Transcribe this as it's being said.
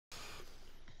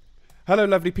Hello,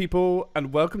 lovely people,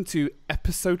 and welcome to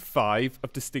episode 5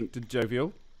 of Distinct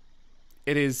Jovial.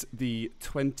 It is the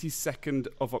 22nd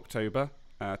of October,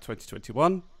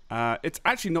 2021. It's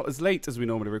actually not as late as we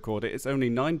normally record it. It's only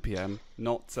 9 p.m.,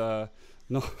 not 10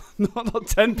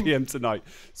 p.m. tonight.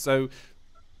 So,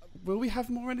 will we have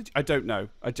more energy? I don't know.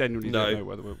 I genuinely don't know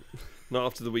whether we'll... Not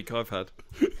after the week I've had.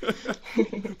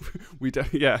 We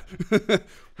don't, yeah.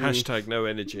 Hashtag no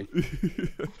energy.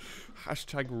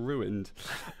 Hashtag ruined.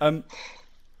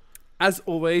 As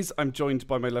always, I'm joined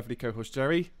by my lovely co-host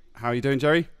Jerry. How are you doing,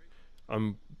 Jerry?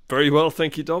 I'm very well,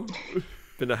 thank you, Dom.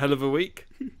 Been a hell of a week,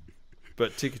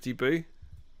 but tickety-boo.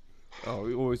 Oh,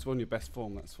 we always want your best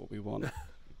form. That's what we want.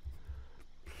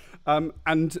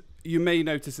 And you may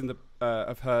notice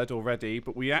have heard already,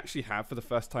 but we actually have, for the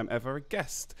first time ever, a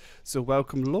guest. So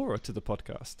welcome Laura to the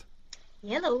podcast.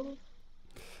 Hello.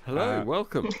 Hello,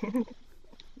 welcome.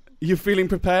 You feeling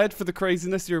prepared for the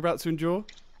craziness you're about to endure?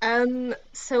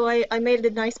 So I made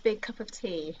a nice big cup of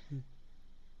tea.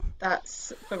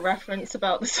 That's for reference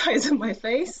about the size of my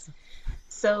face.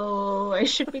 So I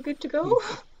should be good to go.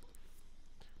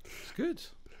 It's good.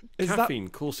 Is Caffeine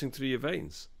coursing through your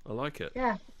veins. I like it.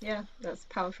 Yeah, that's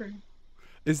powerful.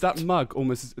 Is that mug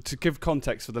almost, to give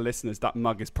context for the listeners, that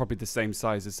mug is probably the same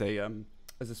size as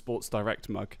a Sports Direct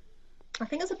mug? I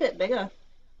think it's a bit bigger.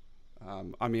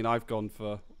 I mean, I've gone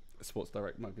for a Sports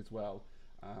Direct mug as well.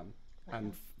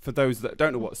 And for those that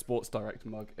don't know what a Sports Direct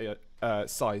mug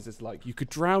size is like, you could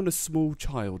drown a small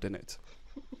child in it.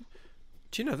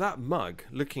 Do you know that mug,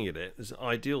 looking at it, is an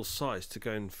ideal size to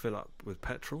go and fill up with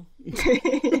petrol?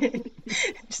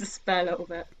 Just a spare little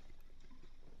bit.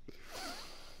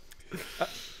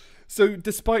 So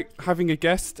despite having a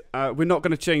guest, we're not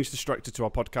going to change the structure to our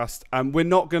podcast. We're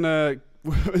not going to,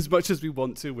 as much as we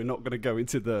want to, we're not going to go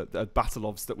into the battle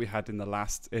ofs that we had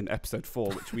in episode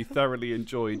 4, which we thoroughly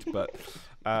enjoyed, but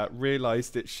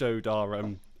realised it showed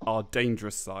our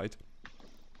dangerous side.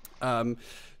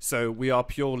 So we are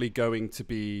purely going to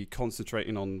be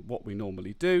concentrating on what we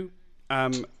normally do.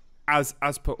 As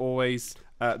per always,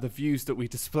 the views that we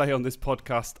display on this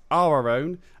podcast are our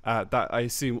own. That I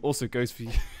assume also goes for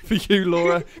you,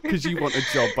 Laura, because you want a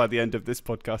job by the end of this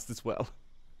podcast as well.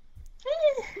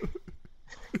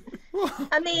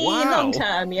 I mean, Wow. long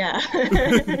term, yeah.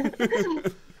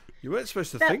 You weren't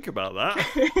supposed to think about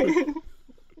that.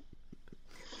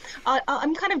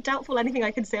 I'm kind of doubtful anything I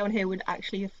can say on here would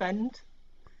actually offend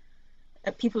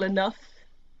people enough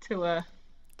to.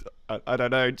 I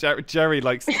don't know. Jerry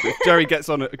likes. Jerry gets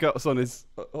on his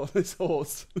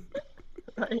horse.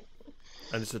 Right.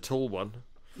 And it's a tall one.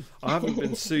 I haven't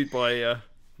been sued by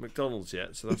McDonald's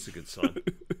yet, so that's a good sign.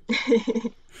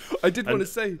 I did want to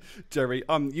say, Jerry,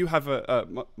 you have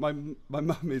my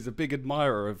mum is a big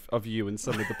admirer of you and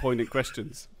some of the poignant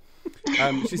questions.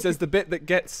 She says the bit that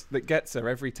gets her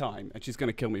every time, and she's going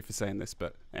to kill me for saying this,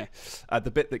 but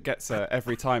the bit that gets her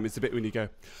every time is the bit when you go,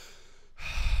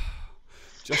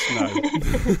 just know.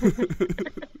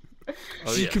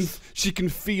 Oh, She can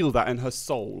feel that in her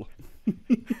soul.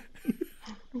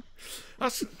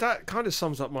 That kind of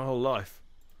sums up my whole life.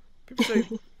 People say,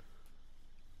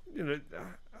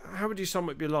 how would you sum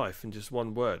up your life in just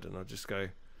one word? And I just go,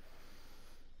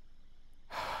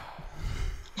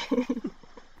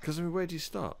 because I mean, where do you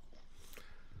start?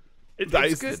 It's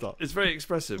good. The start. It's very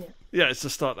expressive. Yeah, it's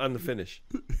the start and the finish.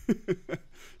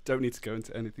 Don't need to go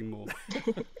into anything more.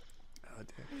 Oh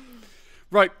dear.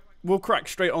 Right, we'll crack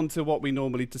straight on to what we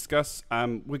normally discuss.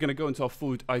 We're going to go into our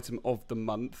food item of the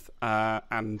month,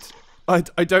 and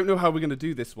I don't know how we're going to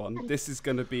do this one. This is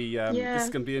going to be this is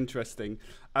going to be interesting.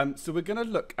 So we're going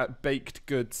to look at baked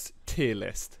goods tier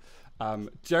list.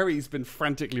 Jerry's been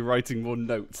frantically writing more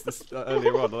notes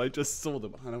earlier on, and I just saw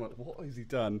them, and I went, "What has he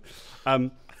done?"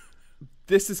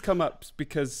 This has come up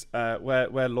because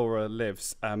where Laura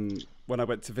lives, when I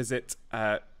went to visit,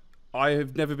 I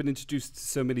have never been introduced to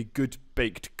so many good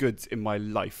baked goods in my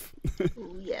life.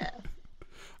 Ooh, yeah.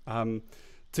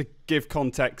 To give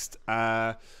context,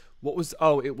 what was?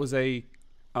 Oh, it was a.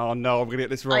 Oh no, I'm gonna get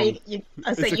this wrong.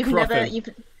 I say you've never.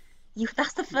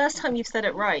 That's the first time you've said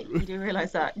it right. You do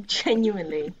realise that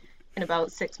genuinely, in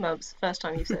about 6 months, first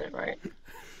time you've said it right.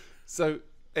 So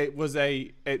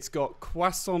it's got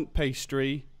croissant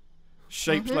pastry,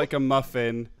 shaped like a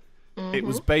muffin. Mm-hmm. It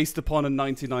was based upon a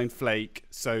 99 flake,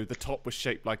 so the top was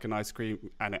shaped like an ice cream,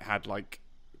 and it had like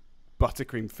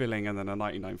buttercream filling, and then a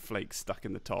 99 flake stuck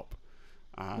in the top.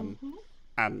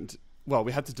 And well,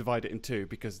 we had to divide it in two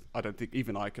because I don't think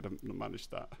even I could have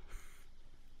managed that.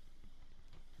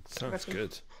 Sounds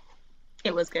good.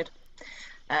 It was good.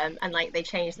 And like they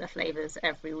change their flavors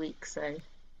every week, so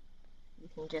you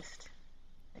can just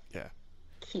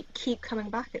keep coming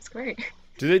back. It's great.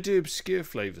 Do they do obscure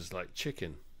flavours like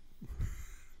chicken?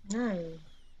 No.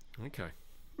 Okay.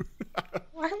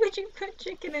 Why would you put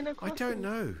chicken in a I coffee? don't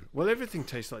know. Well, everything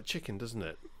tastes like chicken, doesn't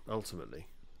it? Ultimately.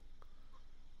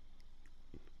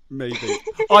 Maybe.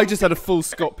 I just had a full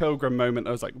Scott Pilgrim moment.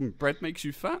 I was like, bread makes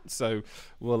you fat, so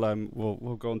we'll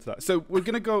go on to that. So we're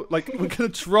gonna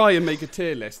try and make a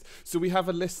tier list. So we have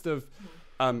a list of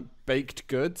baked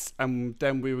goods, and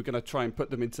then we were gonna try and put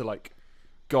them into like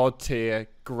God tier,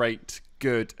 great,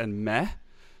 good, and meh.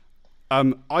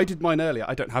 I did mine earlier.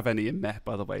 I don't have any in meh,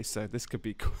 by the way, so this could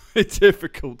be quite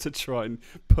difficult to try and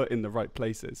put in the right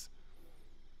places.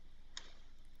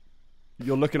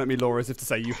 You're looking at me, Laura, as if to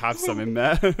say you have some in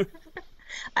there.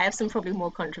 I have some probably more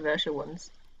controversial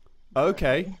ones.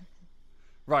 Okay.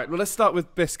 Right, well, let's start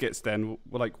with biscuits then.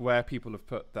 Like where people have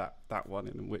put that one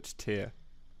in and which tier.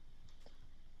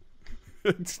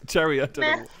 Cherry, I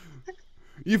don't know.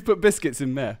 You've put biscuits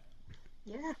in there.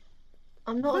 Yeah.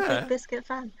 I'm not a big biscuit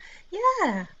fan.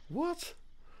 Yeah. What?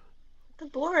 They're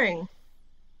boring.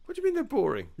 What do you mean they're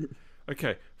boring?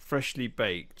 Okay, freshly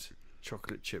baked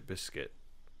chocolate chip biscuit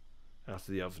out of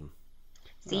the oven.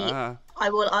 See, I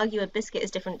will argue a biscuit is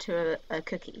different to a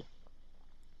cookie.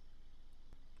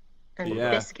 And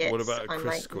biscuits, what about a I'm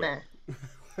crisp like, meh.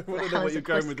 I want to know where you're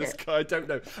going with this guy. I don't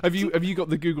know. Have you got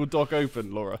the Google Doc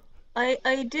open, Laura?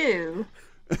 I do.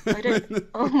 I don't.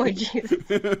 Oh my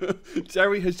jeez.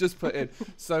 Jerry has just put in.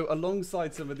 So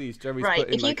alongside some of these, Jerry's Right, put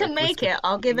in. if you can make it,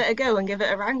 I'll give it a go and give it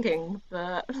a ranking.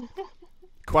 But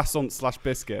croissant /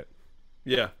 biscuit.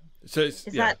 Yeah. So it's,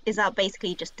 is that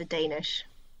basically just a Danish?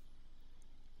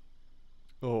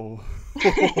 Oh.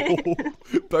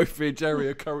 Both me and Jerry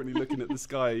are currently looking at the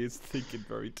sky. He's thinking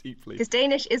very deeply. Because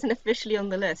Danish isn't officially on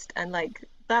the list, and like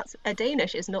that's a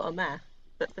Danish is not a meh.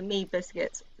 But for me,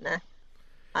 biscuits, nah.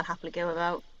 I'd happily go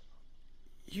without.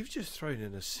 You've just thrown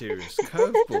in a serious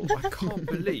curveball. I can't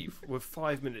believe we're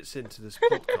 5 minutes into this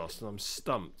podcast and I'm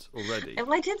stumped already.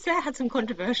 Well, I did say I had some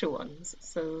controversial ones,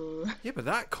 so. Yeah, but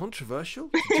that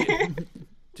controversial?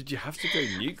 Did you have to go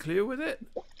nuclear with it?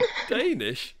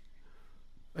 Danish?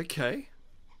 Okay,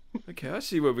 I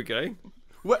see where we're going.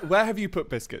 Where have you put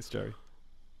biscuits, Jerry?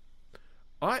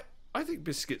 I think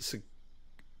biscuits are...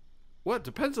 Well, it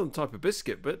depends on the type of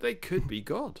biscuit, but they could be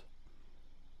God.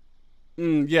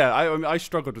 Yeah, I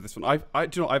struggled with this one. I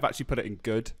do you know what, I've actually put it in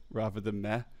good rather than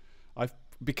meh.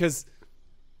 Because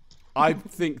I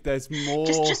think there's more.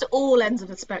 Just all ends of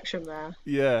the spectrum there.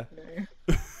 Yeah.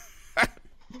 No.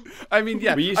 I mean,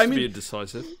 yeah. We used to be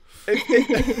indecisive.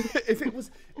 If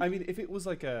it was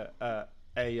like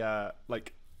a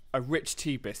rich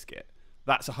tea biscuit,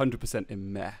 that's 100%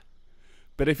 in meh.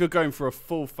 But if you're going for a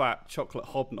full fat chocolate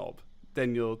hobnob,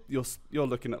 then you're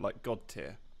looking at like God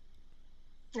tier.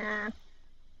 Nah.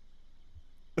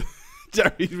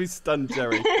 Jerry, we stunned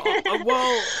Jerry.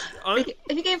 If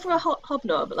you're going for a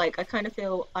hobnob, like I kind of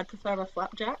feel I'd prefer a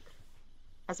flapjack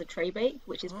as a tray bake,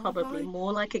 which is probably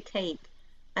more like a cake.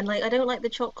 And like I don't like the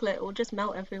chocolate; it will just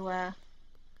melt everywhere.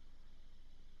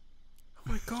 Oh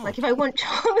my god! Like if I want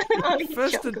chocolate, I'll eat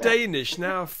First chocolate. a Danish,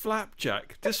 now a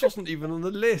flapjack. This wasn't even on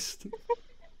the list.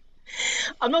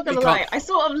 I'm not gonna lie. I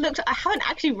sort of looked. I haven't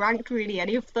actually ranked really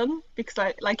any of them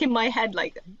because, like in my head,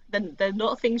 like they're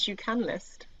not things you can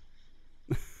list.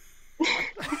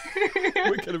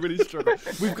 We're gonna really struggle.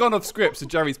 We've gone off script, so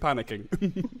Jerry's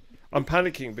panicking. I'm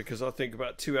panicking because I think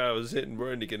about 2 hours in,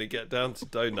 we're only going to get down to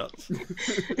donuts.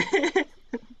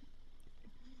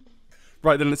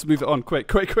 Right, then let's move it on.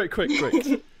 Quick.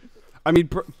 I mean,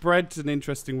 bread's an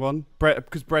interesting one.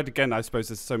 Because bread, again, I suppose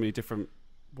there's so many different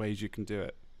ways you can do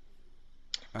it.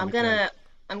 I'm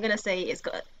gonna say it's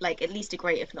got like at least a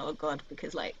great, if not a god,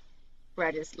 because like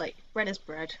bread is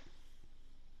bread.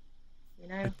 You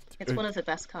know, it's one of the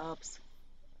best carbs.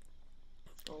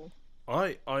 So.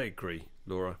 I agree,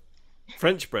 Laura.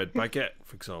 French bread, baguette,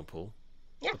 for example.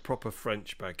 Yeah. A proper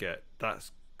French baguette,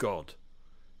 that's God.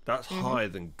 That's higher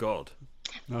than God.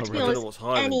 Oh, I don't know what's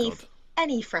higher than God.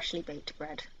 Any freshly baked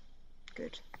bread,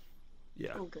 good.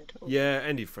 Yeah. All good. Yeah,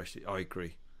 any freshly. I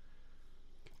agree.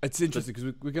 It's interesting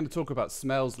because we're going to talk about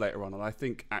smells later on, and I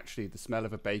think actually the smell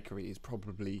of a bakery is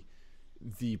probably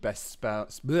the best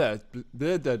the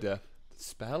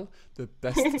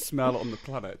best smell on the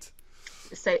planet.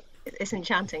 So it's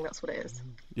enchanting. That's what it is.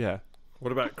 Yeah.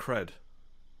 What about cred?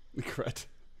 Cred.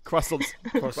 Croissants.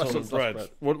 Croissant bread.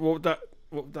 What would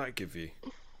that give you?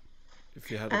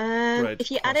 If you had a bread, if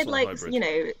you added like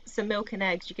hybrid. some milk and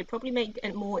eggs, you could probably make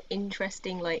a more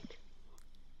interesting like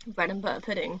bread and butter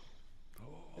pudding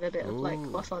with a bit of like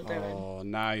croissant dough in. Oh,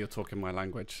 now you're talking my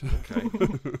language. Okay.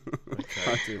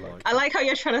 Okay. I do like. I like how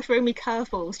you're trying to throw me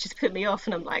curveballs just to put me off,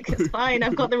 and I'm like, it's fine.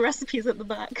 I've got the recipes at the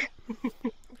back.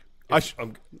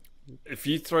 If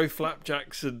you throw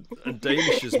flapjacks and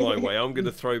Danishes my way, I'm going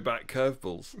to throw back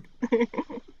curveballs.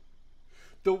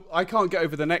 I can't get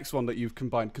over the next one that you've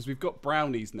combined because we've got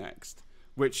brownies next,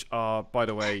 which are, by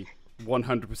the way,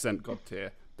 100% god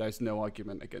tier. There's no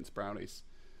argument against brownies.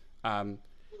 But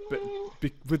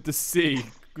with the C,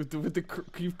 with the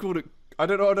you've called it. I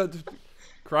don't know what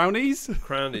crownies.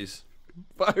 Crownies.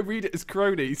 But I read it as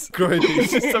cronies.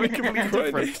 Cronies. It's something completely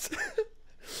different.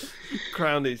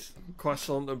 Crownies,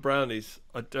 croissant and brownies.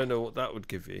 I don't know what that would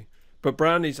give you. But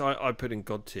brownies, I put in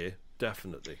god tier,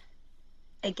 definitely.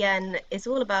 Again, it's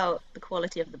all about the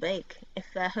quality of the bake. If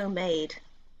they're homemade,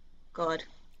 God,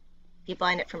 if you're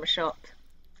buying it from a shop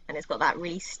and it's got that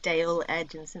really stale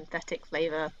edge and synthetic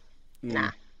flavour, nah.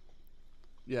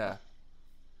 Yeah.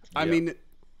 I mean,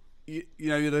 you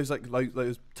know those like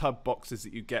those tub boxes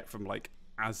that you get from like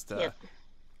Asda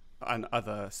and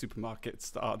other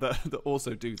supermarkets that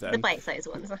also do them. The bite-sized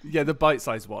ones. Yeah, the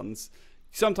bite-sized ones.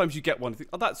 Sometimes you get one and think,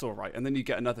 oh, that's all right, and then you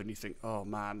get another and you think, oh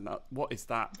man, what is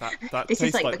that? That this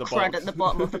tastes is like the crud box. at the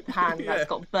bottom of the pan that's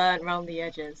got burnt around the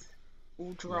edges,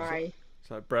 all dry.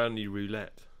 It's like brownie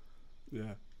roulette.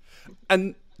 Yeah.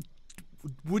 And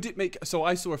would it make? So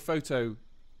I saw a photo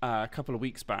a couple of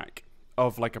weeks back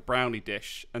of like a brownie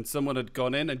dish, and someone had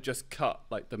gone in and just cut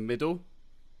like the middle,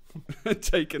 and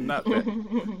taken that bit.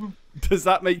 Does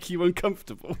that make you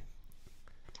uncomfortable?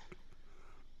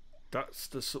 That's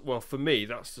for me,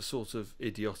 that's the sort of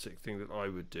idiotic thing that I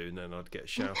would do, and then I'd get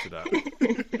shouted at.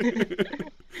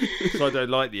 So I don't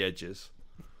like the edges.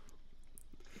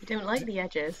 You don't like the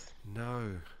edges?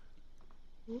 No.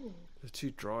 Ooh. They're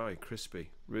too dry, crispy.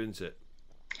 Ruins it.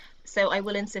 So I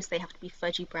will insist they have to be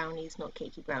fudgy brownies, not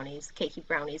cakey brownies. Cakey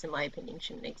brownies, in my opinion,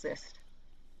 shouldn't exist.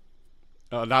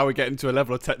 Oh, now we're getting to a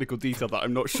level of technical detail that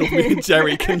I'm not sure me and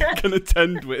Jerry can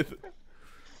attend with.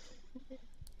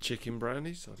 Chicken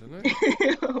brownies? I don't know.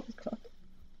 Oh, God.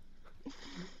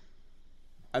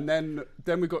 And then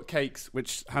we've got cakes,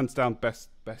 which hands down best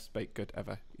baked good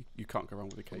ever. You can't go wrong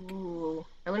with a cake. Ooh,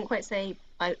 I wouldn't quite say.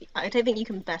 I don't think you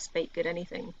can best bake good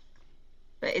anything,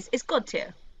 but it's god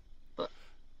tier. But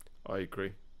I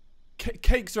agree.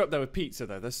 Cakes are up there with pizza,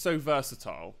 though. They're so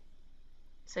versatile.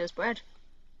 so is bread.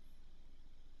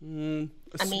 I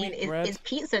mean, is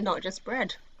pizza not just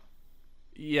bread?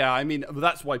 Yeah, I mean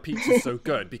that's why pizza's so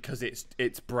good, because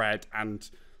it's bread and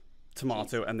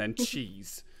tomato and then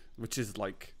cheese, which is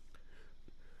like.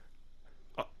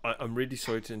 I'm really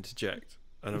sorry to interject,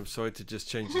 and I'm sorry to just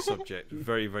change the subject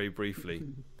very, very briefly,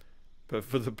 but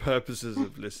for the purposes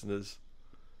of listeners,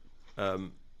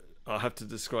 I'll have to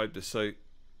describe this. So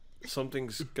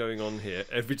something's going on here.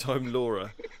 Every time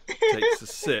Laura takes a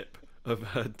sip of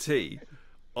her tea,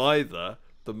 either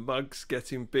the mug's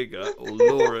getting bigger or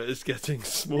Laura is getting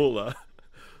smaller.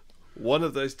 One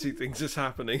of those two things is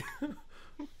happening.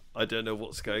 I don't know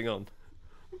what's going on.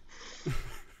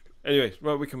 Anyway,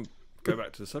 well, we can go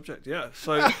back to the subject. Yeah,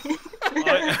 so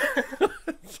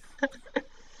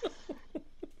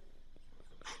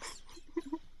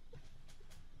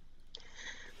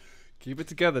Keep it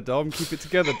together, Dom. Keep it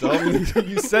together, Dom.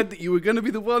 You said that you were going to be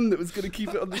the one that was going to keep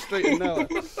it on the straight and narrow.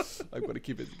 I've got to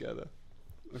keep it together.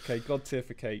 Okay, God tier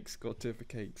for cakes. God tier for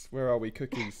cakes. Where are we?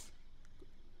 Cookies.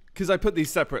 Because I put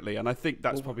these separately, and I think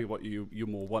that's probably what you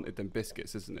more wanted than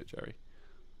biscuits, isn't it, Jerry?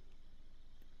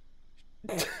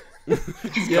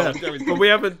 yeah, but we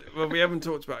haven't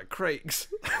talked about crepes.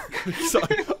 So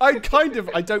I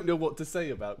don't know what to say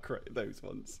about those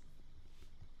ones.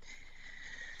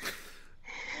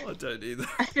 I don't either.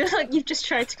 I feel like you've just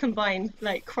tried to combine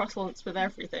like croissants with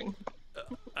everything.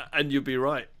 And you'd be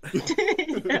right.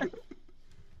 Yeah.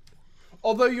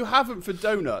 Although you haven't for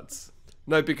donuts.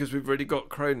 No, because we've already got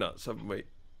cronuts, haven't we?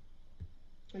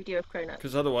 We do have cronuts.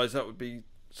 Because otherwise that would be...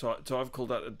 So I've called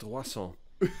that a doisson.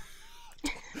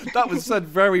 That was said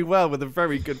very well with a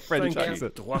very good French Thank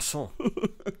accent. you. Doisson.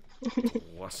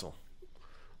 Doisson.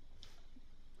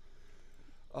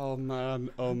 Oh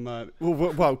man.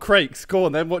 Well, crepes. Go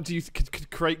on then. What do you could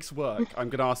crepes work? I'm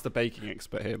going to ask the baking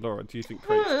expert here, Laura. Do you think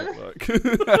crepes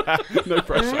could work? No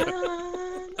pressure.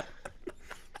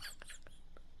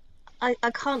 I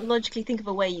can't logically think of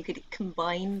a way you could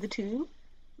combine the two,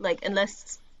 like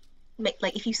unless,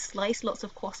 like if you slice lots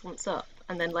of croissants up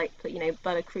and then like put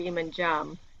buttercream and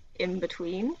jam in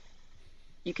between,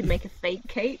 you can make a fake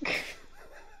cake.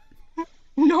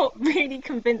 Not really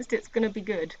convinced it's gonna be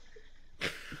good.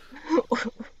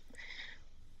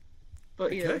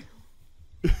 But yeah.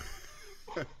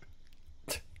 Okay.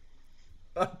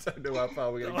 I don't know how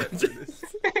far we're gonna get through this.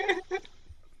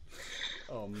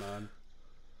 Oh man.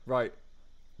 Right.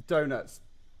 Donuts.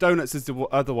 Donuts is the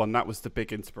other one. That was the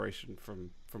big inspiration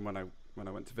from when I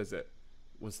went to visit.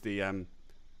 Was the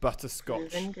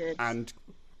butterscotch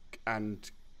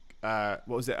and what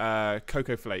was it?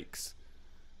 Cocoa flakes.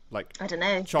 Like I don't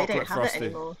know. Chocolate they don't have frosting. it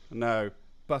anymore. No,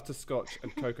 butterscotch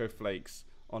and cocoa flakes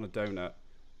on a donut.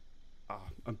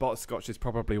 And butterscotch is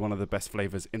probably one of the best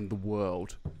flavors in the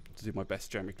world. To do my best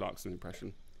Jeremy Clarkson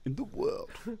impression. In the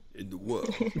world. In the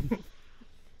world.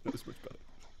 That was much better.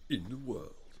 In the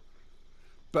world.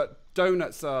 But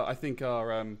donuts I think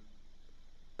are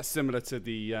similar to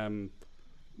the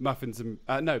muffins and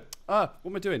what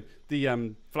am I doing?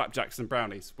 The flapjacks and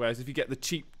brownies. Whereas if you get the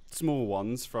cheap small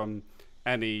ones from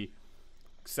any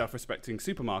self-respecting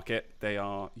supermarket, they're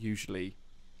a little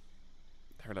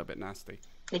bit nasty.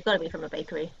 They've got to be from a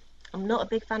bakery. I'm not a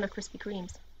big fan of Krispy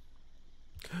Kremes.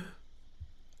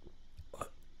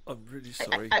 I'm really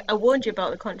sorry. I warned you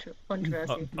about the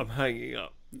controversy. I'm hanging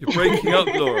up. You're breaking up,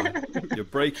 Laura. You're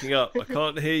breaking up. I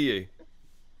can't hear you.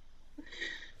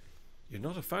 You're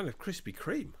not a fan of Krispy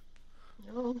Kreme?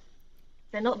 No,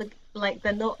 they're not the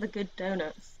good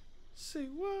donuts. Say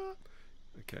what?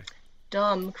 Okay.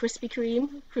 Dumb. Krispy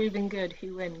Kreme, proven good.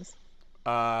 Who wins?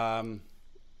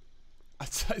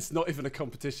 It's not even a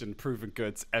competition. Proven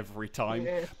goods every time,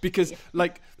 Yeah. because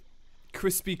like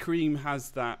Krispy Kreme has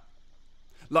that.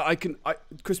 Like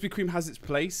Krispy Kreme has its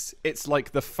place. It's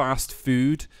like the fast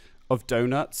food of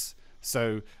donuts.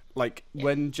 So like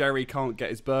when Jerry can't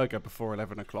get his burger before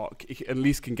 11 o'clock, he at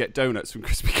least can get donuts from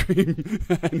Krispy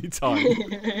Kreme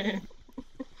anytime.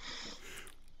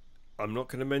 I'm not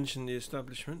going to mention the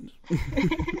establishment.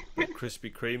 But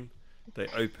Krispy Kreme, they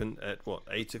open at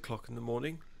 8 o'clock in the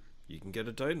morning. You can get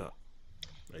a donut.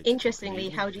 Interestingly,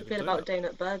 how do you feel about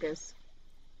donut burgers?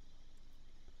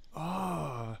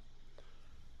 Ah.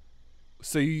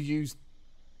 So you use...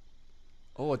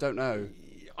 I don't know.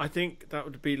 I think that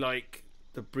would be like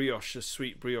the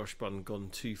sweet brioche bun gone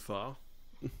too far.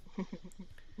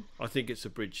 I think it's a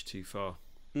bridge too far.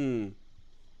 You're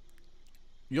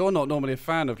not normally a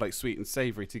fan of like sweet and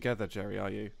savoury together, Jerry, are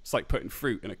you? It's like putting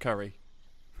fruit in a curry.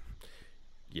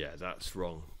 Yeah, that's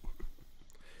wrong.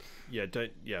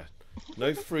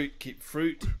 No fruit. Keep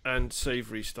fruit and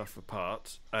savoury stuff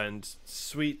apart, and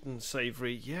sweet and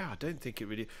savoury. Yeah, I don't think it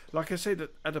really. Like I say,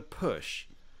 that at a push,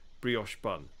 brioche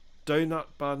bun, donut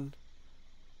bun,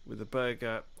 with a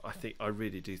burger. I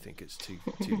really do think it's too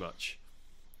much.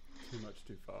 Too much,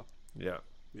 too far. Yeah,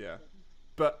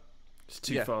 but it's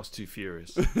too fast, too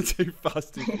furious. Too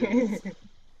fast, too furious.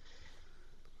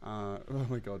 Oh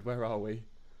my God, where are we?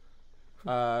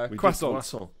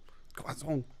 Croissant.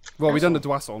 Croissant. Well, we've done the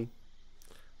croissant.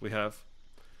 We have.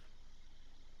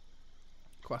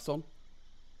 Croissant.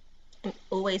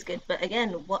 Always good, but again,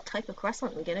 what type of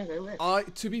croissant are we gonna go with?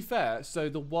 To be fair, so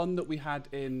the one that we had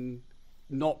in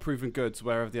not Proven Goods,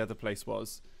 wherever the other place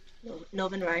was.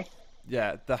 Northern Rye.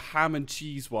 Yeah, the ham and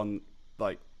cheese one,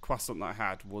 like croissant that I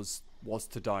had was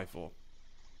to die for.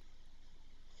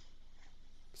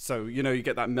 So you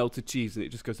get that melted cheese and it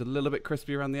just goes a little bit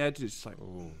crispy around the edge. And it's just like,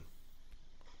 oh,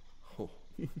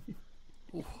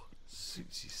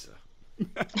 suits you, sir.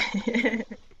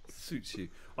 Suits you.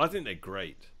 I think they're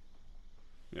great.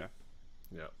 Yeah.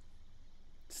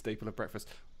 Staple of breakfast.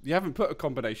 You haven't put a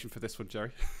combination for this one,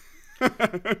 Jerry.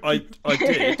 I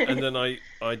did, and then I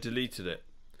deleted it.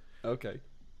 Okay.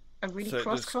 A really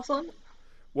croissant?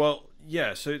 Well,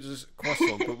 yeah, so it was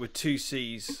croissant, but with 2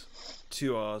 C's,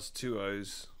 2 R's, 2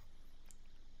 O's,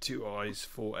 2 I's,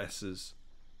 4 S's.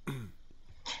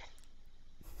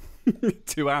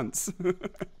 2 ants.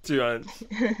 2 ants.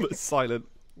 But silent.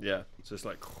 Yeah, so it's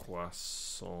like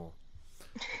croissant.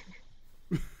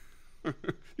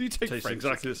 You take Tastes French.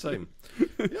 exactly the same.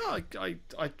 Yeah,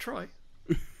 I try.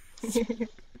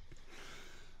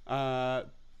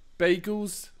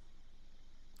 Bagels.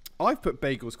 I've put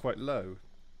bagels quite low.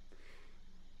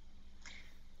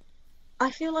 I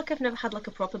feel like I've never had like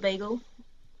a proper bagel.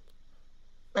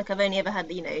 Like I've only ever had,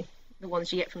 the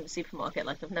ones you get from the supermarket.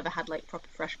 Like I've never had like proper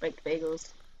fresh baked bagels.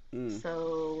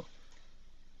 So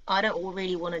I don't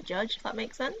really want to judge, if that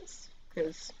makes sense,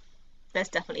 because there's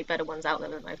definitely better ones out there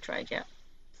than I've tried yet.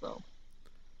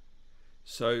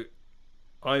 So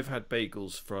I've had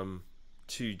bagels from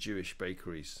 2 Jewish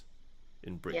bakeries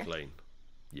in Brick Lane.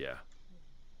 Yeah.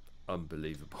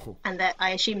 Unbelievable. And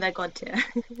I assume they're God tier.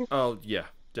 Oh, yeah,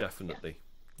 definitely.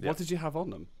 Yeah. What did you have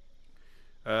on them?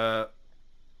 I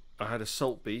had a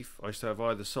salt beef. I used to have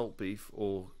either salt beef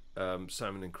or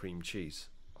salmon and cream cheese.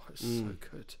 Oh, it's so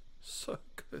good. So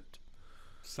good.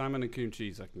 Salmon and cream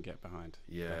cheese I can get behind.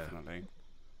 Yeah. Definitely.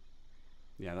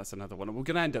 Yeah, that's another one. We're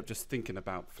going to end up just thinking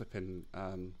about flipping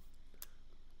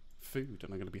food,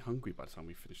 and I'm going to be hungry by the time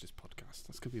we finish this podcast.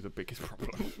 That's going to be the biggest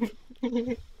problem.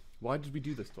 Why did we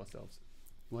do this to ourselves?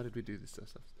 Why did we do this to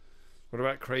ourselves? What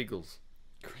about Kragel's?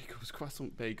 Kragel's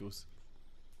croissant bagels.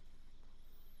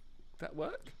 That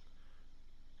work?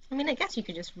 I mean, I guess you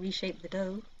could just reshape the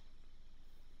dough.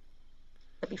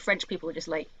 There'd be French people who are just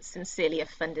like sincerely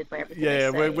offended by everything. Yeah,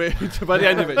 they say. we're by the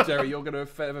end of it, Jerry, you're going to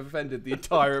have offended the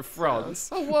entire of France.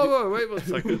 Oh, whoa, wait 1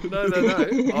 second. No.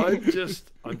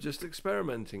 I'm just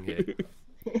experimenting here.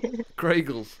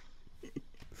 Kragel's.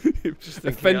 Just thinking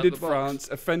out Offended the box. France,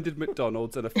 offended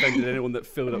McDonald's, and offended anyone that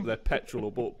filled up their petrol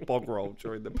or bought bog roll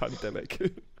during the pandemic.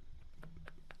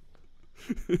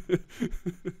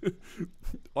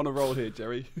 On a roll here,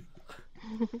 Jerry.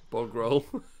 Bog roll.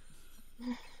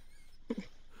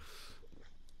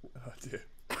 Oh dear.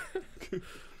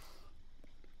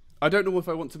 I don't know if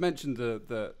I want to mention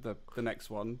the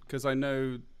next one because I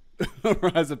know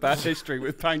Laura has a bad history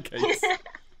with pancakes.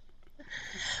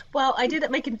 Well, I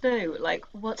didn't make a note. Like,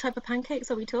 what type of pancakes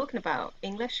are we talking about?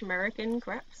 English, American,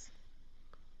 crepes?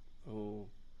 Oh.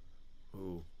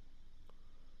 Ooh.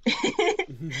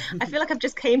 I feel like I've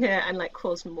just came here and like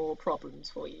caused more problems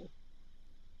for you.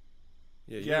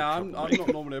 Yeah, I'm not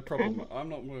normally a problem. I'm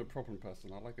not normally a problem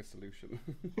person. I like a solution.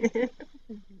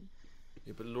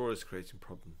 Yeah, but Laura's creating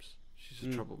problems. She's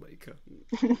a troublemaker.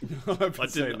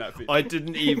 I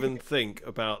didn't even think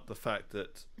about the fact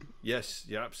that yes,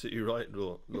 you're absolutely right,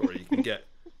 Laura. You can get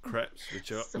crepes,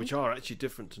 which are actually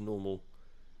different to normal,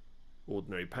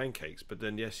 ordinary pancakes. But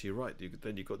then, yes, you're right.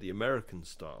 Then you've got the American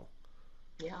style.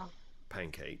 Yeah.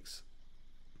 Pancakes.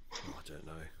 Oh, I don't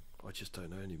know. I just don't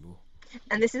know anymore.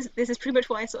 And this is pretty much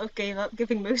why I sort of gave up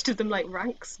giving most of them like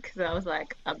ranks because I was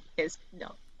like, it's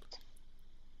no.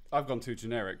 I've gone too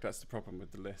generic. That's the problem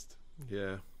with the list.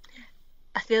 Yeah.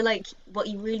 I feel like what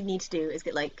you really need to do is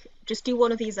get like just do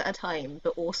one of these at a time,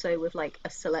 but also with like a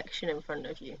selection in front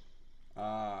of you.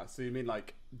 So you mean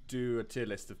like do a tier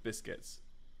list of biscuits?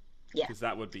 Yeah. Because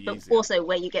that would be But easier. also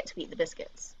where you get to eat the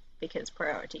biscuits because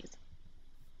priorities.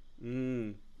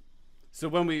 So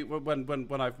when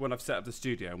I've set up the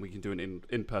studio and we can do an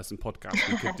in-person podcast,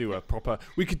 we could do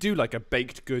we could do like a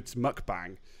baked goods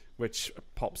mukbang, which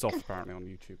pops off apparently on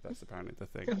YouTube. That's apparently the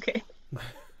thing. Okay.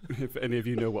 If any of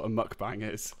you know what a mukbang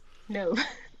is. No.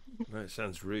 No, it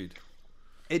sounds rude.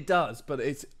 It does, but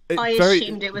it's I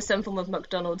assumed it was some form of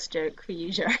McDonald's joke for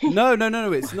you, Jerry. No,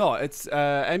 it's not. It's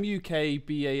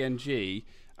MUKBANG,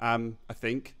 I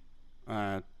think.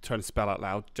 Trying to spell out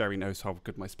loud. Jerry knows how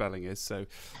good my spelling is, so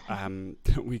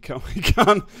we can't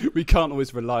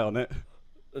always rely on it.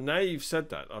 Now you've said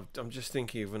that, I'm just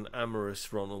thinking of an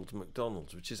amorous Ronald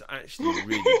McDonald, which is actually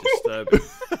really disturbing.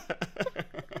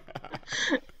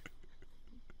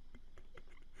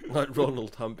 Like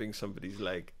Ronald humping somebody's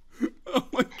leg. Oh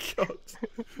my god!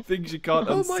 Things you can't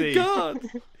unsee. Oh my god!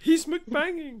 He's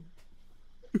McBanging.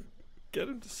 Get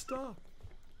him to stop.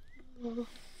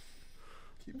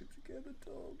 Keep it together,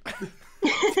 dog.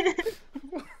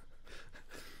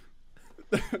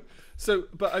 So,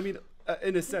 but I mean,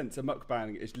 in a sense, a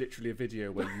mukbang is literally a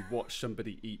video where you watch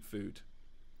somebody eat food.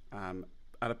 And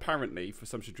apparently, for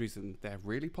some reason, they're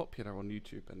really popular on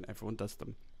YouTube and everyone does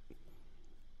them.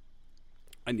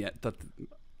 And yet,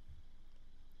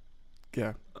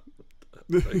 yeah.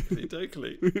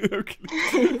 Totally.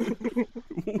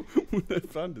 When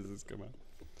Flanders has come out.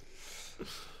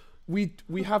 We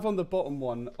have on the bottom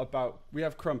one we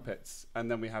have crumpets,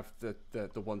 and then we have the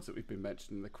ones that we've been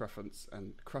mentioning, the cruffins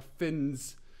and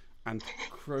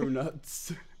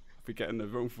cronuts. I've been getting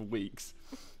them wrong for weeks.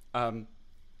 But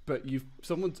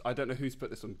I don't know who's put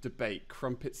this on debate,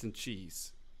 crumpets and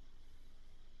cheese.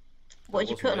 What did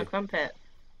you put on a crumpet?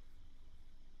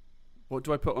 What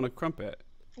do I put on a crumpet?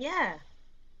 Yeah.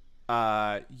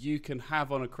 You can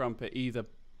have on a crumpet either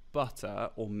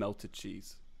butter or melted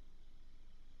cheese.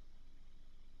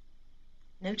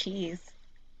 No cheese.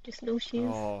 Just no cheese.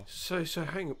 Oh. So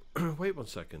hang on. Wait 1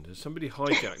 second. Has somebody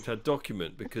hijacked our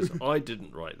document because I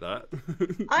didn't write that?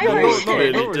 I wrote You it.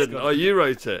 really didn't. Oh, you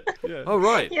wrote it. Yeah. Oh,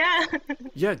 right. Yeah.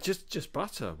 Yeah, just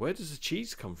butter. Where does the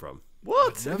cheese come from?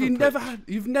 What?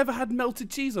 You've never had melted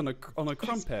cheese on a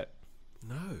crumpet?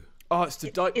 No. Oh, it's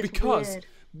to die It's weird.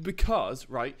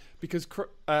 because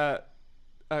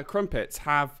crumpets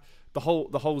have the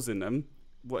holes in them.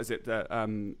 What is it?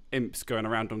 The imps going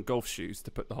around on golf shoes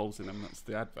to put the holes in them. That's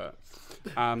the advert.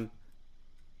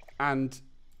 And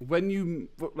when you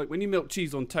melt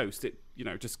cheese on toast, it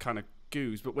just kind of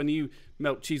goos. But when you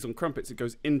melt cheese on crumpets, it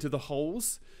goes into the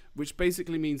holes, which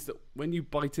basically means that when you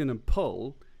bite in and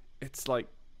pull, it's like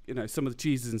some of the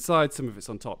cheese is inside, some of it's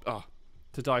on top.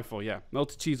 To die for, yeah.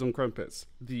 Melted cheese on crumpets,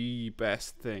 the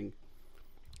best thing.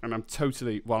 And I'm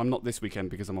totally, well, I'm not this weekend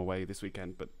because I'm away this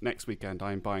weekend, but next weekend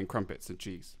I'm buying crumpets and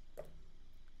cheese.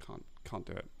 Can't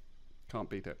do it. Can't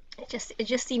beat it. It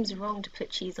just seems wrong to put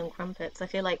cheese on crumpets. I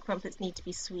feel like crumpets need to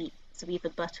be sweet, so either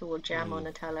butter or jam or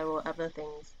Nutella or other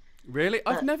things. Really?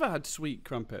 I've never had sweet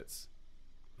crumpets.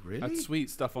 Really? Had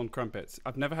sweet stuff on crumpets.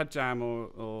 I've never had jam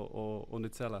or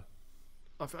Nutella.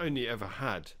 I've only ever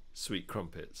had sweet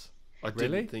crumpets. I Really?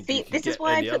 didn't think See, you could this is get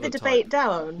why I any put the other debate type.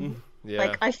 down. Yeah.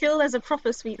 Like, I feel there's a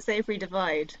proper sweet savoury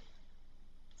divide.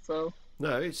 So.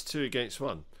 No, it's 2 against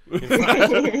 1. In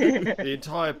fact, the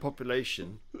entire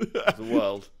population of the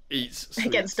world eats sweet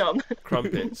Against Dom.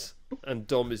 crumpets, and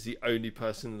Dom is the only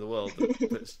person in the world that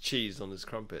puts cheese on his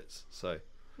crumpets. So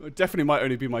It definitely might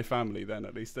only be my family then,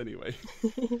 at least anyway.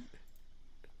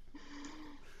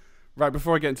 Right,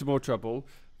 before I get into more trouble,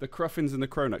 the Cruffins and the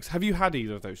Cronuts. Have you had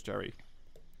either of those, Jerry?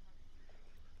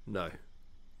 no,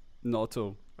 Not at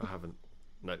all. I haven't.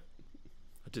 No,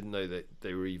 I didn't know that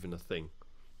they were even a thing.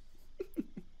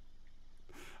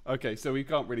 Okay, so we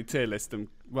can't really tier list them.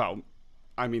 Well,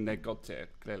 I mean, they're God tier,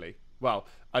 clearly. Well,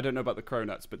 I don't know about the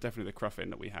Cronuts, but definitely the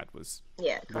Cruffin that we had was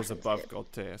Cruffin's above good.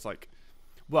 God tier. It's like,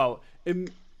 well, in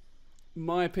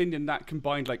my opinion, that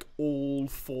combined like all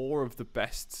 4 of the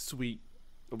best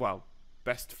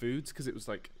best foods, because it was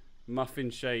like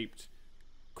muffin shaped,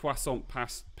 croissant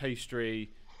pastry,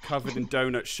 covered in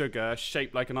donut sugar,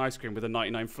 shaped like an ice cream with a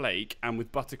 99 flake, and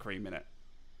with buttercream in it.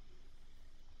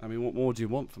 I mean, what more do you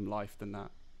want from life than that?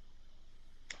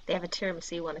 They have a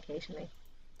tiramisu one occasionally.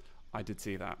 I did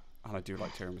see that, and I do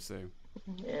like tiramisu.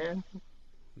 Yeah.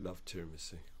 Love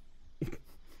tiramisu.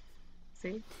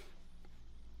 See?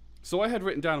 So I had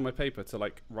written down on my paper to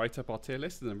like write up our tier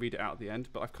list and then read it out at the end,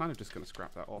 but I'm kind of just going to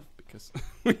scrap that off because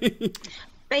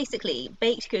Basically,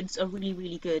 baked goods are really,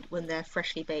 really good when they're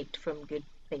freshly baked from good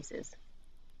places.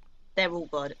 They're all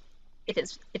good. If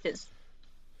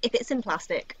it's in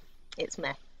plastic, it's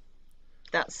meh.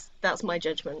 That's my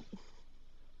judgment.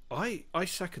 I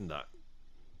second that.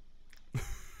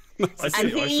 And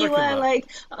here you were like,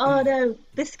 oh no,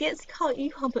 biscuits, you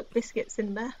can't put biscuits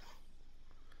in there.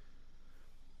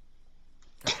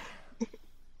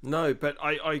 No, but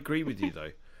I agree with you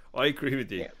though. I agree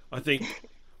with you. Yeah. I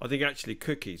think actually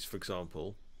cookies, for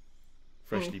example,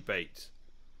 freshly baked.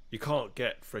 You can't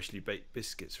get freshly baked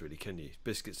biscuits, really, can you?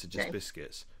 Biscuits are just No.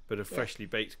 biscuits, but a freshly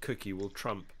baked cookie will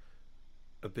trump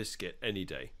a biscuit any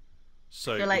day.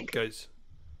 So feel like- it goes.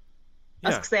 I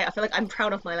was Yeah, gonna say, I feel like I'm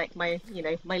proud of my my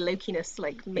lokiness,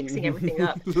 like mixing everything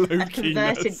up. I've Lokiness.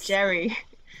 converted Jerry.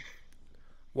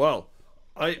 well,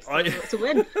 It's a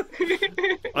win.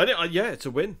 yeah, it's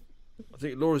a win. I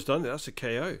think Laura's done it. That's a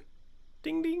KO.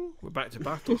 Ding ding. We're back to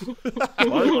battles.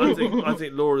 I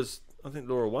think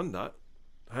Laura won that,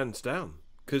 hands down,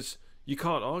 because you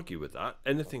can't argue with that.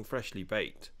 Anything freshly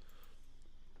baked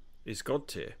is God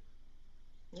tier.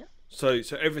 Yeah. So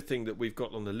everything that we've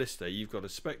got on the list there, you've got a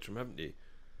spectrum, haven't you?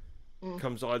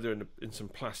 Comes either in some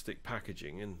plastic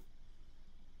packaging and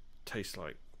tastes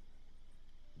like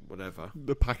whatever.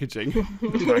 the packaging.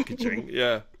 Packaging,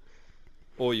 yeah.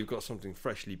 Or you've got something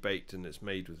freshly baked and it's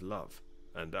made with love,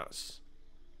 and that's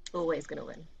Always gonna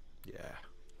win. yeah.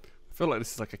 I feel like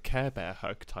this is like a Care Bear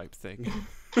hug type thing.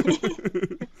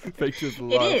 Baked with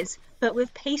love. It is, but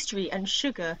with pastry and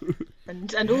sugar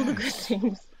and all the good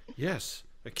things. Yes,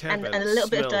 a Care And Bear a that little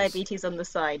bit of smells- diabetes on the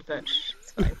side, but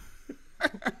it's fine.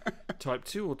 Type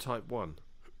 2 or type 1?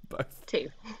 Both. 2.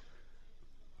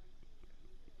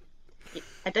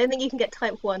 I don't think you can get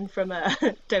type 1 from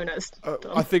donuts.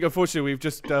 I think unfortunately we've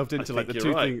just delved into like the think two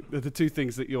you're right. the two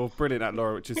things that you're brilliant at,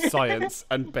 Laura, which is science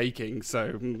and baking.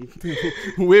 So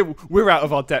we're out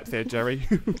of our depth here, Jerry.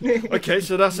 Okay,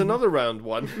 so that's another round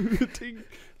 1. Ding.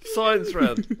 Science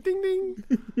round. Ding ding.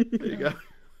 There you go.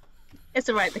 It's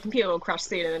alright, the computer will crash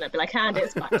soon and then it'll be like, and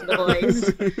it's back to the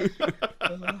boys.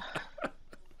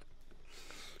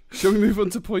 Shall we move on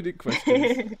to pointed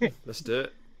questions? Let's do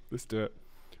it. Let's do it.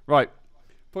 Right.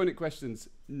 Pointed questions.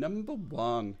 Number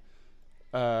 1.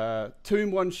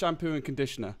 2-in-1 shampoo and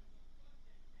conditioner.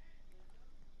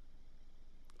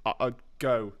 I'd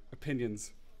go.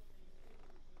 Opinions.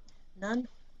 None.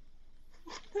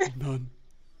 None.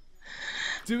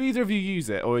 Do either of you use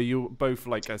it, or are you both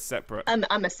like a separate?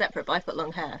 I'm a separate, but I've got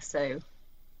long hair, so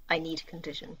I need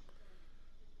condition.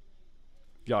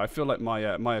 Yeah, I feel like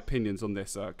my opinions on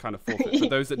this are kind of forfeit. For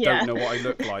those that Yeah. don't know what I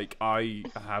look like, I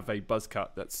have a buzz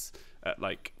cut that's at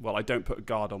like, well, I don't put a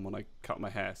guard on when I cut my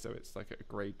hair, so it's like a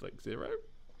grade like 0,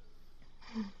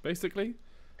 basically.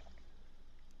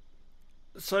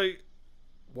 So,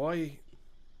 why?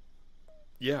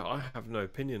 Yeah, I have no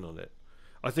opinion on it.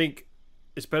 I think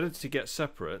it's better to get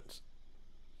separate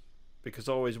because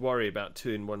I always worry about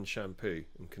 2-in-1 shampoo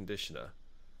and conditioner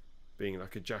being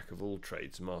like a jack of all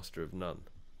trades, master of none.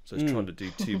 So it's trying to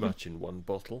do too much in one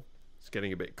bottle. It's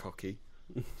getting a bit cocky.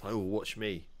 It's like, oh, watch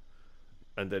me.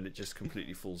 And then it just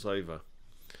completely falls over,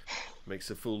 makes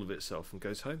a fool of itself and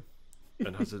goes home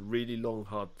and has a really long,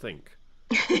 hard think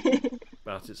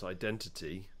about its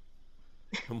identity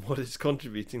and what it's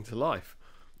contributing to life.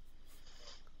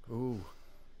 Ooh.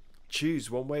 Choose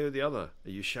one way or the other.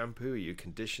 Are you shampoo? Are you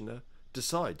conditioner?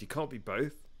 Decide. You can't be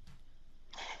both.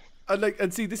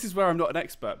 And see, this is where I'm not an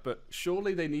expert, but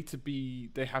surely they need to be.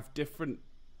 They have different.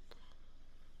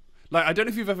 Like, I don't know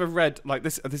if you've ever read like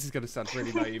this. This is going to sound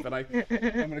really naive, and I'm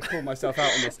going to call myself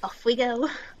out on this. Off we go.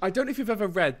 I don't know if you've ever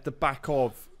read the back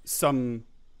of some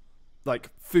like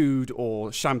food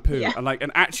or shampoo,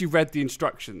 and actually read the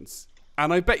instructions.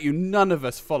 And I bet you none of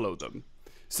us follow them.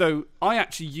 So I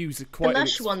actually use quite. The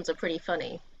Lush ones are pretty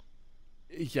funny.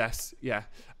 Yes, yeah.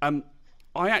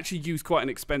 I actually use quite an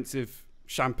expensive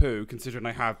shampoo, considering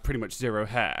I have pretty much zero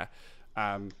hair.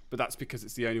 But that's because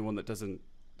it's the only one that doesn't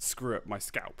screw up my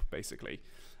scalp, basically.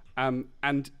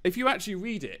 And if you actually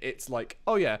read it, it's like,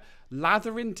 oh yeah,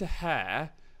 lather into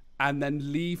hair and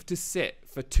then leave to sit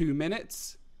for 2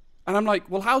 minutes. And I'm like,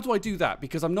 well, how do I do that?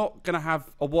 Because I'm not going to have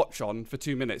a watch on for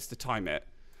 2 minutes to time it,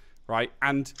 right?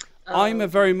 And I'm a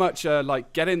very much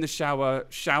like get in the shower,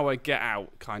 get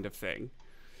out kind of thing.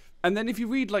 And then if you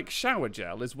read like shower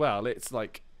gel as well, it's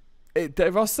like,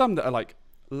 there are some that are like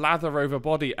lather over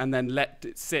body and then let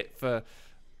it sit for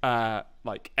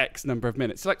like X number of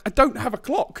minutes. Like, I don't have a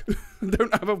clock. I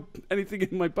don't have anything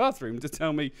in my bathroom to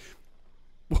tell me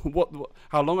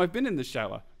how long I've been in the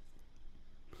shower.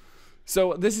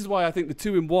 So this is why I think the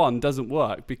 2-in-1 doesn't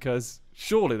work, because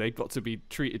surely they've got to be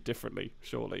treated differently,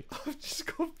 surely. I've just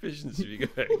got visions of you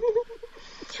going.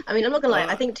 I mean, I'm not gonna lie.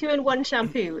 I think 2-in-1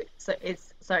 shampoo.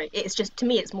 It's just, to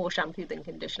me, it's more shampoo than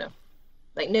conditioner.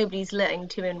 Like, nobody's letting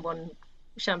 2-in-1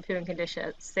 shampoo and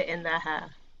conditioner sit in their hair.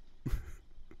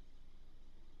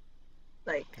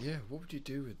 Like. Yeah, what would you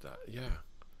do with that? Yeah.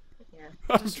 Yeah.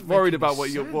 I'm just worried about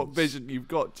what vision you've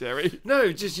got, Jerry.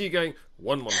 No, just you going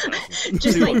 1,000.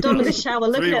 Just like Dom in the shower,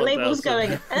 looking at labels,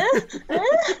 going,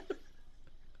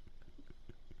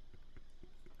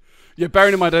 Yeah,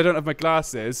 bearing in mind I don't have my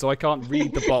glasses, so I can't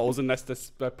read the bottles unless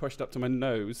they're pushed up to my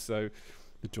nose. So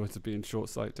the joys of being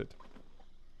short-sighted.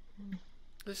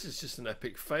 This is just an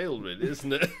epic fail, really,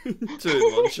 isn't it?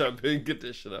 2-in-1 shampoo and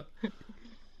conditioner.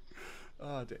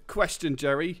 Oh, dear. Question,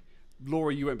 Jerry.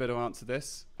 Laura, you won't be able to answer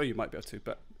this. Oh, you might be able to,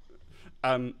 but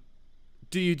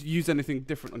do you use anything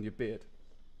different on your beard?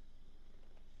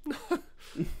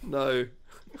 No.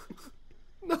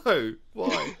 No.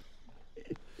 Why?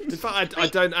 In fact, I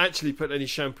don't actually put any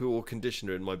shampoo or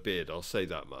conditioner in my beard. I'll say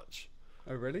that much.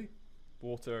 Oh, really?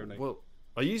 Water only? Well,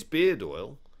 I use beard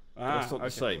oil. But that's not the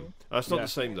same. That's not the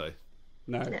same, though.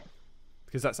 No.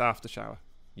 Because that's after shower.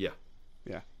 Yeah.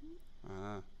 Yeah.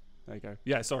 There you go.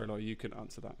 Yeah, sorry, Laura, you couldn't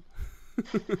answer that.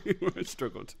 I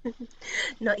struggled.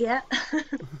 Not yet.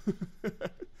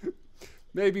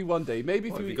 Maybe one day. Maybe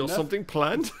if Have you eat got enough, something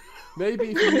planned?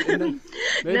 Maybe if you eat enough.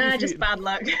 Nah, just bad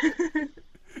luck.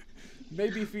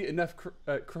 Maybe if you eat enough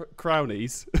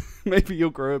crownies, maybe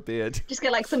you'll grow a beard. Just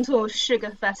get like some sort of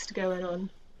sugar fest going on.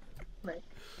 Like.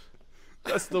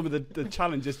 That's normally the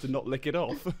challenge, is to not lick it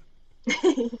off.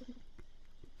 Oh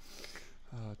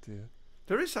dear.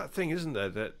 There is that thing, isn't there,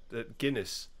 that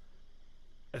Guinness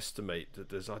estimate that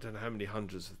there's, I don't know how many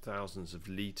hundreds of thousands of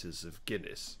litres of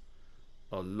Guinness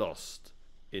are lost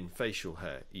in facial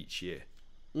hair each year.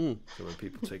 So when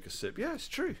people take a sip, yeah, it's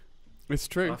true. It's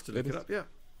true. I'll have to look it up, yeah.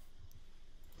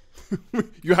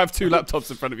 You have 2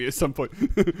 laptops in front of you at some point.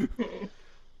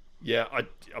 Yeah,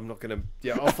 I'm not going to...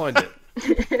 Yeah, I'll find it.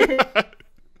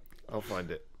 I'll find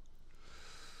it.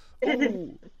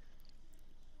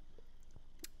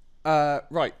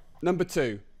 Right, number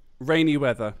 2, rainy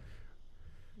weather.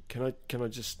 Can I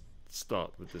just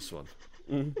start with this one?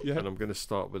 Yeah. And I'm going to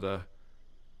start with a...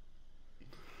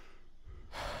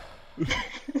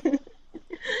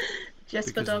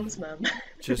 Just for Dom's mum.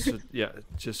 Just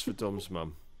for Dom's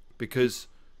mum. Because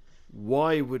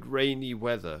why would rainy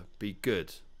weather be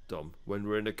good, Dom, when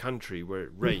we're in a country where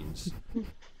it rains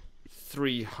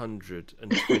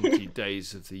 320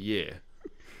 days of the year?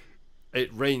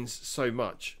 It rains so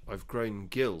much, I've grown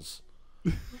gills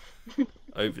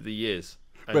over the years.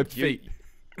 And Webbed feet.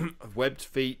 Webbed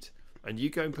feet. And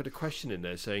you go and put a question in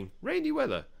there saying, rainy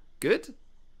weather, good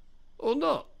or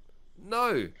not?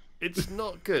 No, it's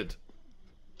not good.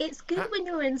 It's good when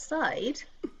you're inside.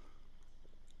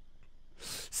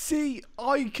 See,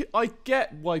 I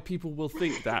get why people will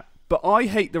think that, but I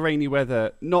hate the rainy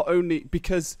weather, not only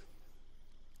because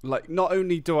like, not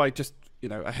only do I just,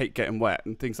 I hate getting wet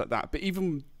and things like that, but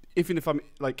even if I'm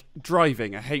like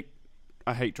driving, I hate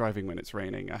driving when it's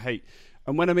raining.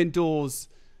 And when I'm indoors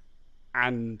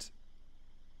and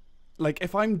like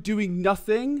if I'm doing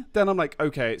nothing, then I'm like,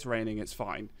 okay, it's raining, it's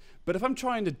fine. But if I'm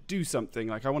trying to do something,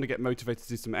 like I want to get motivated to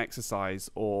do some exercise,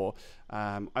 or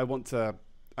I want to,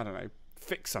 I don't know,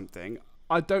 fix something,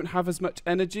 I don't have as much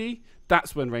energy.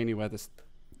 That's when rainy weather,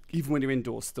 even when you're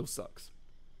indoors, still sucks.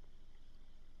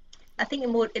 I think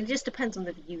it just depends on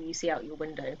the view you see out your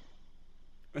window.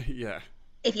 Yeah.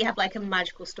 If you have like a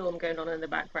magical storm going on in the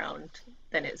background,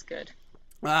 then it's good.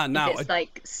 Now if it's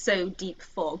like so deep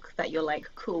fog that you're like,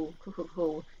 cool,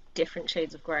 different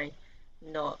shades of grey,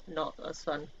 not as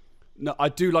fun. No, I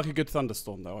do like a good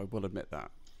thunderstorm, though. I will admit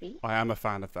that. See? I am a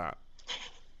fan of that.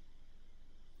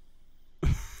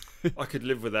 I could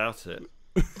live without it.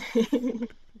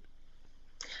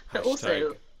 But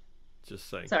also, just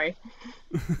saying. Sorry.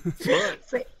 Right.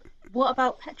 So, what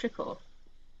about petrichor?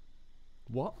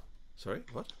 What? Sorry,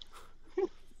 what?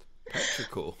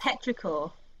 Petrichor.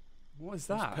 Petrichor. What is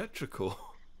that? Petrichor.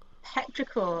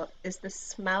 Petrichor is the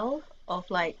smell of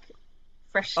like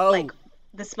fresh, Oh. like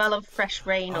the smell of fresh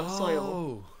rain on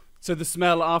soil. So the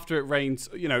smell after it rains,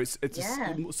 it's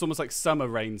Yeah. it's almost like summer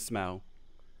rain smell.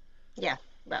 Yeah,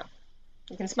 well,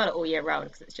 you can smell it all year round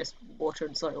because it's just water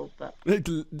and soil, but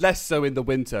Less so in the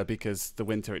winter, because the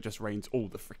winter it just rains all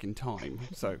the freaking time.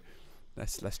 So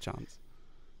less chance.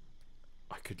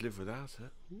 I could live without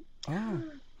it. Oh,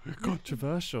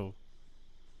 controversial.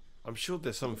 I'm sure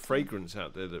there's some fragrance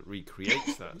out there that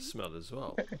recreates that smell as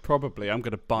well. Probably. I'm going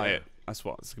to buy Yeah. it. It's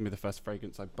going to be the first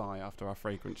fragrance I buy after our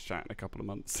fragrance chat in a couple of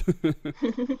months.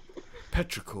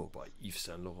 Petrichor by Yves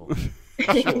Saint Laurent.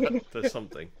 I'm sure there's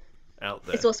something out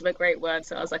there. it's also a great word,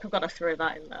 so I was like, I've got to throw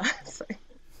that in there. So.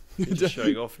 You're just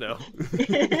showing off now.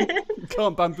 You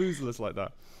can't bamboozle us like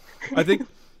that. I think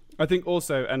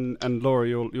also, and Laura,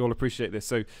 you'll appreciate this.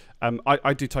 So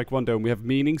I do Taekwondo, and we have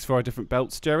meanings for our different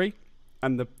belts, Jerry.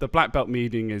 And the black belt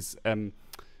meaning is, I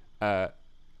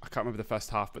can't remember the first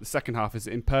half, but the second half is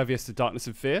impervious to darkness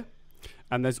and fear.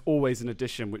 And there's always an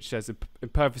addition which says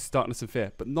impervious to darkness and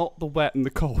fear, but not the wet and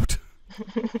the cold.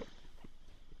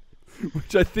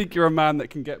 Which I think you're a man that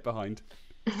can get behind.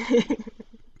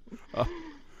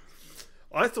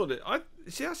 I thought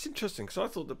see, that's interesting, because I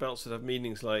thought the belts would have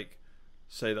meanings like,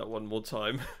 say that one more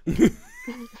time.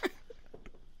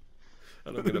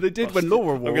 And I'm gonna They did when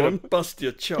Laura wore I'm going them. to bust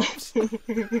your chops.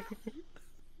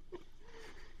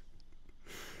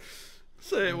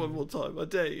 Say it one more time. I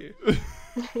dare you.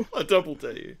 I double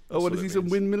dare you. Oh, what is he, some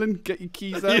windmilling? Get your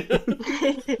keys out.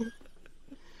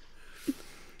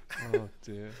 Oh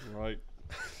dear. Right.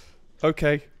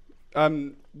 Okay.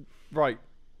 Right.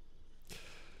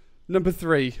 Number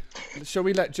 3. Shall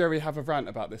we let Jerry have a rant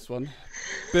about this one?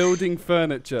 Building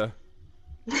furniture.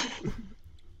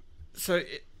 So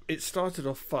it started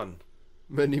off fun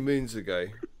many moons ago,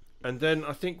 and then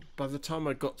I think by the time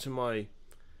I got to my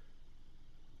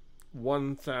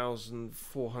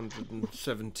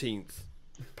 1417th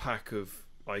pack of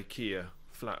IKEA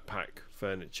flat pack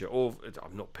furniture, or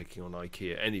I'm not picking on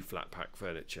IKEA, any flat pack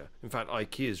furniture. In fact,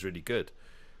 IKEA is really good.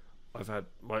 I've had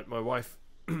my wife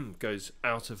goes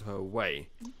out of her way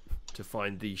to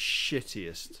find the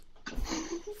shittiest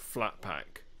flat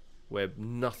pack where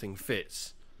nothing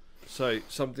fits. So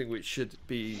something which should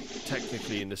be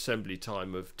technically an assembly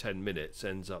time of 10 minutes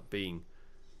ends up being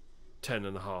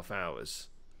 10.5 hours,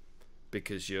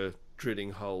 because you're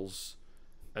drilling holes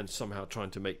and somehow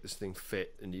trying to make this thing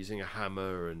fit and using a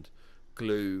hammer and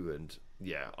glue, and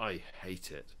yeah, I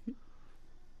hate it.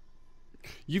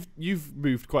 You've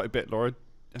moved quite a bit, Laura.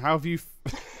 How have you?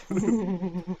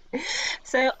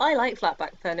 So I like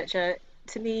flatback furniture.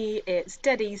 To me, it's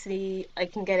dead easy. I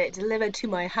can get it delivered to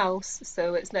my house,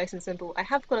 so it's nice and simple. I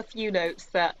have got a few notes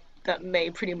that may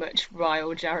pretty much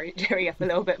rile Jerry up a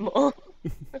little bit more.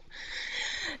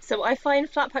 So I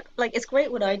find flatpack, like, it's great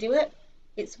when I do it.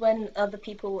 It's when other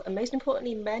people, and most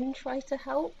importantly men, try to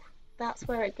help. That's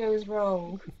where it goes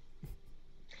wrong.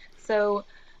 So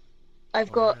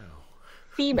I've got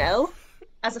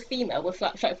as a female with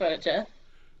flatpack furniture,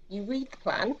 you read the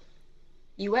plan,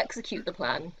 you execute the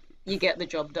plan, you get the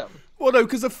job done. Well, no,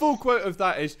 because the full quote of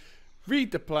that is: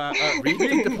 read the plan,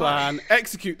 read the plan,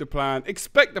 execute the plan,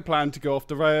 expect the plan to go off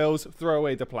the rails, throw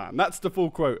away the plan. That's the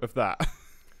full quote of that.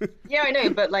 Yeah, I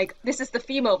know, but like, this is the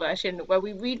female version where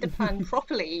we read the plan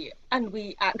properly and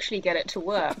we actually get it to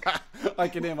work. I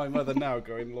can hear my mother now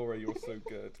going, "Laura, you're so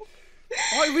good."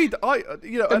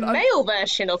 The male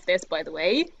version of this, by the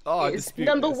way, is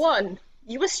number 1.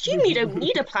 You assume you don't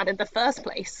need a plan in the first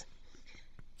place.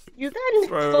 You then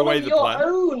Throw follow away the your plan.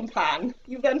 own plan.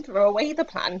 You then throw away the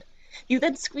plan. You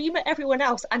then scream at everyone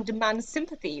else and demand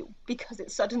sympathy because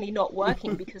it's suddenly not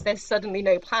working because there's suddenly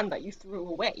no plan that you threw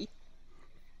away.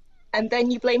 And then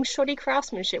you blame shoddy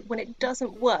craftsmanship when it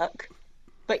doesn't work.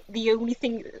 But the only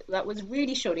thing that was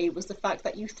really shoddy was the fact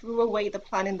that you threw away the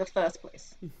plan in the first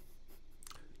place.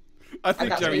 I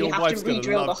think, Joe, your wife's going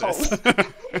to love this.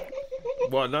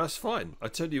 Well, that's fine. I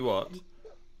tell you what,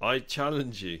 I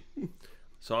challenge you.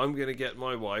 So I'm going to get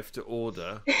my wife to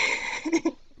order,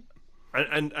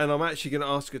 and I'm actually going to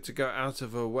ask her to go out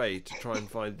of her way to try and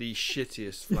find the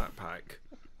shittiest flat pack.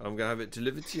 I'm going to have it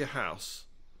delivered to your house,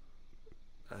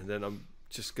 and then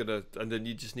and then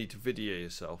you just need to video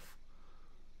yourself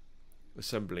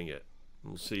assembling it.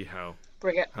 We'll see how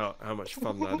much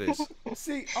fun that is.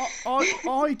 See,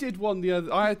 I did one the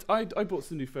other. I bought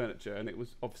some new furniture, and it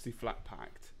was obviously flat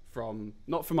packed from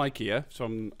not from IKEA,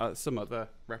 from some other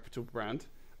reputable brand,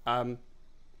 and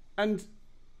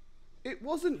it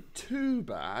wasn't too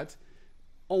bad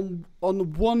on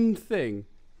one thing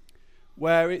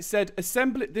where it said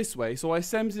assemble it this way, so I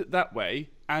assembled it that way,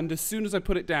 and as soon as I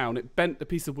put it down, it bent a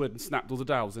piece of wood and snapped all the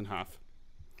dowels in half.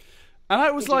 And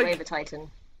I was Did like, you wave a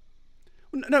Titan?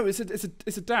 no, it's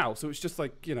a dowel, so it's just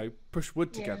like, push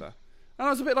wood together. And I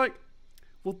was a bit like,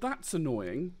 well, that's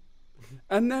annoying.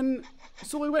 And then,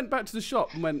 so I went back to the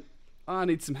shop and went, I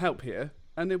need some help here.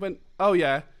 And they went, oh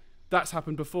yeah, that's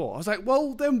happened before. I was like,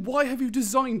 well, then why have you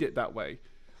designed it that way?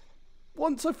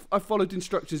 Once I followed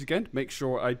instructions again, make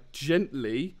sure I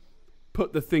gently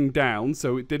put the thing down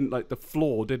so it didn't, like, the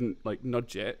floor didn't, like,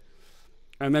 nudge it,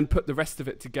 and then put the rest of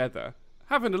it together.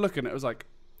 Having a look at it, I was like,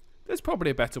 there's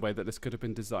probably a better way that this could have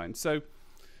been designed. So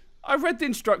I read the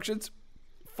instructions,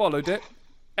 followed it,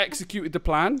 executed the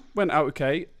plan, went out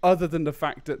okay, other than the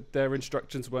fact that their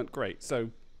instructions weren't great. So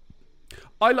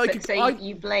I like So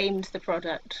you blamed the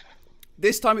product.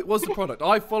 This time it was the product.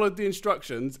 I followed the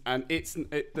instructions, and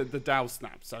the dowel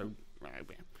snapped. So,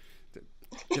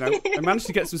 I managed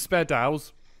to get some spare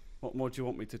dowels. What more do you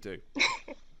want me to do?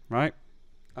 Right?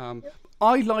 I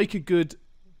like a good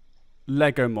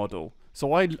Lego model.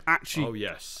 So I actually... Oh,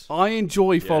 yes. I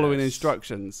enjoy following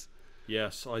instructions.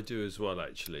 Yes, I do as well,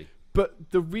 actually.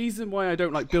 But the reason why I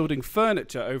don't like building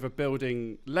furniture over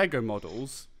building Lego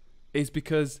models is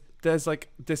because there's like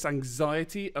this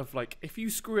anxiety of like, if you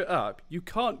screw it up, you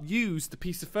can't use the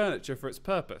piece of furniture for its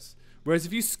purpose. Whereas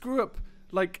if you screw up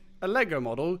like a Lego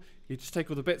model, you just take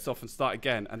all the bits off and start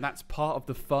again, and that's part of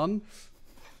the fun.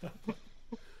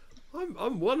 I'm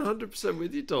 100%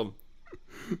 with you, Tom.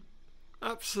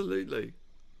 Absolutely.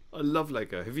 I love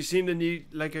Lego. Have you seen the new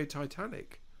Lego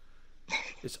Titanic?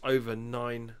 It's over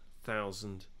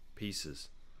 9,000 pieces.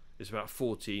 It's about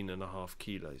 14.5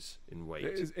 kilos in weight.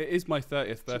 It is my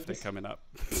 30th birthday coming up.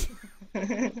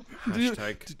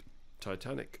 Hashtag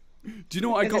Titanic. Do you know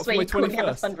what I got for my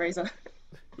 21st? Fundraiser.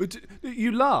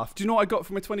 You laugh. Do you know what I got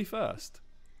for my 21st?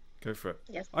 Go for it.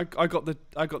 Yes. I got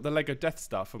the Lego Death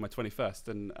Star for my 21st,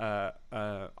 and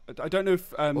I don't know if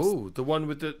the one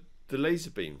with the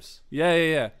laser beams.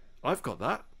 Yeah. I've got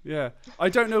that. Yeah, I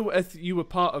don't know if you were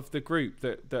part of the group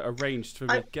that arranged for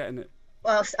me getting it.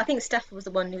 Well, I think Steph was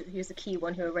the one who was the key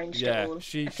one who arranged it all.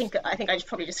 I think I just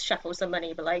probably just shuffled some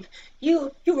money, but like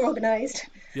you were organised.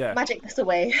 Yeah. Magic this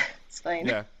away. It's fine.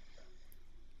 Yeah.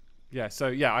 Yeah. So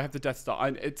yeah, I have the Death Star.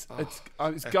 It's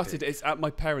gutted. It's at my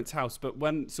parents' house, but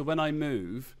when I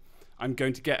move, I'm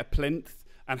going to get a plinth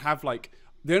and have like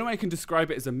the only way I can describe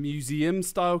it is a museum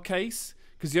style case,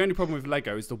 because the only problem with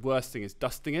Lego is the worst thing is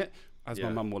dusting it, as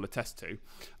my mum will attest to.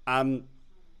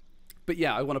 But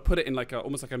yeah, I want to put it in like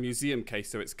almost like a museum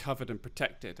case, so it's covered and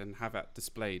protected, and have it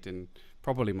displayed in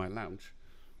probably my lounge.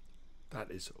 That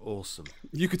is awesome.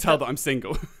 You could tell that I'm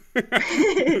single.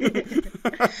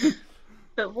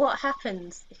 But what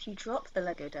happens if you drop the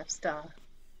Lego Death Star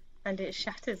and it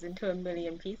shatters into a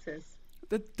million pieces?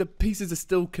 The pieces are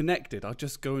still connected. I'll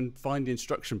just go and find the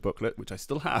instruction booklet, which I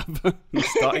still have, and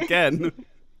start again.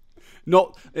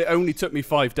 It only took me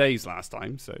 5 days last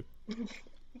time, so.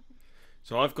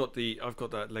 So I've got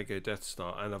that Lego Death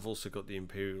Star, and I've also got the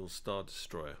Imperial Star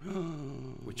Destroyer,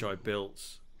 which I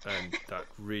built, and that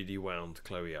really wound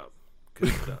Chloe up,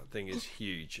 because that thing is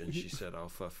huge, and she said, "Oh,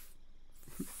 for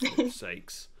flip's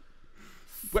sakes,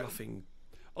 fluffing."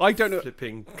 I don't know.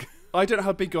 Flipping. I don't know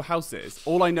how big your house is.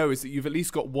 All I know is that you've at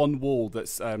least got one wall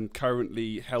that's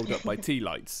currently held up by tea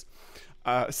lights.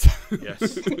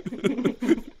 Yes.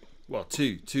 Well,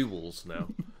 two walls now.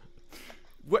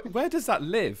 Where does that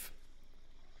live?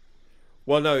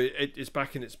 Well, no, it's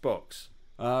back in its box.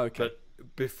 Oh, okay.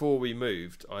 before we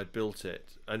moved, I'd built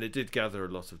it, and it did gather a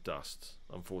lot of dust.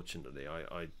 Unfortunately,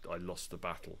 I lost the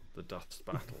battle, the dust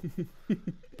battle.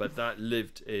 But that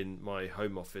lived in my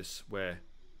home office where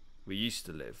we used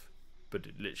to live, but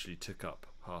it literally took up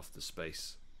half the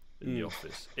space in the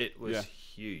office. It was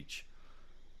huge.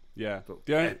 Yeah. But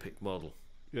The only- epic model.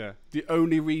 Yeah. The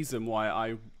only reason why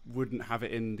I wouldn't have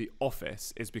it in the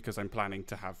office is because I'm planning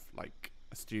to have like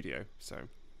a studio. So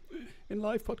in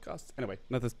live podcasts. Anyway,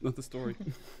 another story.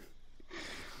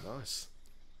 Nice.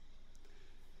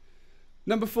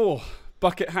 Number 4,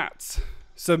 bucket hats.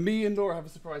 So me and Laura have a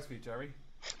surprise for you, Jerry.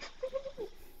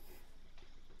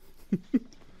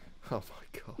 Oh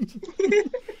my god.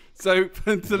 So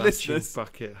for the Matching listeners,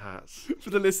 bucket hats.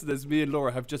 me and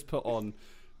Laura have just put on.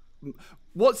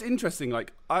 What's interesting,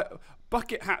 like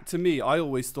bucket hat to me, I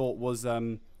always thought was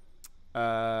like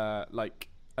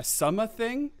a summer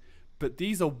thing, but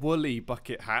these are woolly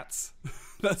bucket hats.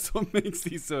 That's what makes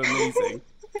these so amazing.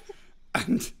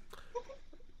 And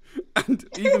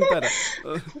even better,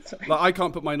 like I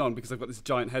can't put mine on because I've got this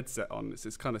giant headset on.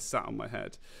 It's kind of sat on my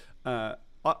head.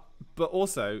 But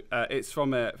also, it's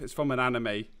from an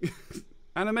anime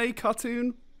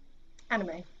cartoon.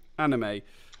 Anime. I mean,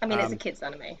 it's a kids'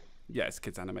 anime. Yeah, it's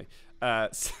kids' anime.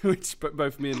 So it's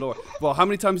both me and Laura. Well, how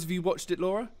many times have you watched it,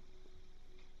 Laura?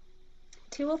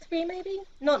 2 or 3, maybe.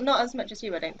 Not as much as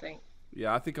you, I don't think.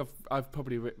 Yeah, I think I've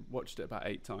probably watched it about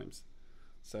 8 times.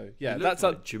 So yeah, You that's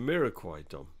look like Jamiroquai,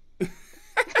 Dom.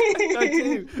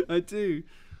 I do.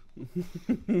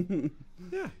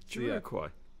 Yeah,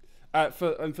 Jamiroquai.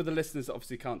 For the listeners that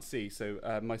obviously can't see, so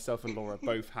myself and Laura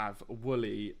both have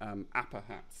woolly Appa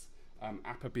hats.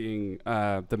 Appa being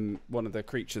one of the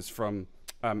creatures from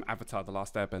Avatar: The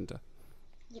Last Airbender.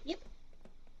 Yep.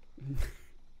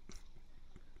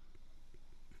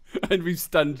 And we've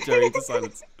stunned Jerry into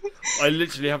silence. I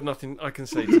literally have nothing I can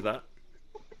say to that.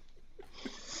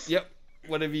 Yep,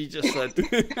 whatever you just said.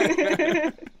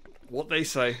 What they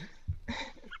say.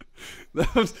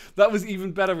 That was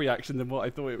even better reaction than what I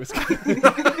thought it was going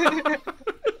to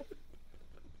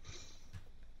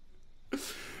be.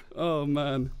 Oh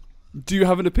man. Do you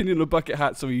have an opinion on bucket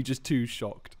hats, or are you just too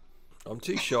shocked? I'm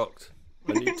too shocked.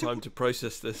 I need time to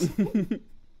process this.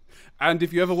 And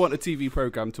if you ever want a TV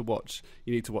program to watch,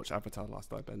 you need to watch Avatar: Last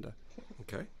Airbender.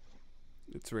 Okay.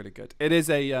 It's really good. It is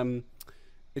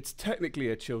it's technically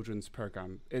a children's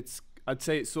program. I'd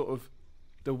say it's sort of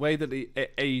the way that the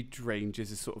age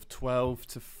ranges is sort of 12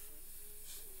 to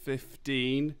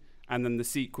 15, and then the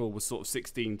sequel was sort of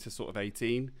 16 to sort of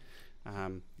 18.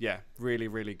 Yeah, really,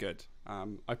 really good.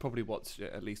 I probably watch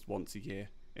it at least once a year,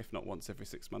 if not once every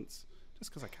 6 months,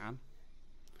 just because I can.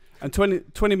 And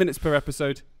 20 minutes per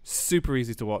episode, super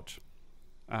easy to watch.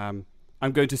 I'm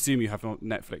going to assume you have it on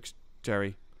Netflix,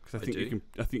 Jerry, because I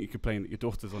think you complain that your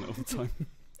daughter's on it all the time.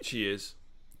 She is.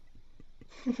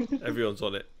 Everyone's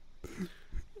on it.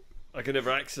 I can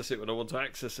never access it when I want to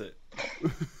access it.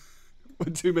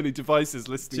 When too many devices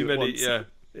listening at once. Yeah,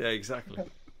 exactly.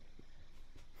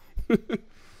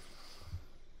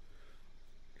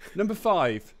 Number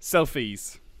 5,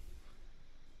 selfies.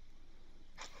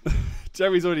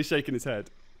 Jerry's already shaking his head.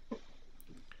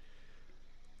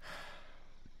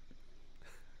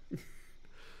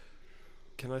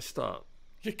 Can I start?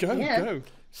 Yeah, go.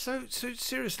 So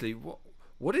seriously,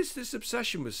 what is this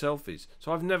obsession with selfies?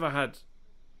 So I've never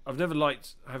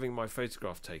liked having my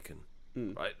photograph taken.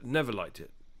 Right? Never liked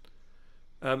it.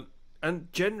 And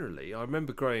generally, I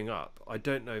remember growing up, I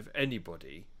don't know of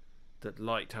anybody that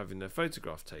liked having their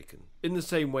photograph taken. In the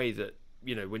same way that,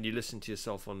 you know, when you listen to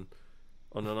yourself on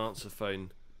an answer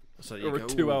phone, so you or go, a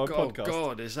 2-hour podcast.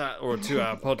 God, is that? Or a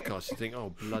 2-hour podcast. You think,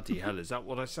 oh, bloody hell, is that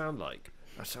what I sound like?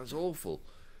 That sounds awful.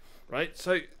 Right?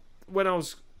 So when I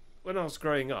was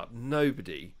growing up,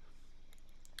 nobody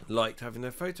liked having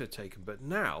their photo taken. But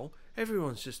now,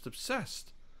 everyone's just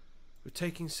obsessed with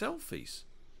taking selfies.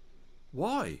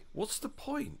 Why? What's the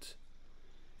point?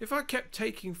 If I kept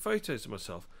taking photos of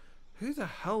myself, who the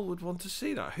hell would want to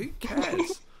see that? Who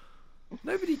cares?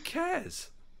 Nobody cares.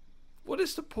 What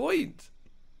is the point?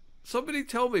 Somebody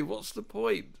tell me, what's the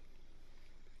point?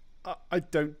 I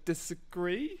don't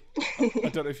disagree. I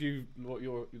don't know what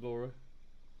you're, Laura.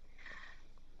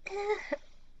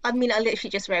 I mean, I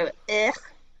literally just wrote "ugh"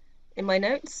 in my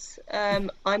notes. I'm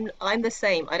the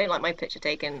same. I don't like my picture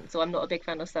taken, so I'm not a big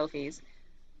fan of selfies.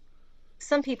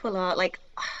 Some people are like,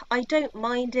 I don't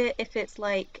mind it if it's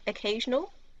like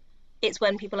occasional. It's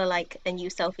when people are like a new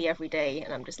selfie every day,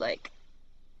 and I'm just like,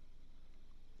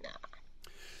 nah.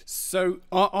 So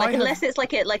unless it's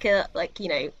like a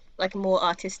more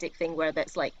artistic thing where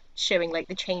that's like showing like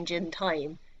the change in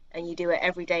time, and you do it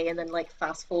every day and then like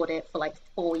fast forward it for like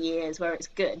 4 years where it's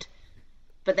good.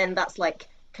 But then that's like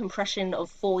compression of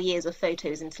 4 years of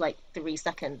photos into like 3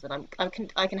 seconds, and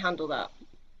I can handle that.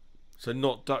 So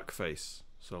not duck face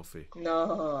selfie.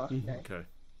 No, no. Okay.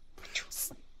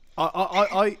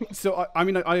 I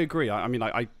mean, I agree. I mean,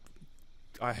 I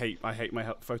hate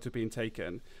my photo being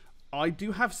taken. I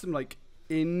do have some like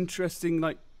interesting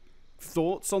like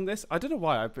thoughts on this. I don't know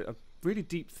why. I've really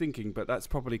deep thinking, but that's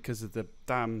probably because of the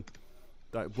damn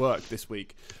like, work this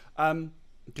week,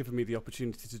 giving me the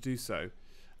opportunity to do so.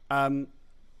 I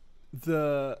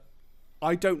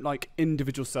don't like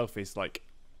individual selfies. Like,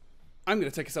 I'm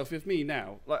going to take a selfie of me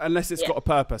now, like, unless it's got a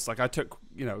purpose. Like I took,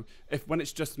 you know, when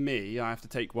it's just me, I have to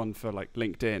take one for like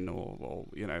LinkedIn or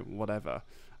you know, whatever.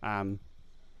 But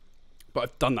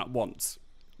I've done that once,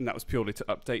 and that was purely to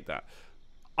update that.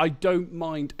 I don't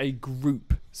mind a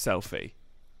group selfie.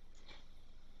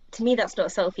 To me, that's not a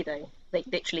selfie though. Like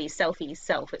literally, selfie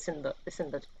self. It's in the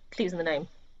clues in the name.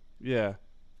 Yeah.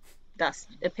 That's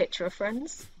a picture of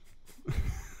friends.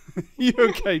 You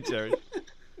okay, Jerry?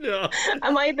 Yeah.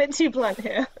 Am I a bit too blunt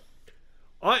here?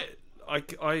 I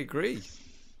agree.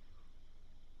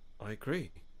 I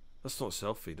agree. That's not a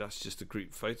selfie. That's just a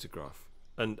group photograph,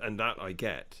 and that I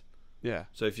get. Yeah.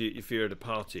 So if you're at a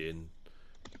party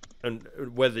and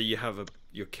whether you have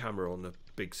your camera on a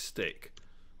big stick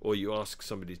or you ask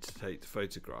somebody to take the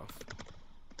photograph,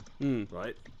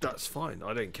 right? That's fine.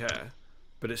 I don't care,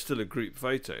 but it's still a group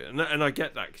photo, and I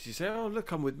get that because you say, oh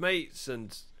look, I'm with mates,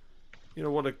 and you know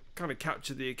want to kind of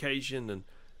capture the occasion,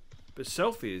 but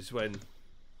selfie is when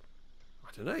I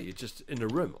don't know, you're just in a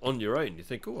room on your own. You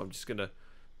think, oh, I'm just gonna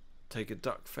take a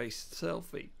duck-faced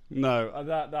selfie. No,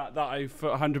 that I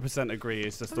 100% agree.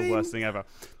 It's just the worst thing ever.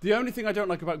 The only thing I don't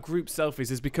like about group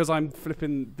selfies is because I'm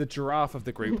flipping the giraffe of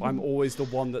the group. I'm always the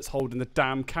one that's holding the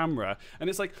damn camera, and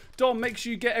it's like, Dom, make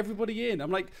sure you get everybody in.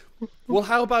 I'm like, well,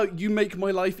 how about you make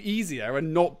my life easier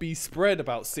and not be spread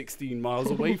about 16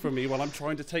 miles away from me while I'm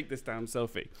trying to take this damn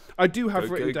selfie? I do have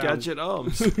written down gadget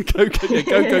arms. go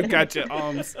gadget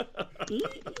arms.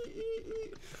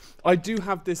 I do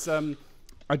have this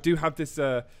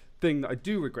thing that I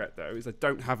do regret though, is I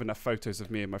don't have enough photos of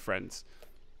me and my friends.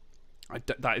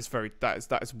 That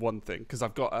is one thing, because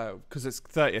I've got because it's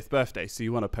 30th birthday, so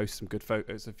you want to post some good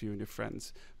photos of you and your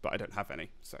friends, but I don't have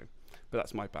any. So, but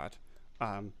that's my bad.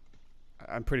 I'm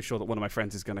pretty sure that one of my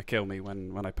friends is going to kill me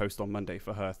when I post on Monday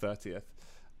for her 30th.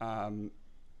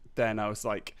 Then I was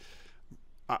like,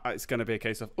 it's going to be a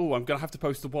case of, oh, I'm going to have to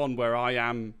post the one where I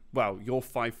am. Well, you're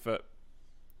 5'2"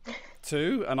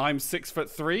 and I'm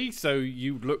 6'3", so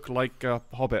you look like a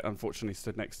hobbit, unfortunately,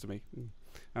 stood next to me.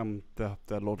 The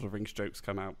Lord of the Rings jokes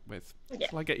come out with,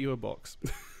 shall I get you a box?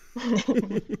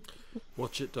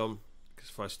 Watch it, Dom,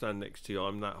 because if I stand next to you,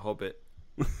 I'm that hobbit.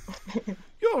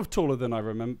 You're taller than I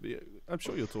remember. I'm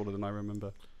sure you're taller than I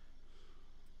remember.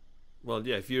 Well,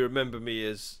 yeah, if you remember me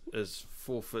as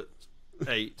 4'8",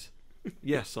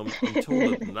 yes, I'm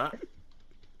taller than that.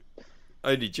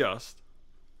 Only just.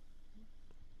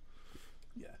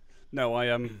 No,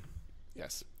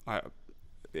 yes,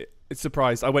 it's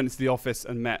surprised. I went into the office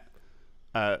and met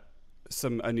a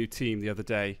new team the other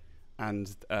day,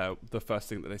 and the first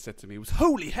thing that they said to me was,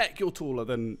 "Holy heck, you're taller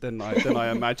than I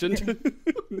imagined."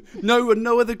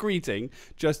 No other greeting,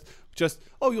 just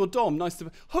oh, you're Dom, nice to.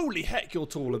 Holy heck, you're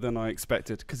taller than I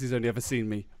expected, because he's only ever seen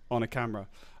me on a camera.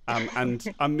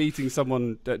 And I'm meeting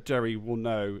someone that Jerry will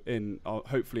know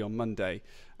hopefully on Monday.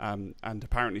 And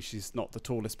apparently she's not the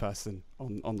tallest person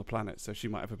on the planet, so she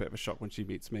might have a bit of a shock when she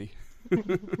meets me.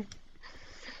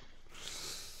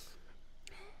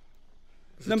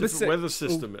 Number 6. Weather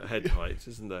system at head height,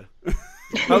 isn't there?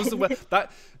 How's the weather?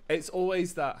 It's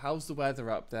always that. How's the weather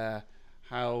up there?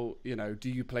 How, do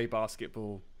you play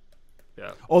basketball?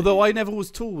 Yeah. Although I never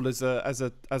was tall as a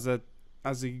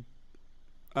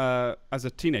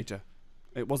teenager.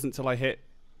 It wasn't till I hit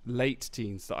late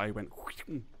teens that I went.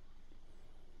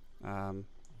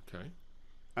 Okay.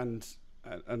 And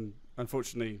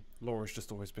unfortunately, Laura's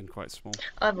just always been quite small.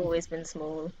 I've always been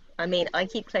small. I mean, I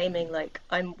keep claiming like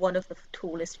I'm one of the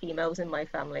tallest females in my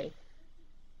family,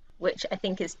 which I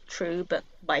think is true, but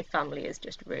my family is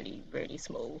just really, really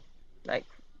small. Like,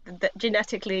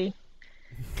 genetically,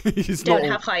 don't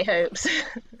have high hopes.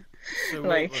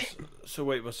 So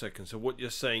wait one second. So what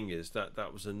you're saying is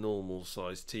that was a normal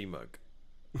sized tea mug?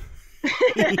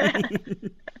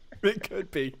 It could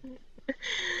be.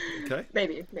 Okay.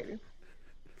 Maybe.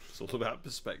 It's all about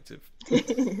perspective.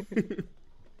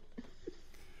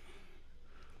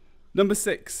 Number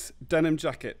 6, denim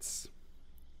jackets.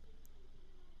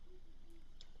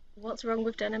 What's wrong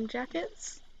with denim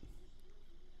jackets?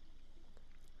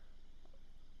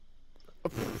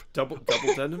 Double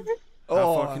denim?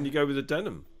 How far can you go with a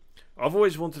denim? I've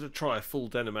always wanted to try a full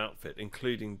denim outfit,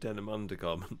 including denim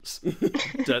undergarments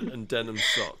and denim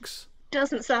socks.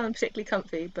 Doesn't sound particularly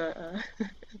comfy, but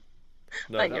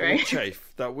No, like that would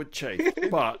chafe. That would chafe.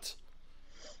 But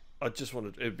I just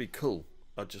wanted. It'd be cool.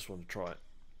 I just want to try it.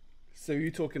 So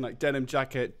you're talking like denim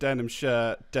jacket, denim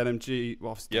shirt, denim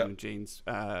denim jeans,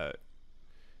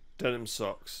 denim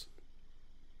socks,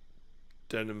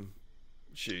 denim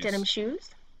shoes. Denim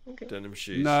shoes? Okay. Denim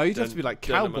shoes. No, you'd have to be like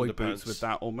cowboy underpants. boots with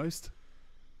that almost.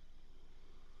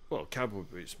 Well, cowboy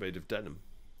boots made of denim.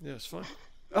 Yeah, it's fine.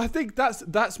 I think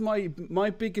that's my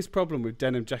biggest problem with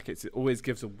denim jackets. It always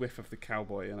gives a whiff of the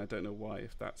cowboy, and I don't know why.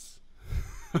 If that's,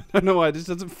 I don't know why. It just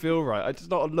doesn't feel right. It's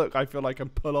not a look I feel like I can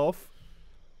pull off.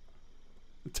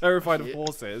 I'm terrified of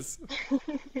horses.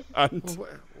 And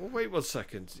Well, wait 1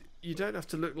 second. You don't have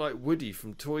to look like Woody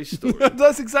from Toy Story.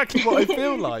 that's exactly what I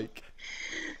feel like.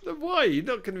 Then why? You're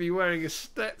not going to be wearing a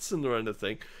Stetson or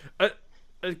anything.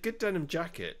 A good denim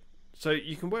jacket. So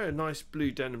you can wear a nice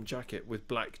blue denim jacket with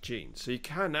black jeans. So you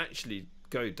can actually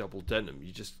go double denim.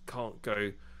 You just can't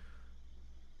go.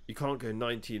 You can't go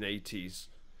 1980s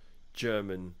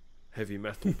German heavy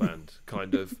metal band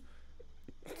kind of.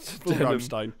 Full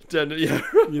Rammstein. Denim, yeah.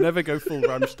 You never go full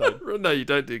Rammstein. No, you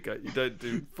don't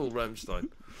do full Rammstein.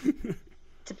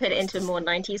 To put it into more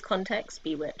 90s context,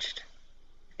 Bewitched.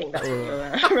 I think that's what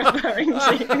you're referring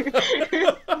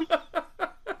to.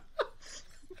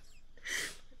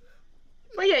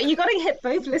 Well, yeah, you got to hit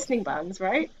both listening bands,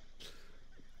 right?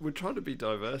 We're trying to be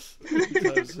diverse in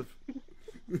terms of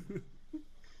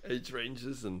age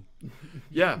ranges, and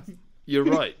yeah, you're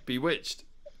right. Bewitched.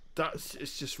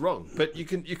 It's just wrong. But you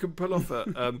can pull off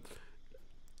a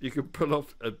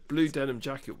blue denim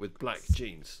jacket with black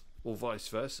jeans, or vice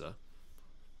versa.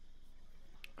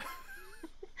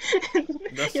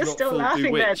 That's You're not still full laughing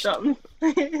Bewitched there, Tom.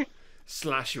 /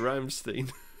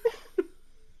 Rammstein.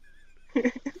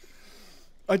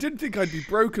 I didn't think I'd be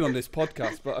broken on this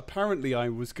podcast, but apparently I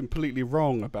was completely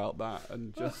wrong about that,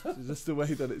 and just the way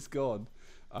that it's gone.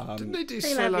 Didn't they do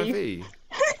They C'est love La you. Vie?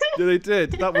 Yeah, they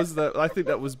did. That was I think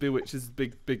that was Bewitched's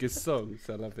biggest song,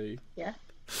 C'est La Vie. Yeah.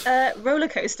 Roller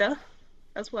Coaster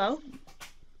as well.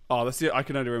 Oh, that's it. I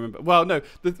can only remember. Well, no.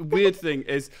 The weird thing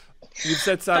is, you've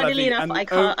said C'est La Funnily Vie, enough, and I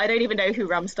can't. I don't even know who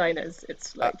Rammstein is.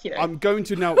 It's like, you know. I'm going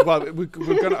to now. Well, I'm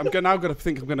now going to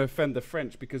think I'm going to offend the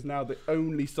French, because now the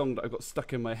only song that I got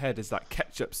stuck in my head is that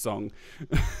Ketchup song.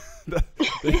 that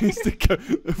they used to go.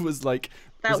 It was like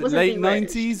That was it wasn't late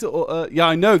Bewitched. '90s or yeah,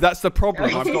 I know that's the problem.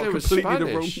 I I've thought got it was completely the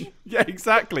wrong. Spanish. Yeah,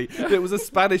 exactly. It was a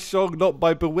Spanish song, not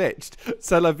by Bewitched.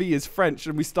 C'est La Vie is French,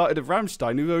 and we started at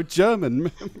Rammstein, who were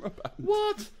German.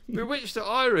 What? Bewitched are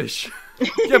Irish.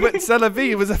 Yeah, but C'est La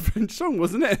Vie was a French song,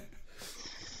 wasn't it?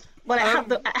 Well,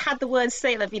 it had the word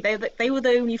 "C'est la vie." They were the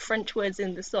only French words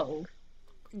in the song,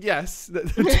 Yes.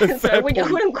 so I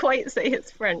wouldn't quite say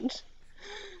it's French.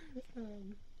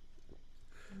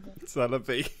 C'est La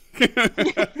Vie.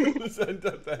 Let's end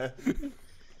up there.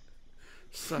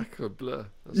 Sacre bleu.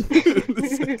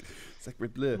 That's Sacre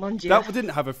bleu. Mon Dieu. That didn't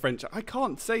have a French. I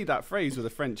can't say that phrase with a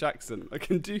French accent. I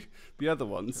can do the other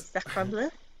ones. Sacre bleu.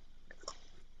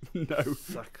 No.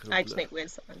 Sacre I just bleu. make weird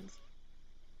sounds.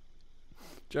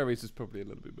 Jerry's is probably a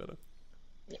little bit better.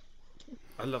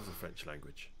 I love the French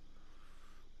language.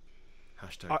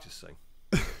 Hashtag just saying.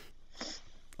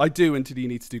 I do until you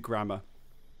need to do grammar.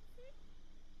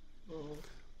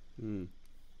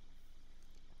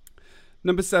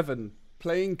 Number 7,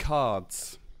 playing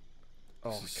cards.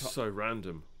 Oh, This is so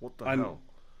random. What the And hell?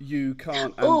 you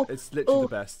can't. And Oh, it's literally oh. the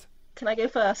best. Can I go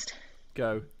first?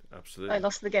 Go. Absolutely. I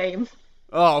lost the game.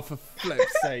 Oh, for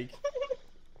flip's sake.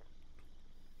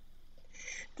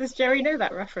 Does Jerry know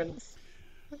that reference?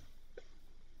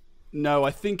 No,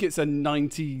 I think it's a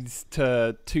 90s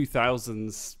to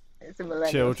 2000s It's a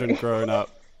millennial children thing. growing up.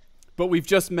 But we've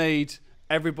just made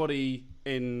everybody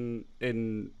in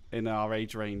our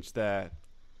age range there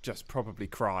just probably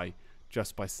cry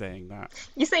just by saying that.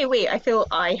 You say we. I feel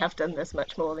I have done this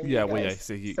much more than Yeah, you well, yeah. guys.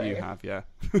 So you so- have, yeah.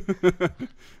 I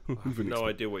have no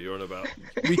idea what you're on about.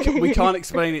 We can't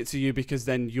explain it to you because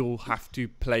then you'll have to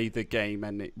play the game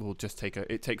and it will just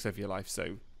it takes over your life.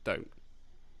 So don't.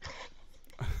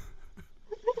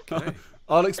 Okay.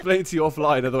 I'll explain it to you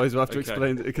offline. Otherwise, we'll have to Okay.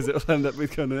 explain it because it'll end up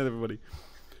with kind of everybody.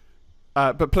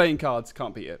 But playing cards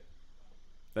can't beat it.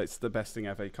 That's the best thing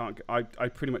ever. You can't. I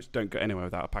pretty much don't go anywhere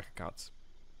without a pack of cards.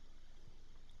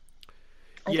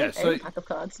 I Yeah, don't so- own a pack of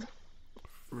cards.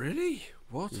 Really?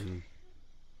 What?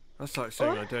 That's like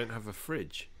saying I don't have a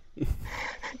fridge. I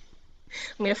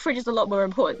mean, a fridge is a lot more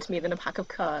important to me than a pack of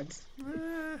cards.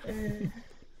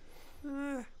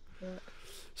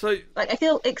 So Like I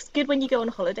feel it's good when you go on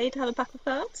holiday to have a pack of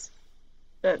cards,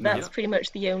 but that's Yeah. pretty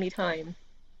much the only time.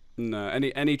 No,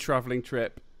 any traveling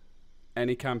trip,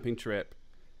 any camping trip,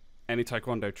 any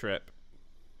taekwondo trip.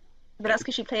 But that's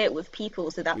because you play it with people,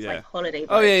 so that's Yeah. like holiday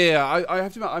Oh vibes. yeah. I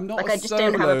have to admit, I'm not Like a I just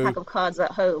don't have a solo. pack of cards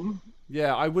at home.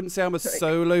 Yeah, I wouldn't say I'm a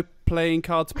solo playing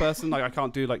cards person. Like I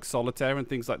can't do like solitaire and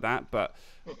things like that. But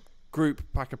group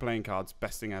pack of playing cards,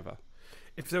 best thing ever.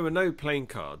 if there were no playing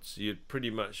cards, you'd pretty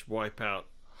much wipe out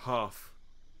half,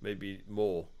 maybe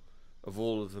more, of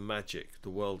all of the magic, the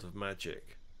world of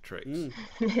magic tricks.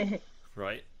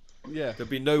 Right? Yeah. There'd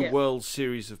be no Yeah. World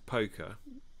Series of Poker.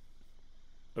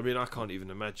 I mean, I can't even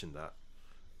imagine that.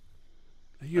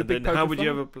 Are you a And big then how poker would you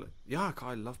fan? ever play? Yeah,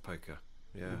 I love poker.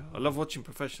 Yeah, I love watching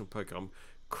professional poker. I'm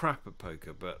crap at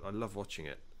poker, but I love watching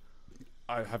it.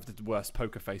 I have the worst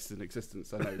poker face in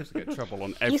existence. I know to get trouble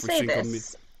on every You say single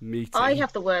this. meeting. I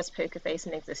have the worst poker face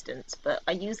in existence, but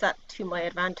I use that to my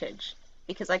advantage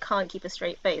because I can't keep a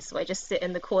straight face, so I just sit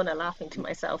in the corner laughing to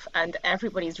myself, and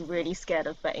everybody's really scared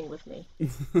of betting with me.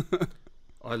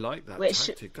 I like that Which-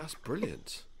 tactic. That's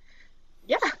brilliant.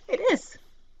 Yeah, it is.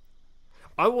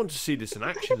 I want to see this in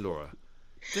action, Laura.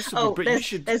 This would Oh, be brilliant. You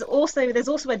should. there's also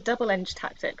a double-edged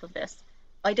tactic of this.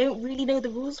 I don't really know the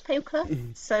rules of poker,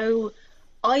 so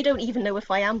I don't even know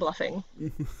if I am bluffing.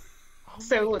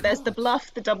 So there's the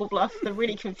bluff, the double bluff, the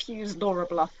really confused Laura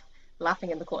bluff, laughing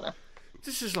in the corner.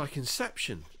 This is like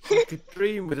Inception. It's like a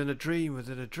dream within a dream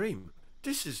within a dream.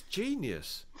 This is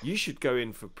genius. You should go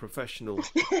in for professional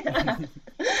poker.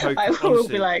 I will Honestly,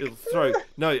 be like- it'll throw.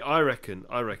 No, I reckon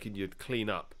you'd clean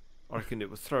up. I reckon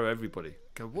it would throw everybody.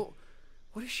 Go,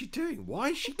 what is she doing? Why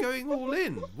is she going all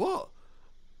in? What?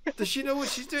 Does she know what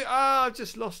she's doing? Ah, I've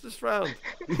just lost this round.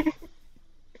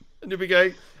 And you'll be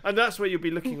going, and that's where you'll be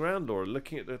looking around, Laura,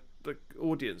 looking at the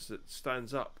audience that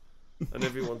stands up, and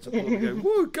everyone's applauding, going,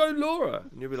 "Whoa, go Laura!"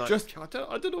 And you'll be like, I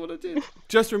don't know what I did.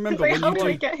 Just remember Like, when how you did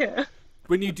I do get here?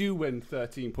 when you do win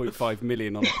 13.5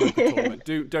 million on a poker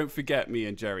tournament, don't forget me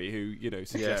and Jerry, who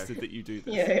suggested that you do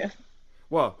this. Yeah.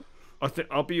 Well, I think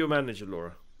I'll be your manager,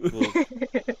 Laura.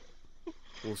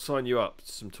 We'll sign you up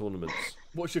to some tournaments.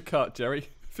 What's your cut, Jerry?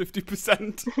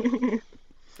 50%.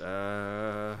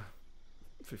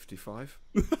 55.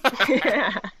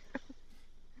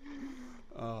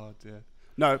 Oh dear.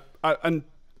 No,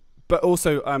 but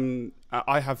also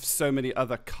I have so many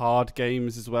other card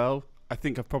games as well. I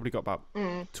think I've probably got about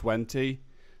 20.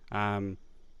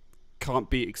 Can't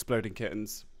beat Exploding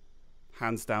Kittens.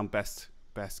 Hands down best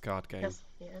card game.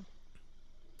 Yeah.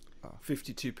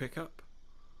 52 pickup.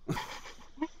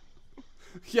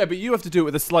 Yeah, but you have to do it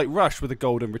with a slight rush with a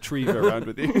golden retriever around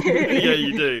with you. Yeah,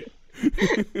 you do.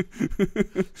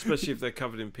 Especially if they're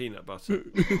covered in peanut butter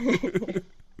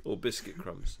or biscuit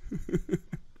crumbs.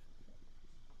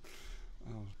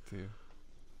 Oh dear.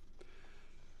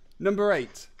 Number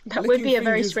 8. That would be a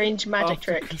very Licking strange magic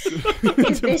after trick. Christmas.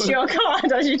 Is this your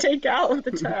card as you take it out of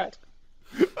the turd?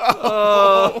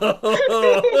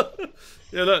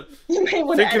 Yeah, look. You may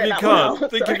want Think to of edit your that card. one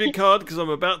out. Think of your card because I'm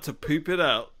about to poop it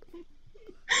out.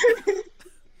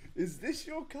 Is this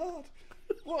your card?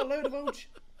 What a load of old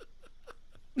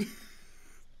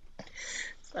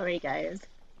Sorry, guys.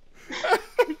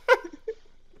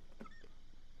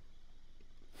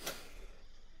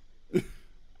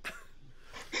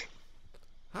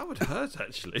 That would hurt,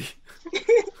 actually.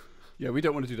 Yeah, we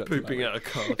don't want to do that. to Pooping Larry. out a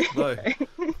card. No.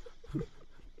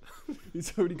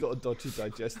 He's already got a dodgy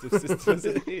digestive system as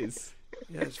it is.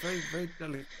 Yeah, it's very, very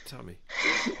delicate tummy.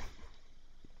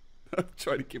 I'm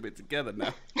trying to keep it together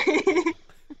now.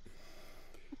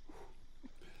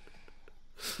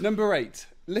 Number 8.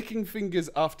 Licking fingers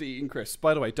after eating crisps.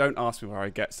 By the way, don't ask me where I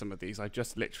get some of these. I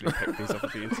just literally picked these off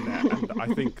of the internet. And I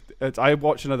think I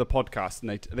watch another podcast and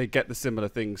they get the similar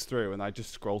things through, and I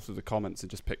just scroll through the comments and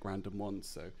just pick random ones.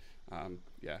 So,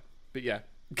 yeah. But yeah,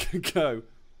 go.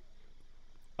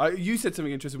 You said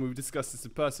something interesting when we discussed this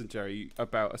in person, Jerry,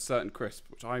 about a certain crisp,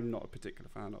 which I'm not a particular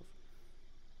fan of.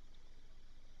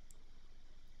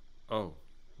 Oh,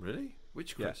 really?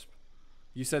 Which Yeah. crisp?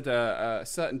 You said a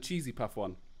certain cheesy puff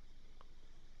one.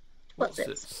 What's it?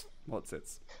 What's What's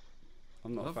it?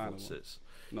 I'm I not a love fan what's of it.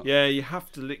 Not- Yeah, you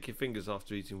have to lick your fingers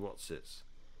after eating what's it.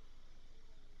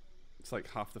 It's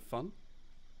like half the fun.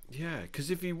 Yeah,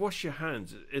 because if you wash your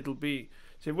hands, it'll be.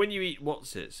 So when you eat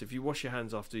Wotsits, if you wash your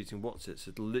hands after eating Wotsits,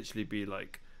 it'll literally be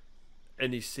like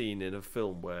any scene in a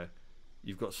film where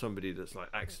you've got somebody that's like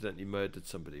accidentally murdered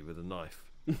somebody with a knife,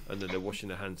 and then they're washing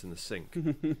their hands in the sink,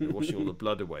 they're washing all the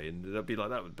blood away, and they'll be like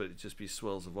that, but it'd just be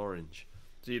swirls of orange.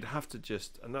 So you'd have to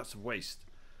and that's a waste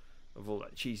of all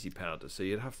that cheesy powder. So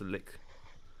you'd have to lick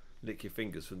your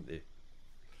fingers, wouldn't you?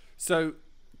 So,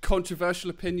 controversial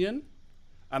opinion,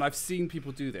 and I've seen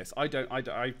people do this. I've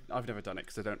never done it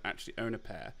because I don't actually own a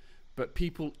pair. But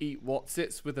people eat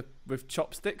Wotsits with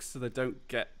chopsticks so they don't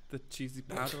get the cheesy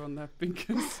powder on their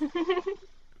fingers.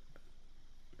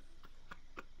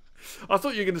 I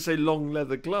thought you were going to say long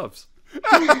leather gloves.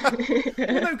 Well,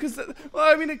 no, because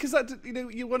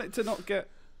you want it to not get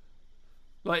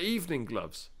like evening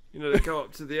gloves. They go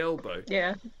up to the elbow.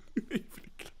 Yeah.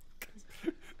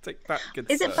 Take that,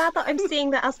 good Is sir. it bad that I'm seeing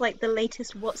that as like the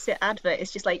latest What's It advert?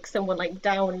 It's just like someone like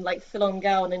down in like full on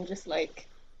gown and just like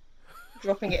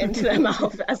dropping it into their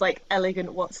mouth as like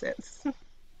elegant What's Its.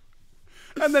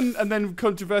 And then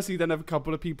controversy, then have a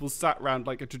couple of people sat round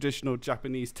like a traditional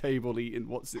Japanese table eating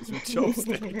Wotsits with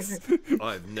chopsticks.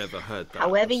 I've never heard that.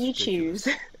 However That's you ridiculous.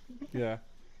 choose. Yeah.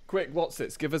 Quick,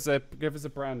 Wotsits, give us a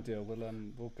brand deal.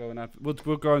 We'll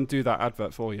go and do that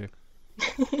advert for you.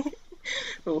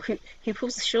 Ooh, who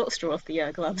pulls the short straw off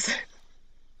the gloves?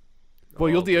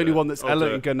 Well, you're the only one that's I'll do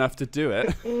elegant it. enough to do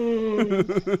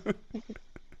it.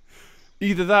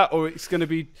 Either that, or it's going to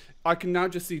be. I can now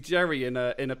just see Jerry in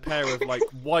a pair of like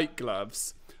white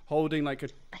gloves, holding like a.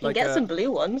 I can get some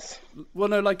blue ones. Well,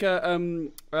 no, like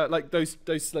like those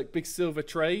like big silver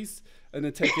trays, and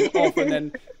then taking it off, and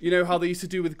then you know how they used to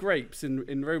do with grapes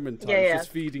in Roman times, Yeah. just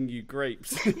feeding you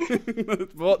grapes.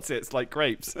 What's it? It's like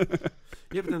grapes.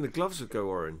 Yeah, but then the gloves would go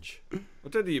orange. I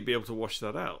don't think you'd be able to wash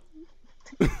that out.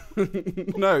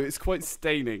 No, it's quite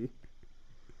staining.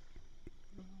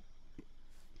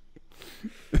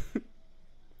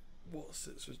 What's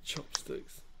it with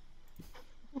chopsticks?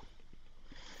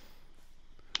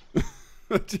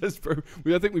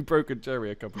 I think we've broken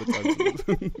Jerry a couple of times.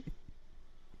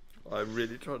 I'm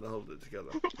really trying to hold it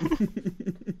together.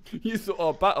 You thought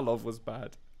our battle of was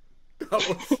bad.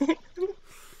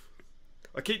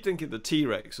 I keep thinking the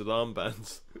T-Rex with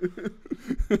armbands.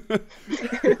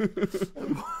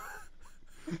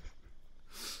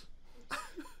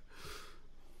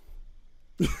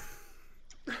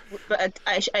 But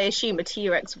I assume a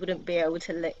T-Rex wouldn't be able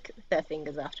to lick their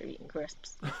fingers after eating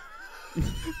crisps. I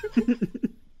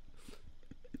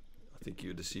think you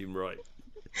would assume right.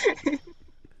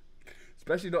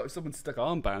 Especially not if someone stuck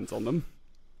armbands on them.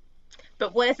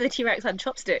 But what if the T-Rex had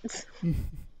chopsticks?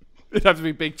 It'd have to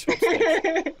be big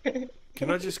chopsticks.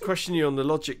 Can I just question you on the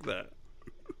logic there?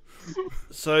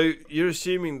 So you're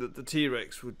assuming that the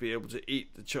T-Rex would be able to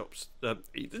eat the chopsticks,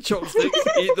 eat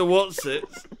the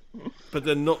Wotsits, but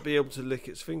then not be able to lick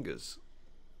its fingers?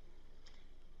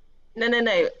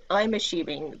 No. I'm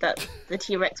assuming that the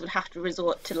T-Rex would have to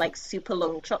resort to like super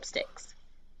long chopsticks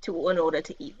in order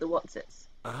to eat the Wotsits.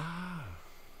 Ah,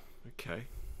 okay.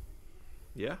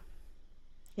 Yeah.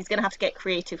 He's going to have to get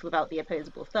creative without the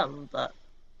opposable thumb, but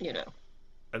you know.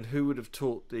 And who would have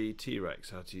taught the T-Rex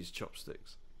how to use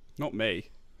chopsticks? Not me.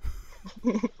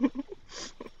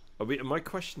 Am I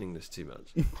questioning this too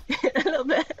much? A little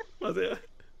bit.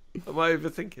 Am I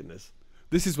overthinking this?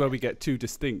 This is where we get too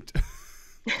distinct.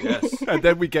 Yes. And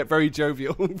then we get very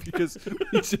jovial because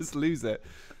we just lose it.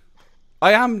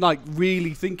 I am like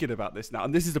really thinking about this now,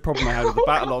 and this is the problem I had with the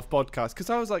Battle of podcast, because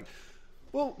I was like,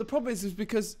 well, the problem is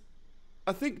because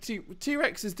I think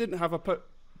T-Rexes didn't have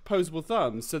opposable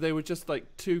thumbs, so they were just like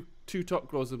two top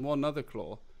claws and one other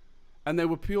claw, and their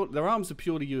arms were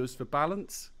purely used for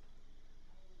balance.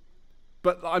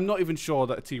 But I'm not even sure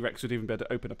that a T-Rex would even be able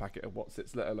to open a packet of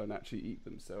Wotsits, let alone actually eat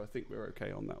them. So I think we're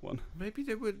okay on that one. Maybe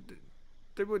they wouldn't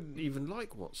even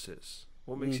like Wotsits.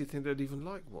 What makes you think they'd even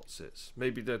like Wotsits?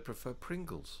 Maybe they'd prefer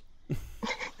Pringles.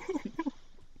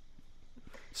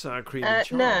 Sour cream and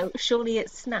chive. No, surely it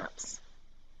snaps.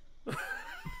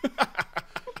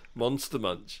 Monster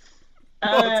Munch.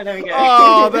 There we go.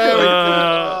 Oh, there we go.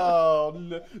 Oh,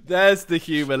 no. There's the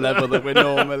humour level that we're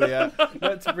normally at.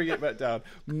 Let's bring it back down.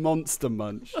 Monster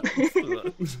Munch.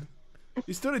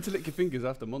 You still need to lick your fingers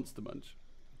after Monster Munch.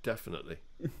 Definitely.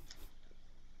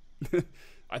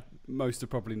 Most are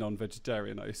probably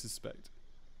non-vegetarian, I suspect.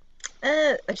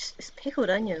 It's pickled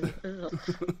onion. Ugh.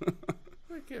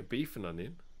 Yeah, beef and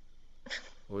onion.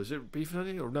 Or is it beef and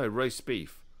onion? Or no, roast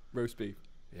beef. Roast beef.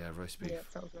 Yeah, roast beef. Yeah,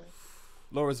 sounds nice.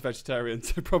 Laura's vegetarian,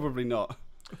 so probably not.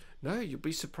 No, you'll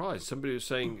be surprised. Somebody was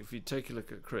saying if you take a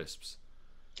look at crisps,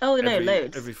 Oh no,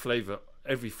 loads. every flavour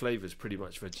is pretty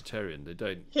much vegetarian. They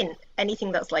don't. Hint: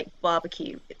 anything that's like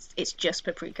barbecue, it's just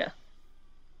paprika.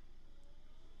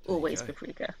 Always go.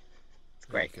 paprika. It's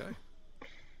There you great. go.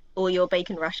 All your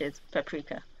bacon rashers,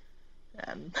 paprika.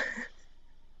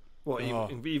 What? Oh.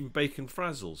 Even bacon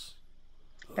frazzles?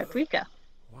 Paprika.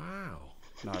 Wow.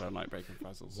 No, I don't like bacon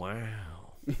frazzles. Wow.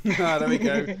 There we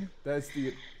go. There's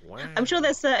the... Wow. I'm sure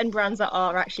there's certain brands that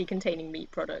are actually containing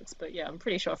meat products, but yeah, I'm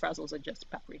pretty sure frazzles are just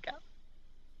paprika.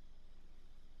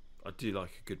 I do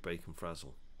like a good bacon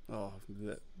frazzle. Oh,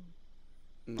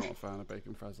 not a fan of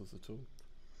bacon frazzles at all.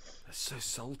 They're so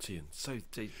salty and so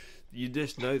deep. You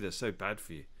just know they're so bad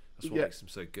for you. That's what makes them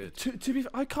so good. To be,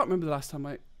 I can't remember the last time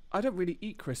I don't really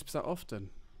eat crisps that often.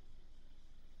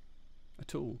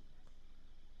 At all.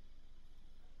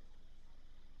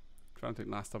 I'm trying to think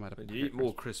last time I had a. You eat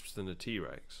more crisps than a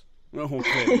T-Rex. Oh,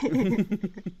 okay.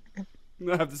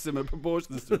 I have the similar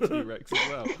proportions to a T-Rex as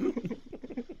well.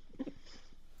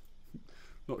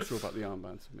 Not sure about the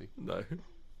armbands for me. No.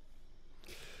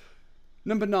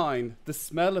 Number 9, the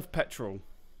smell of petrol.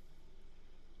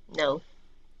 No.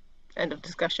 End of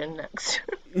discussion. Next.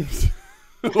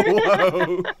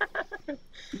 Whoa.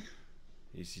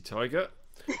 Easy, Tiger.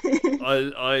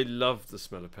 I love the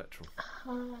smell of petrol.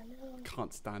 Oh, no.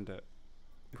 Can't stand it.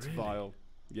 It's Really? vile.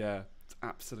 Yeah, it's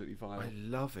absolutely vile. I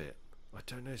love it. I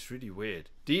don't know, it's really weird.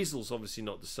 Diesel's obviously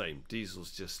not the same.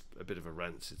 Diesel's just a bit of a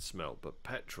rancid smell, but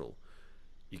petrol,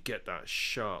 you get that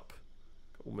sharp,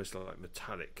 almost like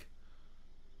metallic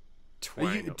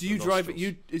twang. Do you drive it?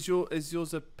 Is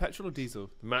yours a petrol or diesel?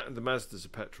 The Mazda's a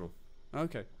petrol.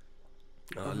 Okay.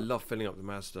 I love filling up the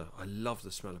Mazda. I love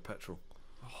the smell of petrol.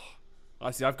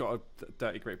 I see. I've got a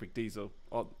dirty great big diesel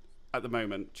at the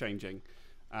moment, changing.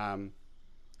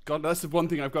 God, that's the one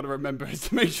thing I've got to remember is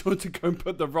to make sure to go and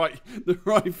put the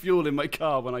right fuel in my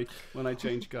car when I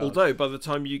change cars. Although by the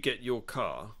time you get your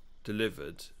car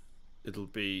delivered,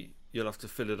 you'll have to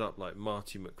fill it up like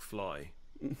Marty McFly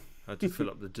had to fill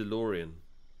up the DeLorean,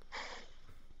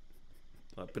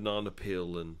 like banana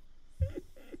peel and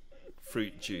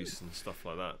fruit juice and stuff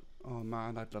like that. Oh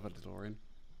man, I'd love a DeLorean.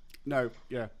 No,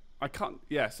 yeah. I can't.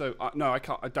 Yeah, so no, I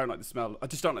can't. I don't like the smell. I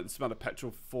just don't like the smell of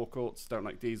petrol forecourts. Don't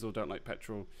like diesel. Don't like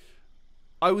petrol.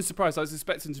 I was surprised. I was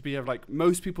expecting to be like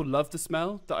most people love the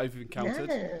smell that I've encountered.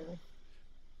 No.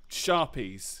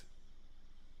 Sharpies.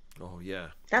 Oh yeah,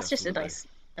 That's just a definitely. nice.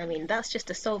 I mean, that's just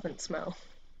a solvent smell.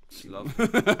 It's lovely.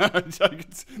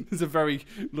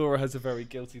 Laura has a very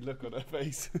guilty look on her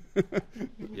face.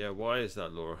 Yeah, why is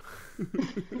that, Laura?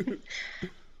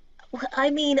 Well, I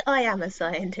mean, I am a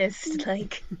scientist.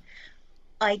 Like,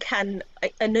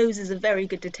 a nose is a very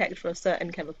good detector of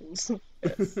certain chemicals.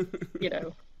 It's, you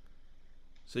know.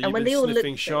 So you've when been they all look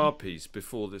sniffing the same. Sharpies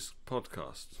before this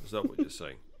podcast? Is that what you're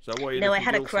saying? Is that why you're No, I looking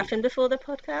had a guilty? cruffin before the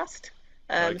podcast.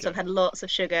 Okay. So I've had lots of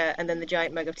sugar and then the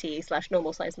giant mug of tea /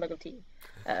 normal sized mug of tea.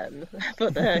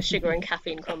 But the sugar and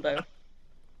caffeine combo.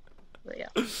 But yeah.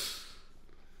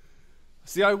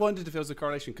 See, I wondered if there was a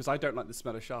correlation because I don't like the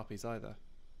smell of Sharpies either.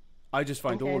 I just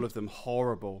find Okay. all of them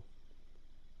horrible.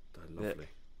 They're lovely.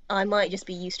 I might just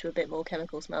be used to a bit more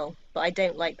chemical smell, but I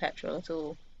don't like petrol at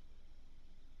all.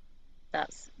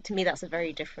 To me, that's a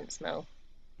very different smell.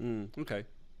 Okay.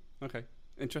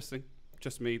 Interesting.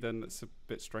 Just me then. That's a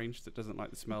bit strange. That doesn't like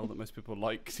the smell that most people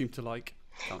seem to like.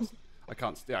 I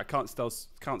can't stand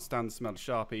the smell of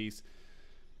Sharpies.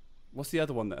 What's the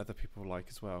other one that other people like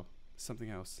as well? Something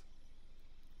else.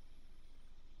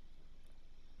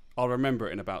 I'll remember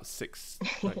it in about 6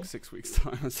 weeks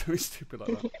time. I'm so stupid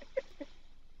like that.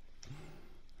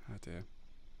 Oh dear.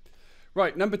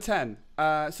 Right, number 10.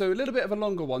 So a little bit of a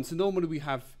longer one. So normally we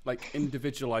have like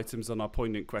individual items on our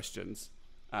poignant questions,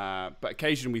 but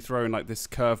occasionally we throw in like this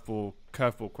curveball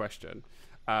question,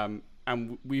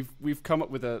 and we've come up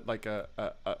with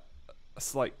a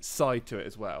slight side to it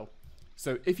as well.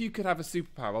 So if you could have a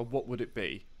superpower, what would it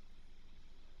be?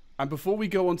 And before we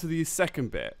go on to the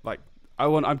second bit,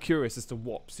 I'm curious as to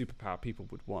what superpower people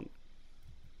would want.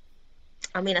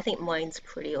 I mean, I think mine's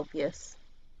pretty obvious.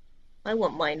 I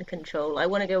want mind control. I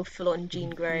want to go full on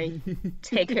Jean Grey,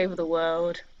 take over the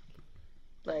world.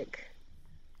 Like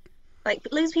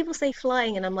loads of people say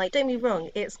flying, and I'm like, don't be wrong,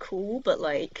 it's cool, but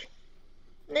like,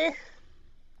 meh.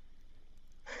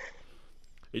 Are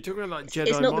you talking about like It's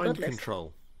Jedi not the mind God list.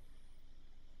 control?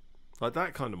 Like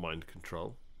that kind of mind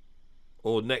control?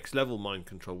 Or next level mind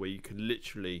control where you can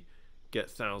literally get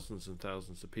thousands and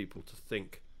thousands of people to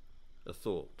think a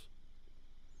thought?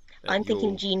 I'm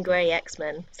thinking Jean Grey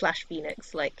X-Men /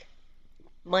 Phoenix, like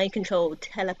mind control,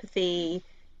 telepathy,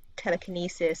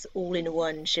 telekinesis, all in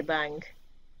one shebang.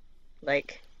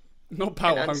 Like, Not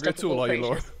power hungry at all, are you,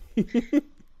 Laura?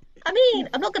 I mean,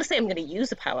 I'm not going to say I'm going to use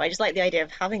the power. I just like the idea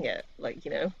of having it. Like,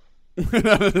 you know.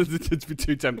 I'd be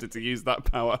too tempted to use that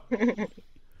power.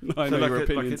 I know like your a-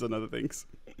 opinions on other things.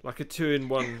 Like a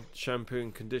 2-in-1 shampoo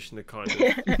and conditioner kind of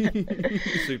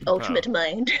superpower. Ultimate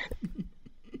mind.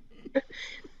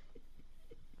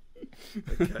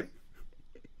 Okay.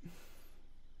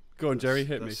 Go on, Jerry,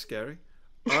 hit That's me. scary.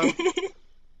 I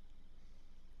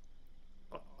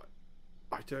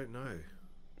don't know.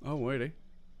 Oh, really?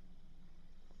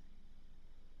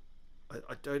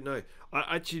 I don't know.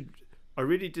 I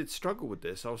really did struggle with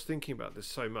this. I was thinking about this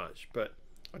so much, but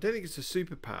I don't think it's a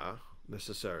superpower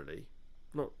necessarily.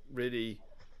 Not really.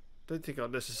 Don't think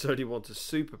I'd necessarily want a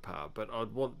superpower, but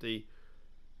I'd love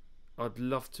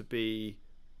to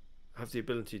have the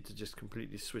ability to just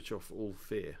completely switch off all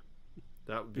fear.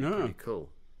 That would be pretty cool.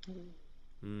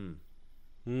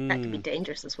 That could be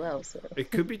dangerous as well. So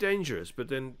it could be dangerous, but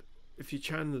then if you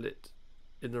channel it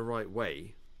in the right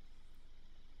way,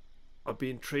 I'd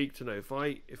be intrigued to know if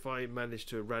I managed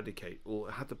to eradicate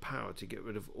or had the power to get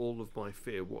rid of all of my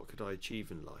fear, what could I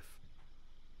achieve in life?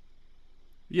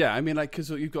 Yeah, I mean, like, because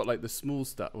you've got like the small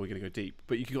stuff. We're going to go deep,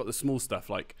 but you've got the small stuff.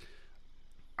 Like,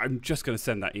 I'm just going to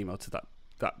send that email to that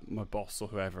my boss or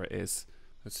whoever it is.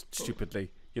 That's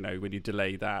stupidly, when you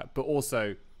delay that. But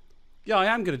also, yeah, I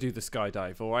am going to do the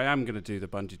skydive, or I am going to do the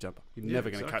bungee jump. You're never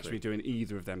going to catch me doing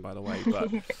either of them, by the way. But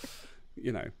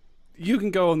you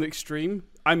can go on the extreme.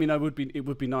 I mean, it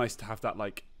would be nice to have that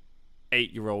like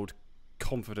 8-year-old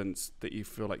confidence that you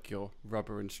feel like you're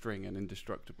rubber and string and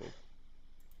indestructible.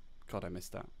 God, I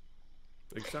missed that.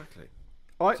 Exactly.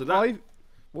 What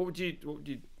would you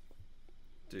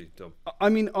do, Dom? I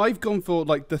mean, I've gone for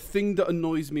like the thing that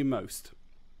annoys me most,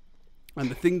 and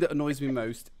the thing that annoys me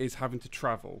most is having to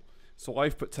travel. So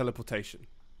I've put teleportation.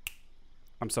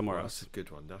 I'm somewhere else. That's a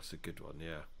good one. That's a good one.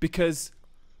 Yeah. Because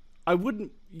I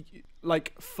wouldn't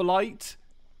like flight.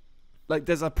 Like,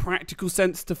 there's a practical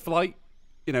sense to flight.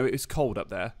 It's cold up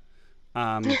there.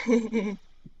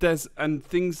 There's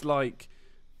things like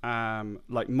mind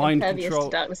impervious control.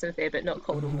 to darkness and fear, but not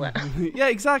cold and wet. Yeah,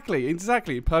 exactly.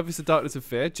 Impervious to darkness and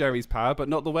fear. Jerry's power, but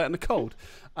not the wet and the cold.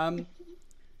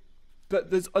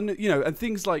 But there's and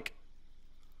things like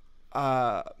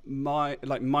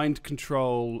mind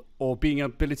control or being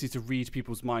ability to read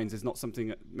people's minds is not something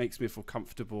that makes me feel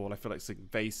comfortable. I feel like it's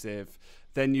invasive.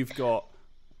 Then you've got.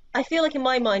 I feel like in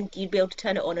my mind you'd be able to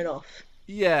turn it on and off.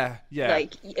 Yeah.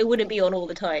 Like it wouldn't be on all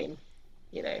the time,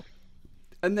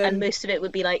 And most of it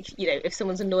would be like, if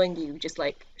someone's annoying you, just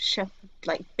like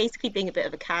basically being a bit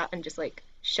of a cat and just like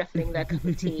shuffling their cup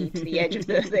of tea to the edge of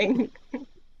the thing.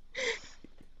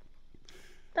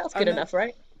 That's good enough,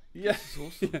 right? Yeah.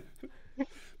 Awesome. Yeah.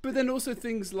 But then also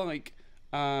things like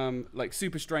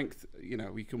super strength.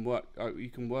 You can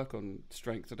work on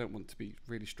strength. I don't want to be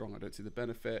really strong. I don't see the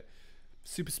benefit.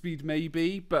 Super speed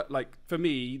maybe, but like for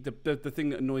me, the thing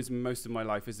that annoys me most in my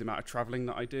life is the amount of traveling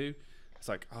that I do. It's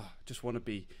like, I just want to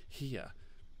be here.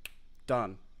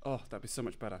 Done. Oh, that'd be so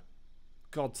much better.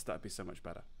 Gods, that'd be so much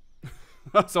better.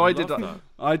 So I did that.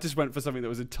 I just went for something that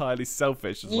was entirely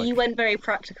selfish. You went very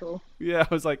practical. Yeah,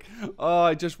 I was like,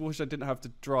 I just wish I didn't have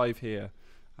to drive here.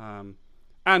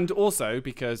 And also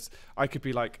because I could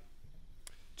be like,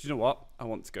 do you know what? I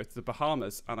want to go to the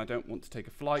Bahamas and I don't want to take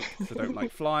a flight because I don't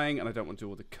like flying and I don't want to do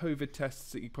all the COVID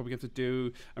tests that you probably have to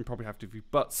do and probably have to be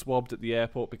butt swabbed at the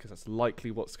airport because that's likely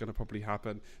what's going to probably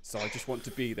happen. So I just want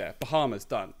to be there. Bahamas,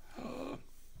 done.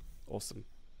 Awesome.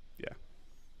 Yeah,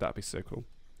 that'd be so cool.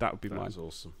 That would be mine. That's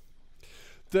awesome.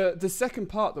 The second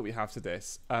part that we have to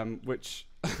this, which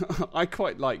I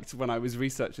quite liked when I was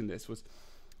researching this, was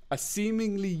a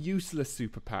seemingly useless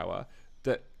superpower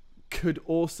that could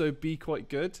also be quite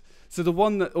good. So the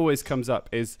one that always comes up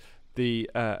is the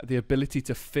ability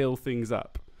to fill things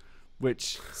up,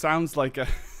 which sounds like a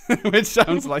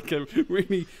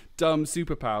really dumb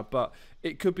superpower, but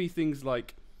it could be things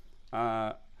like,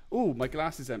 my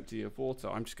glass is empty of water,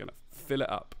 I'm just gonna fill it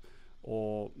up,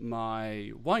 or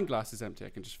my wine glass is empty, I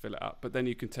can just fill it up. But then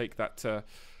you can take that to,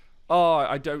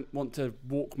 I don't want to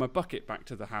walk my bucket back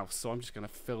to the house, so I'm just gonna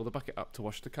fill the bucket up to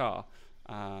wash the car.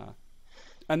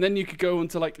 And then you could go on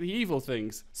to like the evil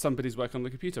things. Somebody's working on the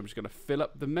computer. I'm just going to fill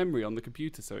up the memory on the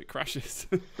computer so it crashes.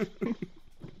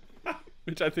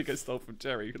 Which I think I stole from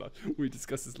Jerry. We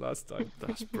discussed this last time.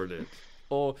 That's brilliant.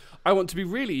 Or I want to be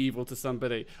really evil to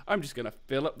somebody. I'm just going to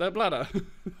fill up their bladder.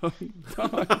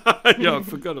 Yeah, I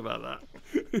forgot about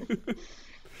that.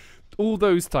 All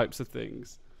those types of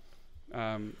things.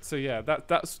 So yeah,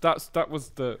 that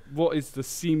was what is the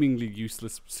seemingly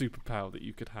useless superpower that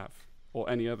you could have. Or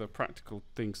any other practical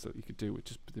things that you could do with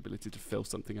just the ability to fill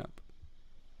something up.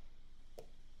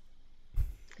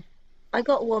 I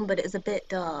got one, but it's a bit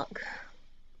dark.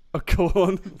 Oh, go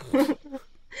on.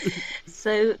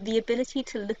 So the ability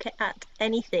to look at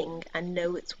anything and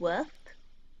know its worth.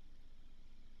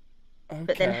 Okay.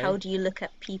 But then how do you look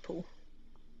at people?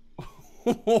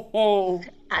 Oh.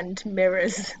 And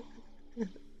mirrors.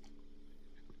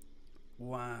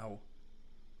 Wow.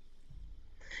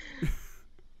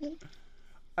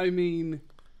 I mean,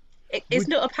 it's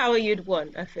not a power you'd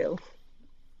want, I feel.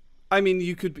 I mean,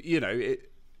 you could,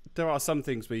 there are some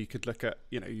things where you could look at,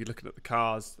 you're looking at the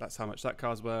cars, that's how much that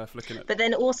car's worth, looking at... But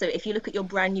then also, if you look at your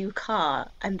brand new car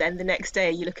and then the next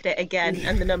day you look at it again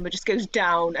and the number just goes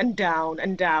down and down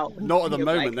and down. Not at the you're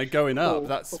moment, like, they're going up. oh.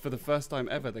 That's for the first time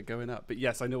ever, they're going up. But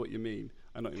yes, I know what you mean.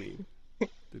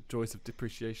 The joys of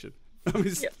depreciation.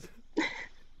 Yep.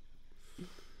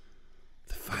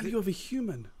 The value of a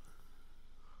human.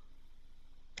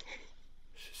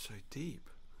 She's so deep.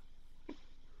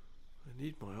 I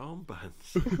need my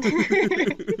armbands.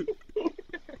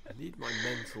 I need my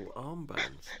mental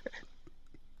armbands.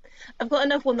 I've got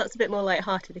another one that's a bit more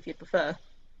light-hearted if you'd prefer.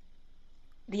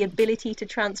 The ability to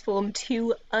transform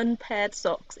 2 unpaired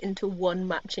socks into 1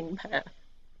 matching pair.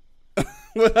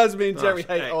 Well, that's me and Jerry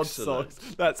That's hate odd excellent.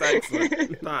 socks. That's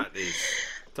excellent.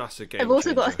 That's a game I've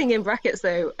also got a changer. thing in brackets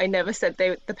though. I never said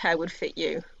the pair would fit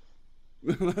you.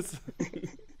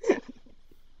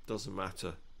 Doesn't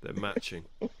matter. They're matching.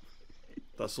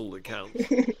 That's all that counts.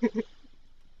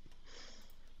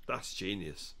 That's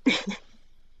genius.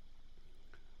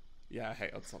 Yeah, I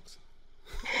hate odd socks.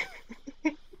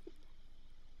 You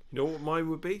know what mine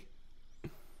would be?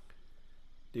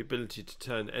 The ability to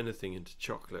turn anything into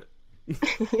chocolate.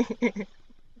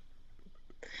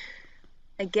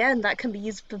 Again, that can be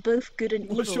used for both good and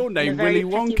evil. What's your in name, a very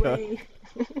Willy pretty Wonka? way.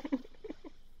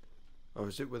 Oh,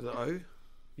 is it with an O?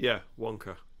 Yeah,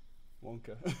 Wonka.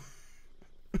 Wonka.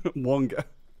 Wonga.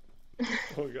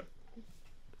 Wonga.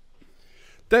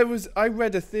 I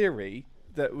read a theory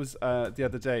that was the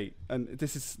other day, and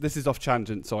this is off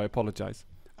tangent, so I apologise.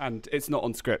 And it's not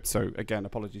on script, so again,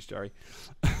 apologies, Jerry.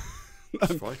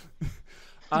 That's fine.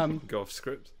 Go off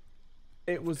script.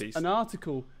 It was Peace. an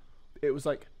article. It was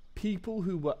like people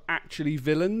who were actually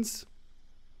villains,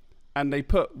 and they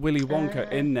put Willy Wonka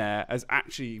in there as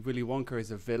actually Willy Wonka is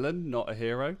a villain, not a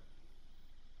hero.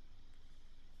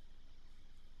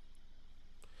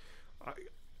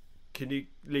 Can you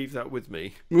leave that with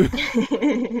me?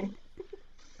 And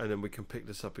then we can pick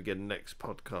this up again next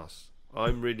podcast.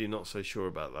 I'm really not so sure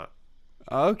about that.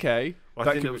 Okay. I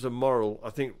think there was a moral. I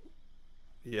think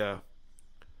there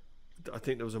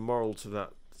was a moral to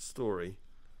that story.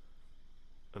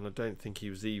 And I don't think he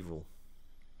was evil.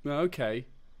 Okay.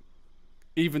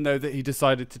 Even though that he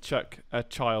decided to chuck a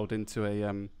child into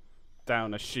a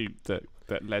down a chute that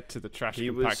led to the trash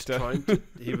compactor.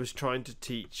 He was trying to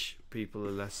teach people a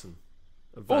lesson.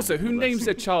 Also, who names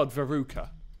their child Veruca?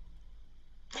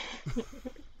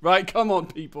 Right, come on,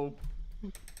 people.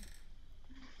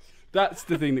 That's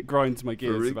the thing that grinds my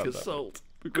gears about Veruca that. Salt.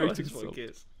 Grinds my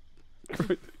gears.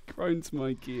 Grinds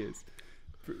my gears.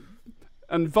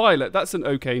 And Violet, that's an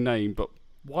okay name, but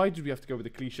why did we have to go with the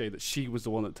cliche that she was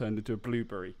the one that turned into a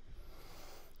blueberry?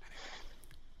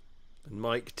 And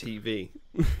Mike TV.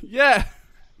 Yeah.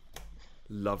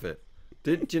 Love it.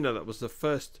 Didn't you know that was the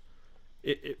first?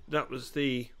 It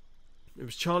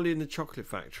was Charlie and the Chocolate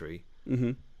Factory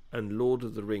and Lord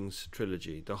of the Rings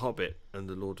trilogy, The Hobbit and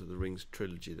the Lord of the Rings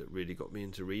trilogy that really got me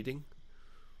into reading.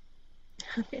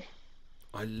 Okay.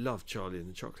 I love Charlie and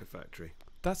the Chocolate Factory.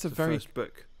 That's The first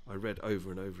book I read over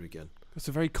and over again. That's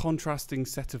a very contrasting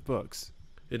set of books.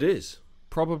 It is.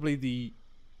 Probably the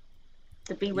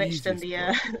Bewitched and the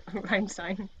easiest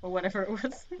Rammstein or whatever it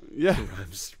was. yeah.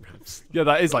 Rams. Yeah,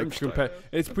 that is like Rammstein.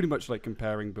 it's pretty much like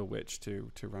comparing Bewitched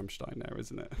to Rammstein there,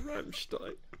 isn't it?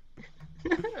 Rammstein.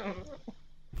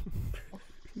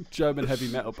 German heavy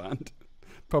metal band.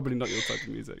 Probably not your type of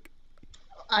music.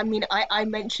 I mean, I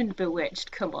mentioned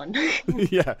Bewitched. Come on.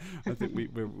 Yeah, I think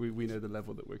we know the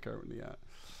level that we're currently at.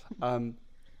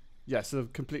 Yeah, so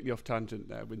completely off tangent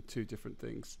there with 2 different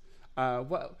things.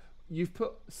 Well,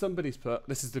 somebody's put.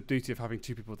 This is the beauty of having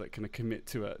 2 people that can commit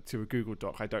to a Google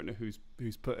Doc. I don't know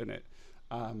who's putting it.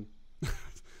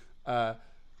 The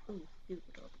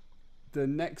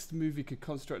next movie could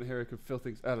concentrate on a hero, could fill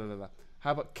things.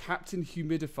 How about Captain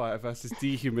Humidifier versus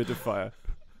Dehumidifier?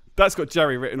 That's got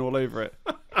Jerry written all over it.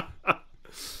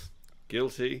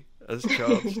 Guilty as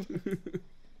charged.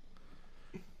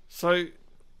 So,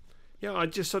 yeah, I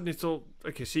just suddenly thought,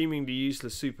 okay, seemingly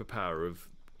useless superpower of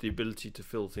the ability to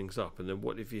fill things up, and then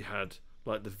what if you had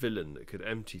like the villain that could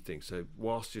empty things? So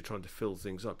whilst you're trying to fill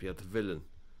things up, you had the villain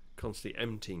constantly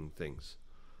emptying things,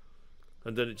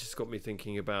 and then it just got me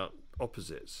thinking about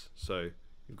opposites. So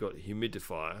you've got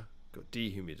humidifier, got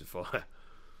dehumidifier.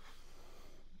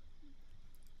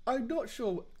 I'm not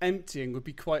sure emptying would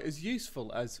be quite as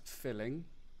useful as filling.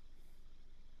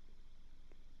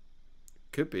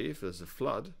 Could be if there's a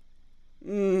flood.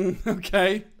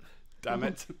 Okay. Damn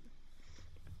it.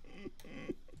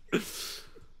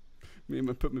 Me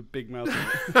and put my big mouth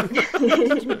on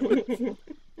it.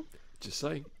 Just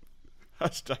saying.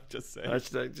 Hashtag just saying.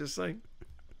 Hashtag just saying.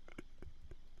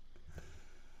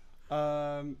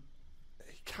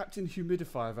 Captain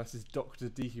Humidifier versus Doctor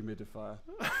Dehumidifier.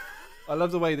 I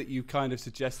love the way that you kind of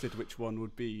suggested which one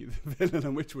would be the villain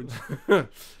and which one. Yeah,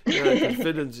 the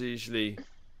villains are usually,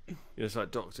 it's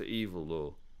like Doctor Evil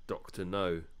or Doctor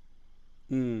No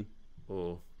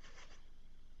or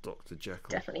Doctor Jekyll.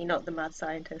 Definitely not the mad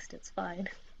scientist. It's fine.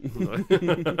 You're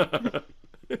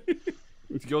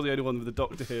the only one with the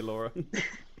doctor here, Laura.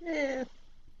 Yeah.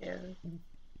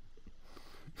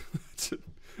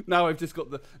 Now I've just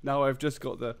got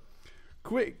the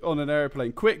quick on an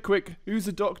airplane. Quick! Who's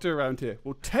a doctor around here?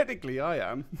 Well, technically I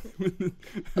am.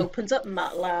 Opens up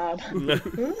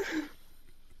MATLAB.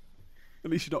 At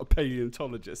least you're not a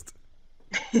paleontologist.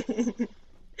 Get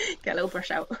a little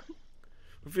brush out.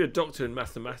 If you're a doctor in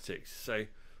mathematics, say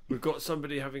we've got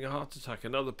somebody having a heart attack,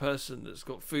 another person that's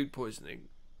got food poisoning,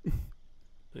 and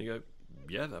you go,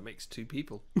 yeah, that makes 2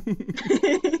 people.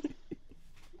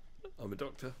 I'm a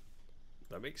doctor.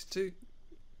 That makes 2.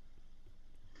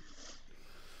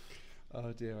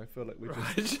 Oh dear, I feel like we're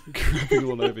just grabbing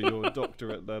all over your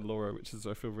doctorate there, Laura, which is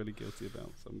I feel really guilty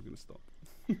about, so I'm going to stop.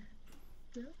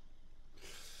 Yeah.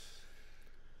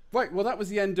 Right, well that was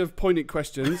the end of poignant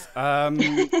questions.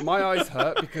 My eyes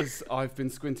hurt because I've been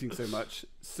squinting so much.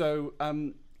 So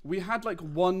we had like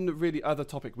one really other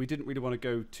topic. We didn't really want to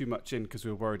go too much in because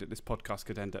we were worried that this podcast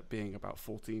could end up being about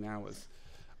 14 hours.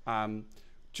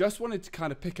 Just wanted to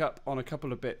kind of pick up on a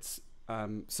couple of bits.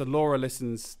 So Laura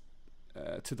listens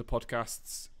to the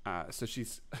podcasts, so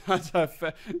she's had her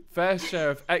fair share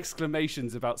of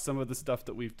exclamations about some of the stuff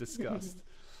that we've discussed.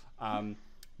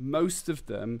 Most of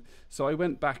them, so I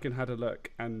went back and had a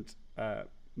look, and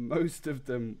most of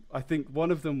them, I think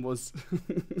one of them was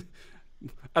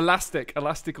elastic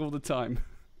all the time.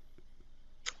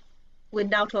 We're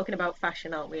now talking about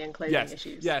fashion, aren't we, and clothing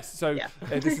issues? Yes. So yeah.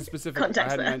 This is specific. Context I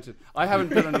hadn't there. mentioned. I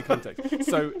haven't put any context.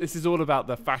 So this is all about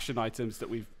the fashion items that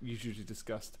we've usually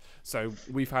discussed. So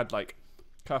we've had like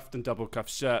cuffed and double cuffed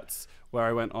shirts, where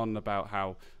I went on about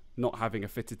how not having a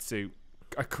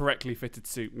correctly fitted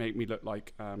suit made me look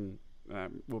like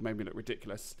made me look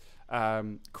ridiculous.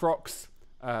 Crocs,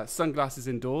 sunglasses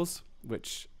indoors,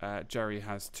 which Jerry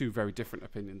has 2 very different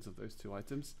opinions of those 2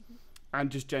 items, and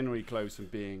just generally clothes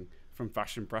from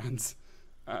fashion brands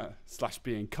 /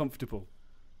 being comfortable.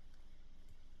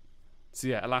 So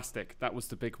yeah, elastic, that was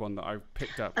the big one that I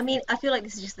picked up. I mean, I feel like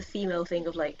this is just the female thing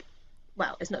of like,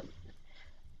 well, it's not.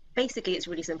 Basically, it's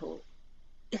really simple.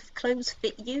 If clothes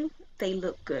fit you, they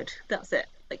look good. That's it.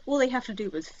 Like, all they have to do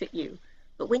is fit you.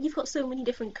 But when you've got so many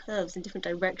different curves in different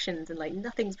directions and like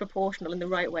nothing's proportional in the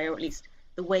right way, or at least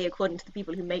the way according to the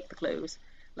people who make the clothes,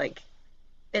 like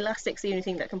elastic's the only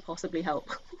thing that can possibly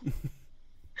help.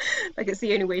 Like, it's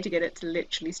the only way to get it to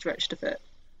literally stretch to fit.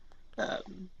 I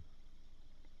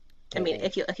mean,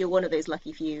 if you're one of those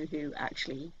lucky few who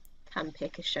actually can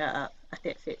pick a shirt up and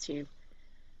it fits you,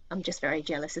 I'm just very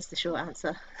jealous is the short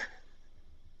answer.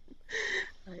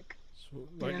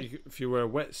 If you wear a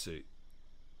wetsuit,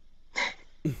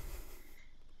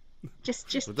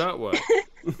 just would that work?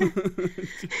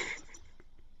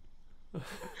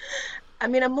 I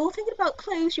mean, I'm more thinking about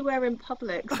clothes you wear in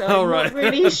public, so I'm not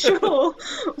really sure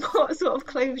what sort of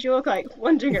clothes you're like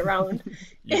wandering around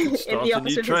in the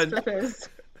office with his flippers.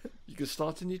 You could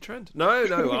start a new trend. No,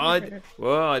 I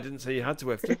didn't say you had to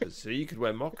wear flippers, so you could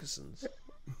wear moccasins.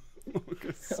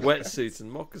 Wetsuits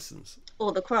and moccasins.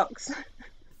 Or the Crocs.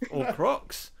 Or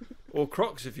Crocs. Or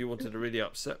Crocs if you wanted to really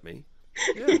upset me.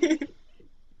 Yeah.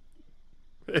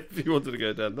 If you wanted to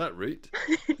go down that route.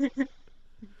 If you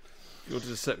wanted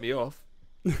to set me off,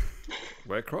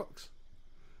 wear Crocs.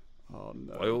 Oh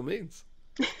no. By all means.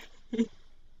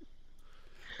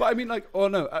 But I mean, like, oh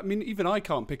no, I mean, even I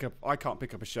can't pick up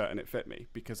a shirt and it fit me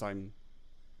because I'm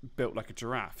built like a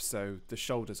giraffe, so the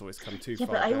shoulders always come too far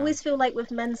but I down. always feel like with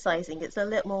men's sizing, it's a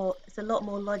lot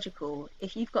more logical.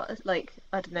 If you've got like,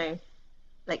 I don't know,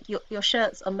 like your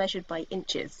shirts are measured by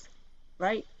inches,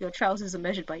 right? Your trousers are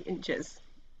measured by inches.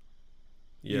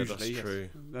 Yeah, Usually, that's true.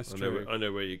 That's true. I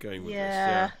know where you're going with this.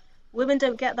 Yeah. Women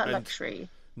don't get that And- luxury.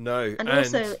 No, And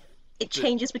also, it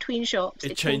changes between shops,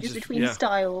 it changes between yeah.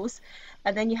 styles,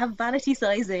 and then you have vanity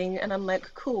sizing, and I'm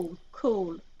like, cool,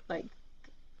 like,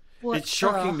 what? It's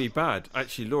shockingly bad,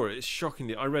 actually, Laura. It's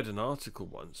shockingly. I read an article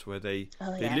once where they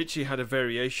literally had a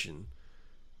variation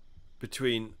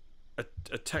between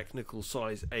a technical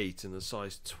size 8 and a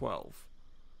size 12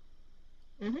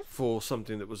 for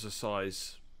something that was a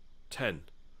size 10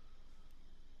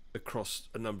 across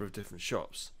a number of different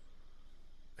shops.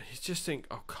 And you just think,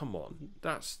 oh come on,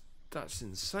 that's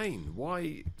insane.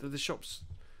 Why do the shops?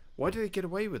 Why do they get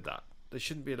away with that? They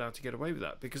shouldn't be allowed to get away with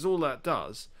that, because all that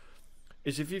does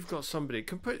is if you've got somebody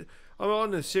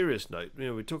on a serious note,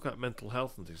 we talk about mental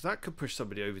health and things that could push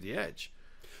somebody over the edge.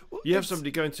 Well, you have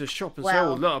somebody going to a shop and say,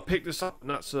 "Oh, look, I picked this up, and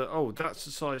that's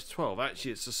a size 12.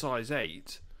 Actually, it's a size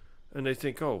 8," and they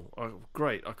think, "Oh,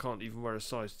 great, I can't even wear a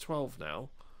size 12 now."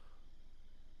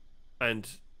 And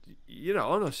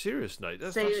on a serious note,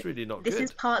 that's really not good. This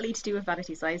is partly to do with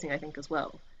vanity sizing, I think, as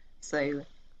well. So,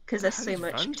 because there's so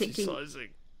much particularly. Sizing?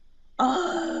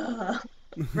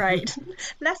 Right.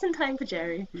 Lesson time for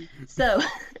Jerry. So,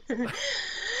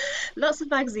 lots of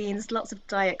magazines, lots of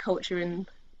diet culture in,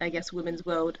 I guess, women's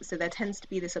world. So there tends to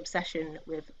be this obsession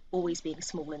with always being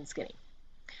small and skinny.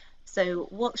 So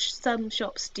what some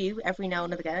shops do every now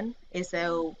and again is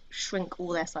they'll shrink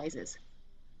all their sizes.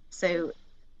 So,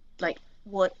 like,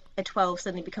 what a 12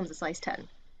 suddenly becomes a size 10.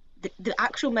 The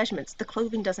actual measurements, the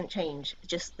clothing doesn't change,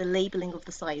 just the labeling of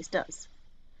the size does.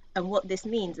 And what this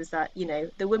means is that,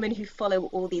 the women who follow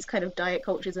all these kind of diet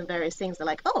cultures and various things are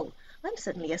like, oh, I'm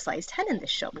suddenly a size 10 in this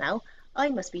shop now. I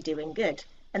must be doing good.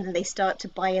 And then they start to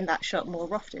buy in that shop more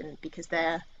often because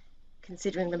they're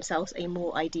considering themselves a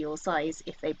more ideal size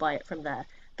if they buy it from there.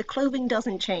 The clothing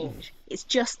doesn't change. It's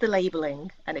just the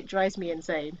labeling, and it drives me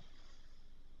insane.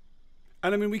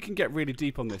 And I mean, we can get really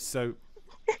deep on this, so...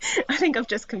 I think I've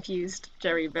just confused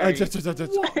Jerry very to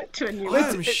a new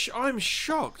level. I'm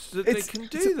shocked that they can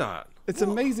do that. It's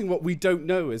amazing what we don't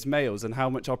know as males and how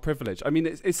much our privilege. I mean,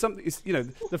 it's something.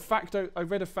 The fact I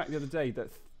read a fact the other day that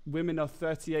women are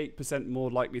 38% more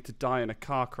likely to die in a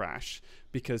car crash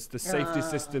because the safety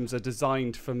systems are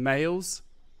designed for males.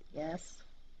 Yes.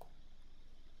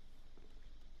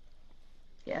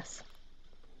 Yes.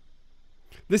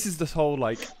 This is this whole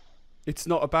it's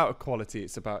not about equality.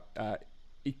 It's about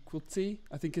equality,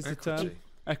 I think is the term.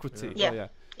 Equity. Yeah.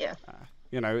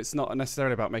 It's not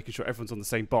necessarily about making sure everyone's on the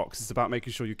same box. It's about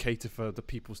making sure you cater for the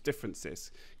people's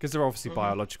differences, because there are obviously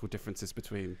biological differences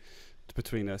between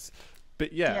us. But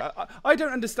I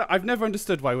don't understand. I've never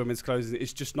understood why women's clothing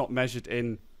is just not measured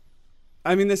in.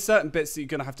 I mean, there's certain bits that you're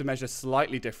going to have to measure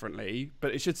slightly differently,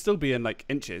 but it should still be in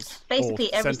inches.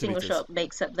 Basically, every single shop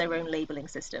makes up their own labeling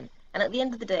system, and at the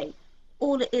end of the day,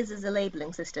 all it is a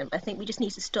labeling system. I think we just need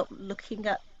to stop looking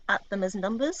at them as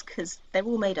numbers, because they're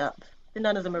all made up.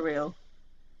 None of them are real.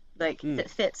 If it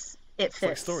fits, it fits. It's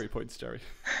like story points, Jerry.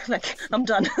 I'm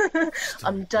done.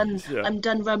 I'm done. Yeah. I'm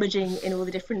done rummaging in all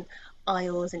the different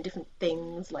aisles and different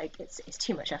things. It's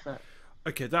too much effort.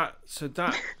 Okay, that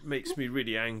makes me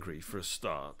really angry for a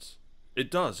start. It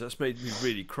does. That's made me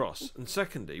really cross. And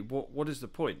secondly, what is the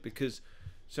point? Because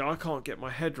I can't get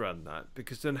my head around that,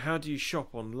 because then how do you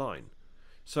shop online?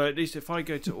 So at least if I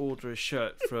go to order a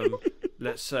shirt from,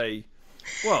 let's say,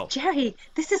 Jerry,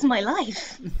 this is my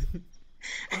life.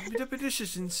 But this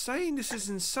is insane. This is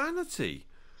insanity.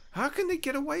 How can they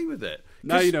get away with it?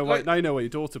 Now you know why. Now you know why your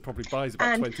daughter probably buys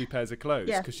about 20 pairs of clothes,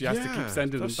 because she has to keep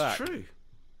sending them back. That's true.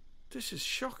 This is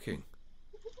shocking.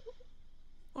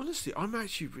 Honestly, I'm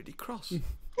actually really cross.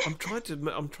 I'm trying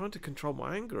to control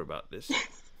my anger about this.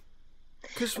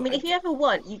 I mean, if you ever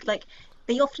want,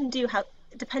 they often do have,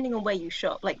 depending on where you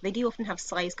shop, they do often have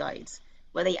size guides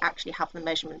where they actually have the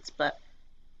measurements, but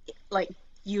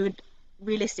you would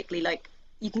realistically,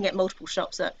 you can get multiple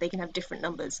shops up, they can have different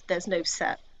numbers. There's no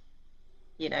set,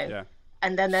 Yeah.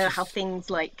 And then they'll have things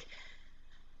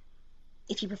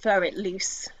if you prefer it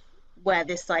loose, wear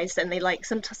this size. And they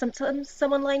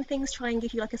some online things try and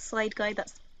give you a side guide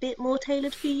that's a bit more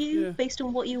tailored for you based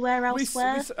on what you wear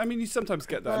elsewhere. I mean, you sometimes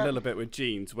get that a little bit with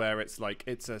jeans, where it's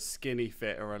it's a skinny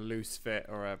fit or a loose fit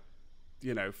or a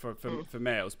for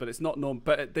males, but it's not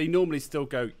but they normally still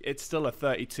go, it's still a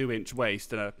 32-inch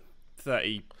waist and a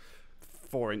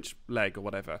 34-inch leg or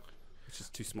whatever, which is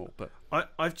too small. But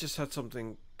I've just had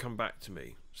something come back to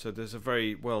me. So there's a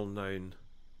very well-known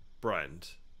brand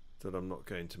that I'm not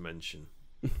going to mention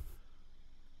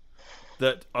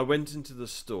that I went into the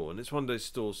store, and it's one of those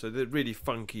stores, so they're really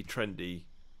funky, trendy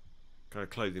kind of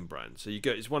clothing brand. So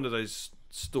it's one of those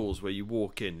stores where you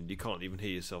walk in and you can't even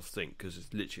hear yourself think, because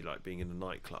it's literally like being in a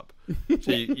nightclub.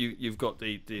 So you've got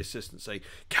the assistant saying,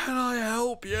 "Can I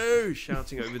help you?"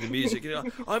 shouting over the music.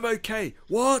 "I'm okay."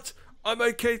 "What?" "I'm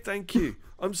okay, thank you."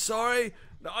 "I'm sorry."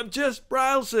 "No, I'm just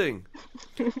browsing."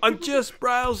 "I'm just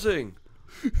browsing."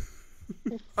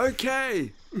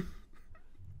 "Okay,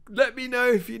 let me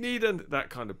know if you need that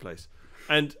kind of place.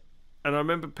 And I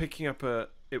remember picking up a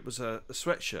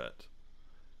sweatshirt,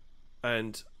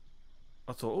 and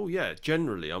I thought, oh yeah,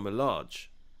 generally I'm a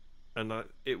large, and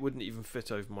it wouldn't even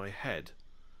fit over my head.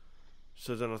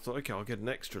 So then I thought, okay, I'll get an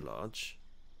extra large.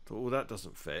 Thought, oh, that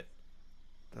doesn't fit.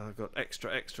 Then I got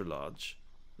extra large,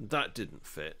 and that didn't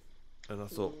fit. And I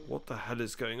thought, what the hell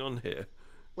is going on here?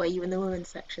 Were you in the women's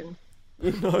section?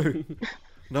 No,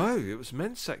 no, it was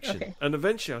men's section. Okay. And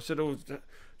eventually I said, "Oh,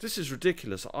 this is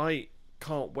ridiculous. I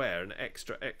can't wear an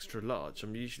extra large.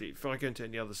 I'm usually, if I go into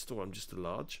any other store, I'm just a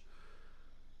large."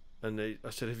 And I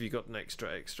said, "Have you got an extra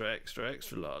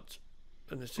large?"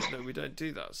 And they said, "No, we don't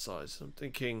do that size." I'm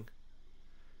thinking,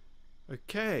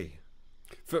 okay.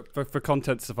 For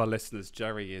contents of our listeners,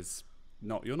 Jerry is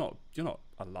not. You're not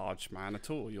a large man at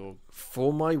all. You're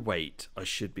For my weight, I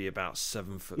should be about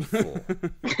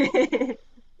 7'4".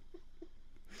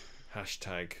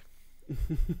 Hashtag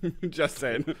just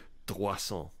saying.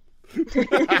 300.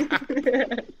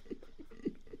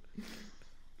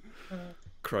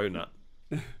 Cronut.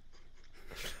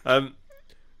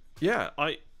 Yeah,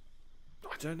 I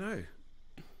don't know.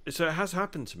 So it has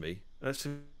happened to me. That's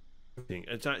the thing.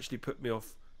 It's actually put me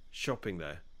off shopping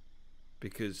there,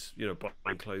 because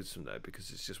buying clothes from there,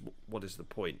 because it's just, what is the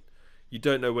point? You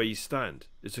don't know where you stand.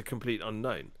 It's a complete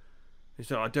unknown. And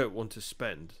so I don't want to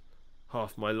spend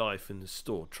half my life in the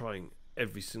store trying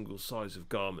every single size of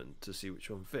garment to see which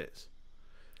one fits.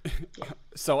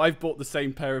 So I've bought the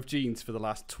same pair of jeans for the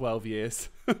last 12 years.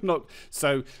 Not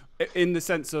so, in the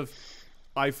sense of,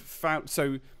 I've found,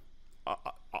 so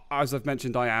as I've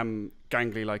mentioned, I am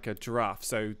gangly like a giraffe.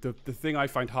 So the thing I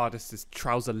find hardest is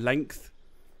trouser length,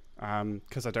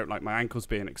 because I don't like my ankles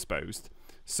being exposed.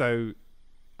 So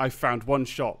I found one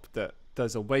shop that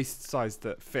does a waist size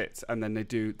that fits, and then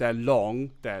they're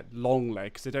long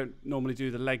legs. They don't normally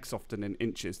do the legs often in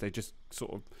inches. They just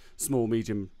sort of small,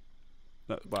 medium.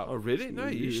 Well, oh really? No,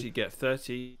 you usually get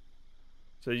 30.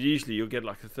 So usually you'll get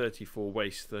like a 34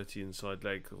 waist, 30 inside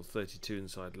leg, or 32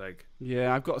 inside leg.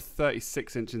 Yeah, I've got a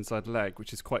 36-inch inside leg,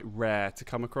 which is quite rare to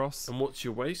come across. And what's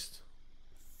your waist?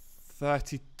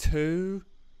 32.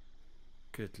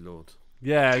 Good Lord.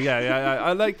 Yeah.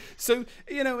 I like, so,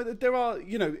 there are,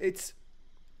 it's,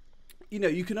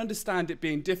 you can understand it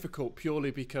being difficult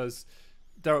purely because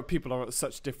people are at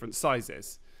such different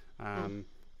sizes.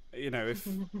 If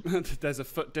there's a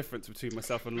foot difference between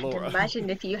myself and Laura. Imagine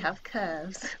if you have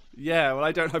curves. Yeah, well,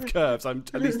 I don't have curves. I'm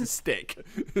at least a stick.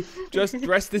 Just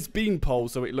dress this beanpole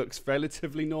so it looks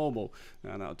relatively normal.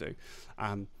 No, that'll do.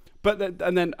 I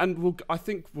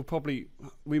think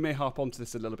we may harp onto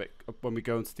this a little bit when we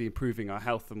go into the improving our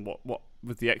health and what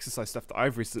with the exercise stuff that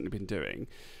I've recently been doing,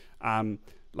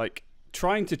 like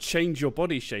trying to change your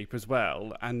body shape as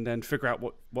well, and then figure out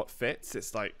what fits.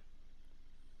 It's like,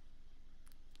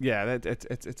 yeah,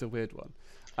 it's a weird one.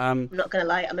 I'm not gonna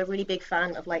lie, I'm a really big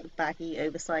fan of like baggy,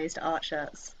 oversized art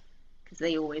shirts because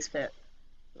they always fit.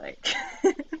 Like,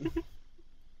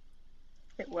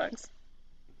 it works.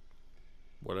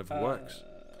 Whatever works.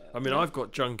 I mean, I've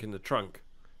got junk in the trunk,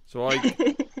 so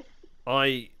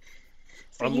I'm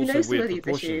So also you know some weird of these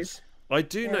proportions. issues. I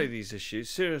do know these issues.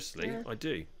 Seriously, Yeah. I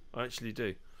do. I actually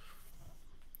do.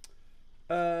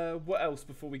 What else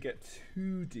before we get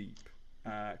too deep?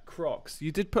 Crocs.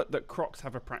 You did put that Crocs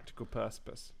have a practical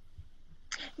purpose.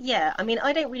 Yeah, I mean,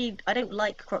 I don't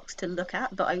like Crocs to look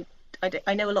at, but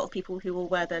I know a lot of people who will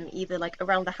wear them either like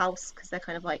around the house because they're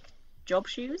kind of like job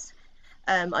shoes.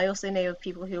 I also know of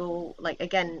people who will, like,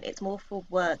 again, it's more for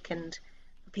work and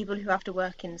people who have to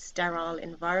work in sterile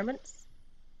environments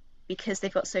because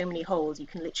they've got so many holes. You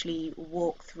can literally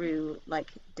walk through like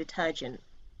detergent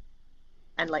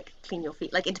and like clean your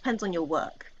feet. Like, it depends on your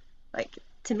work. Like,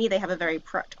 to me, they have a very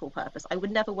practical purpose. I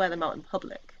would never wear them out in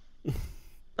public,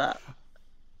 but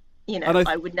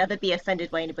I would never be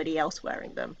offended by anybody else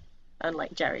wearing them.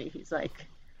 Unlike Jerry, who's like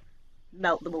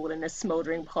melt them all in a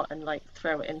smouldering pot and like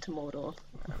throw it into Mordor.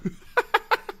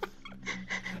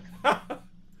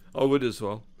 I would as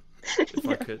well, if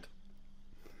I could.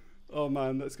 Oh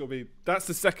man, that's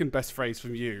the second best phrase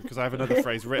from you, because I have another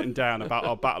phrase written down about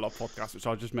our Battle Up podcast, which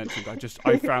I just mentioned.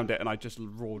 I found it and I just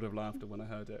roared with laughter when I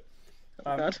heard it.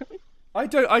 God. I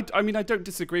don't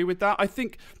disagree with that. I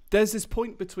think there's this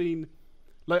point between,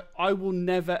 like, I will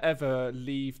never ever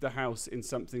leave the house in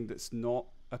something that's not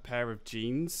a pair of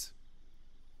jeans.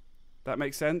 That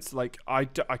makes sense. Like, I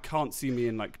can't see me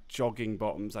in like jogging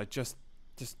bottoms. I just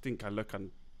think you look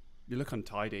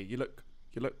untidy. You look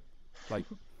like,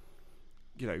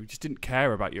 you just didn't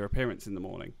care about your appearance in the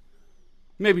morning.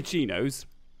 Maybe chinos,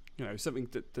 something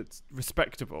that's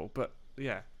respectable. But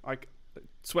yeah,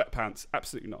 sweatpants,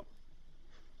 absolutely not.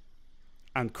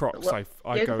 And Crocs, I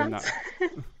go in that.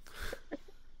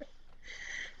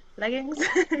 Leggings.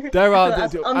 There are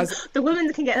the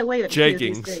women can get away with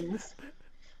jeggings. These things.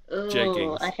 Oh,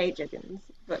 Jeggings. I hate jeggings,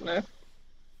 but no.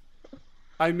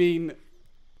 I mean,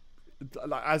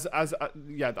 like,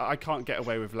 I can't get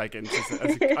away with leggings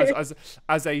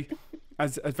as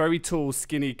a very tall,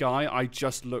 skinny guy. I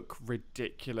just look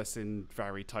ridiculous in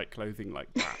very tight clothing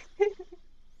like that.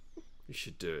 You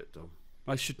should do it, Dom.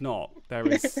 I should not. There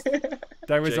is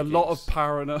a lot of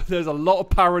Jenkins. there's a lot of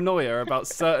paranoia about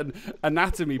certain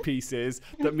anatomy pieces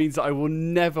that means that I will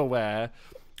never wear.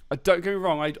 Don't get me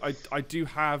wrong, I do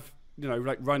have, you know,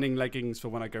 like running leggings for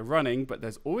when I go running, but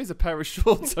there's always a pair of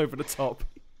shorts over the top.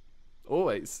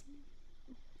 Always.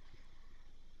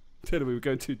 Anyway, we're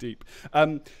going too deep.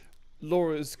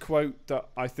 Laura's quote that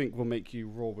I think will make you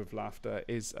roar with laughter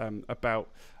is about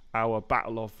our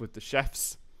battle off with the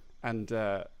chefs, and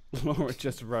Laura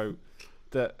just wrote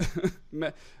that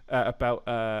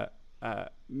about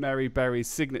Mary Berry's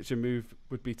signature move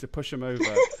would be to push him over,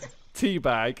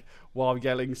 teabag, while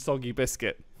yelling "soggy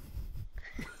biscuit."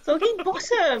 Soggy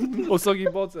bottom. Or soggy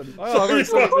bottom. Oh, I wrote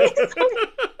soggy.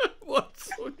 What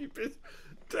soggy biscuit?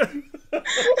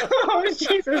 Oh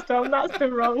Jesus, Tom, that's the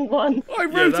wrong one. I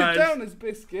wrote it down as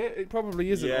biscuit. It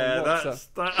probably isn't. Yeah, on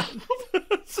WhatsApp.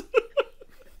 that's.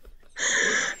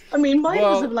 I mean, mine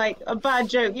was like a bad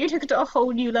joke. You took it to a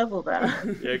whole new level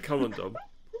there. Yeah, come on, Dom.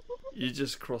 You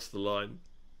just crossed the line.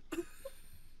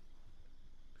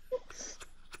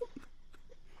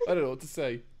 I don't know what to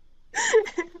say.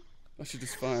 I should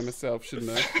just fire myself, shouldn't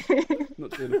I?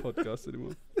 Not doing a podcast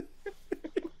anymore.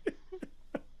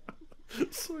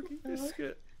 Soggy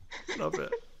biscuit. Love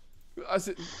it.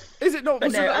 Is it not?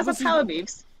 But no, as a obviously- power move,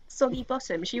 soggy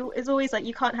bottom. She is always like,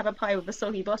 you can't have a pie with a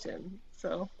soggy bottom.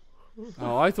 So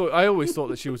Oh, I always thought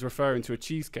that she was referring to a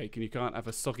cheesecake, and you can't have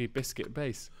a soggy biscuit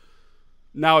base.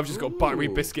 Now I've just got buttery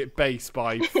biscuit base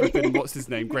by flipping, what's his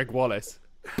name, Greg Wallace.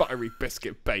 Buttery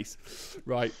biscuit base.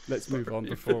 Right, let's move on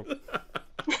before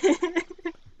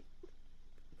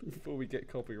we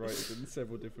get copyrighted in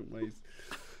several different ways.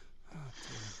 Oh,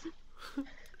 dear.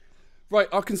 Right,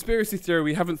 our conspiracy theory,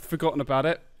 we haven't forgotten about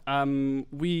it.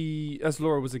 We, as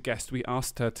Laura was a guest, we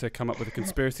asked her to come up with a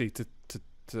conspiracy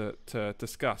to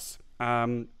discuss.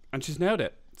 And she's nailed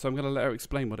it. So I'm going to let her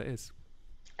explain what it is.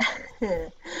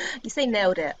 you say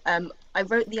nailed it. I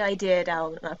wrote the idea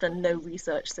down and I've done no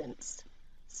research since.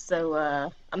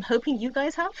 So I'm hoping you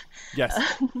guys have. Yes.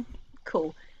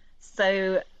 Cool.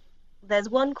 So there's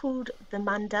one called the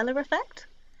Mandela effect.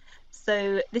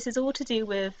 So this is all to do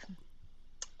with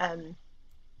I'm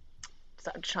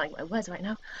trying my words right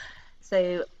now.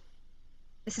 So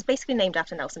this is basically named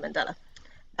after Nelson Mandela.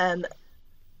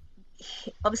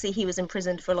 Obviously he was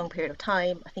imprisoned for a long period of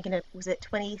time. I think was it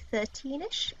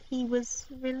 2013ish he was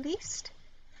released.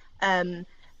 And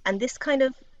this kind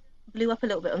of blew up a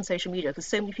little bit on social media because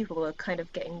so many people were kind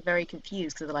of getting very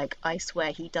confused because they're like, I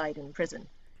swear he died in prison.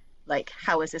 Like,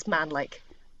 how is this man, like,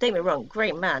 don't get me wrong,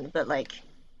 great man, but like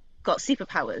got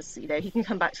superpowers, you know, he can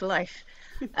come back to life.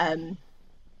 And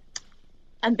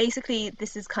basically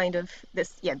this is kind of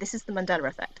this is the Mandela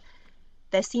effect.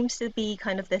 There seems to be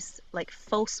kind of this like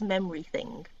false memory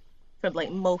thing from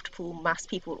like multiple mass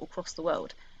people across the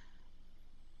world.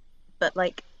 But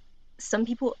like some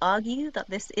people argue that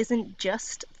this isn't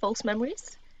just false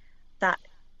memories, that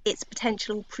it's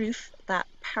potential proof that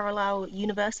parallel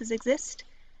universes exist,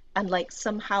 and like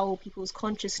somehow people's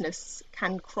consciousness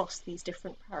can cross these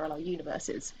different parallel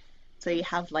universes. So you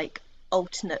have like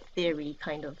alternate theory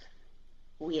kind of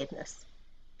weirdness.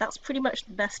 That's pretty much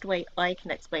the best way I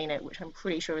can explain it, which I'm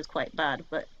pretty sure is quite bad,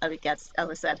 but I guess, as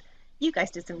I said, you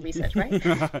guys did some research,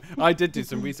 right? I did do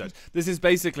some research. This is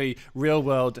basically real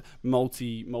world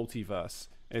multiverse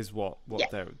is what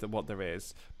there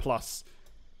is. Plus,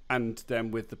 and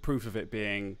then with the proof of it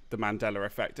being the Mandela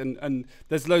effect. And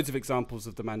there's loads of examples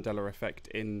of the Mandela effect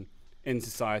in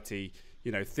society.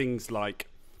 You know, things like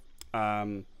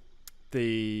the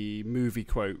movie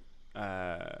quote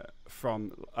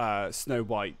from Snow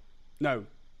White. No,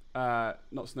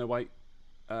 not Snow White.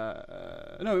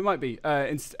 No, it might be.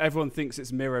 Everyone thinks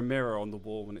it's mirror, mirror on the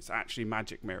wall when it's actually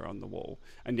magic mirror on the wall.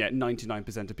 And yet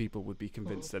 99% of people would be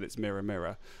convinced that it's mirror,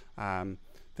 mirror.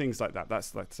 Things like that.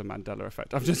 That's a Mandela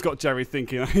effect. I've just got Jerry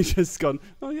thinking. I've just gone,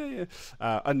 oh, yeah.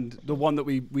 And the one that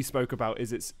we spoke about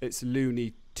is it's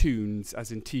Looney Tunes,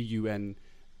 as in Tunes,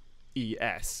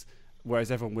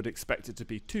 whereas everyone would expect it to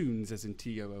be Toons, as in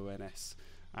Toons.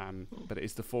 But it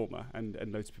is the former, and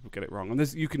loads of people get it wrong.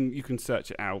 And you can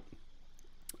search it out.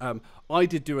 I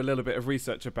did do a little bit of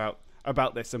research about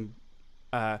this, and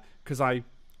because I'm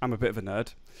a bit of a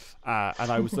nerd,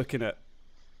 and I was looking at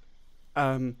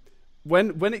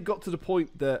when it got to the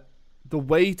point that the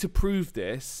way to prove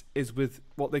this is with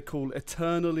what they call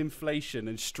eternal inflation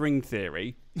and string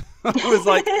theory. I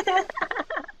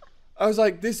was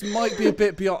like, this might be a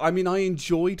bit beyond. I mean, I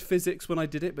enjoyed physics when I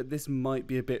did it, but this might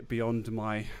be a bit beyond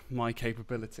my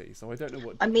capability. So I don't know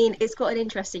what. I mean, it's got an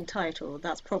interesting title.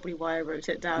 That's probably why I wrote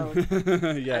it down.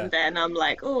 Yeah. And then I'm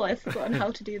like, oh, I've forgotten how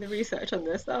to do the research on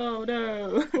this. Oh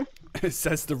no.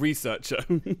 Says the researcher.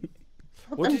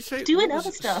 What did you say? Doing What was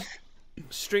other stuff.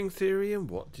 String theory and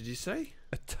what did you say?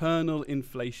 Eternal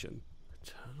inflation.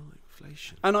 Eternal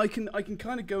inflation. And I can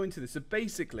kind of go into this. So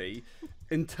basically,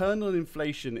 internal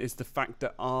inflation is the fact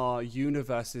that our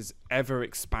universe is ever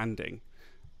expanding,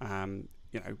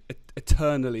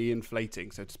 eternally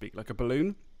inflating, so to speak, like a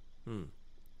balloon.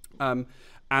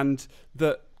 And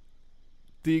that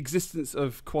the existence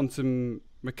of quantum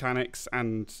mechanics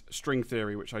and string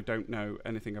theory, which I don't know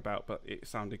anything about, but it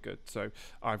sounded good, so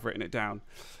I've written it down.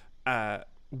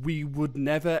 We would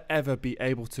never ever be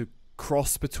able to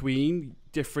cross between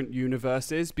different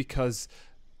universes because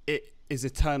it is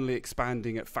eternally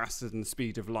expanding at faster than the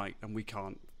speed of light, and we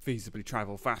can't feasibly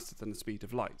travel faster than the speed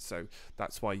of light. So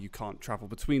that's why you can't travel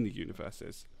between the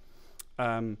universes.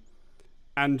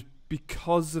 And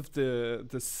because of the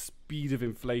speed of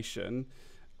inflation,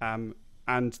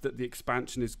 and that the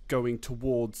expansion is going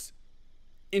towards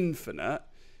infinite,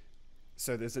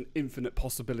 so there's an infinite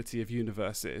possibility of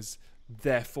universes.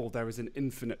 Therefore, there is an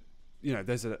infinite,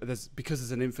 because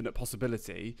there's an infinite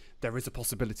possibility, there is a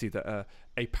possibility that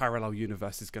a parallel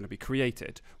universe is going to be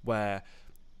created where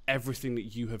everything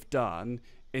that you have done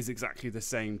is exactly the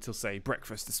same till, say,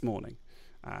 breakfast this morning.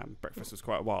 Breakfast was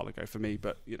quite a while ago for me,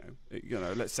 but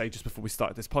let's say just before we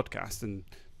started this podcast, and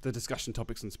the discussion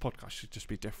topics in this podcast should just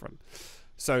be different.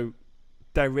 So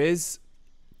there is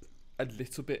a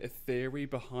little bit of theory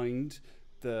behind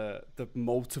the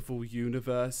multiple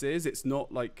universes. It's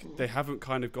not like they haven't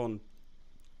kind of gone,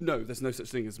 no, there's no such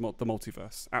thing as the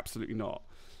multiverse. Absolutely not.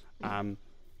 I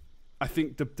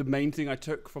think the main thing I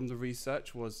took from the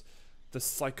research was the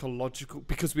psychological,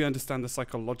 because we understand the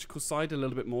psychological side a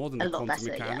little bit more than the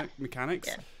quantum mechanics.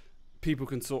 Yeah. People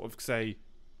can sort of say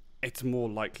it's more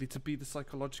likely to be the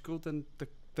psychological than the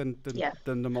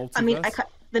multiverse. I mean,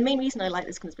 the main reason I like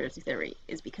this conspiracy theory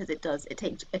is because it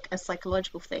takes a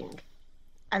psychological thing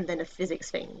and then a physics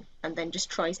thing, and then just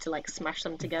tries to like smash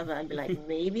them together and be like,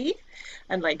 maybe,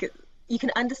 and like you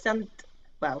can understand.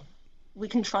 Well, we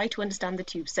can try to understand the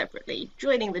two separately.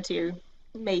 Joining the two,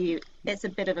 maybe it's a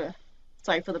bit of a,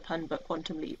 sorry for the pun, but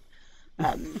quantum leap.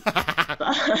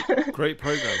 Great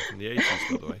program from the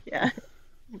 80s, by the way. Yeah.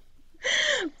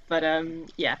 But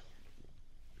yeah.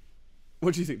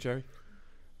 What do you think, Jerry?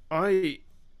 I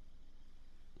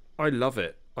love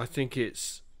it. I think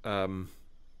it's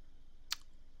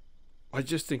I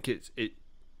just think it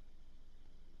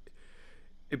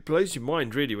blows your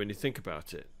mind really when you think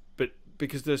about it. But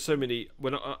because there's so many,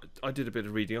 when I did a bit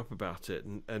of reading up about it,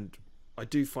 and I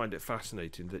do find it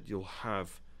fascinating that you'll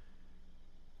have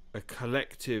a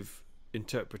collective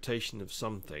interpretation of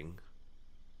something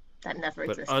that never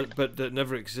existed. But that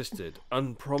never existed,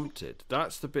 unprompted.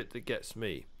 That's the bit that gets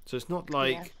me. So it's not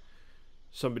like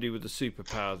somebody with a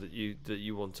superpower that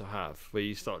you want to have, where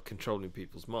you start controlling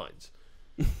people's minds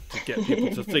to get people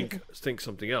to think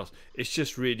something else. It's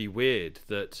just really weird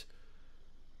that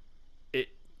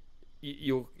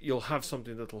you'll have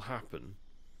something that'll happen,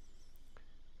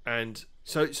 and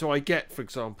so I get, for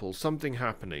example, something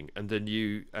happening, and then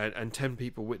you and 10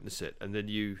 people witness it, and then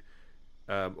you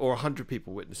or 100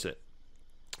 people witness it,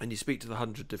 and you speak to the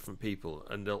 100 different people,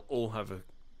 and they'll all have a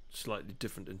slightly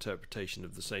different interpretation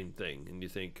of the same thing, and you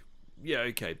think, yeah,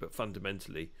 okay, but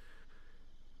fundamentally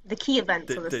the key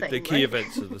events are the same. The key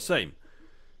events are the same.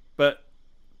 But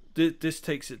this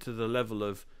takes it to the level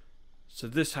of, so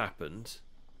this happened,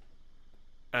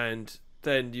 and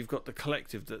then you've got the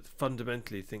collective that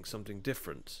fundamentally thinks something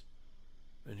different,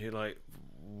 and you're like,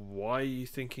 why are you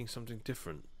thinking something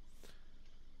different?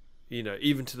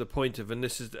 Even to the point of, and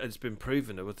it's been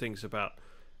proven, there were things about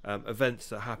events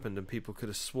that happened, and people could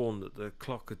have sworn that the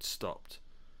clock had stopped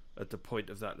at the point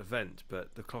of that event,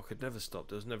 but the clock had never stopped.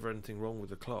 There was never anything wrong with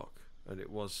the clock, and it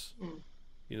was,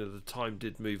 the time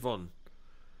did move on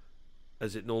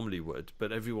as it normally would,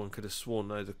 but everyone could have sworn,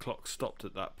 no, the clock stopped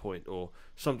at that point, or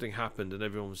something happened and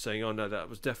everyone was saying, oh no, that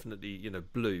was definitely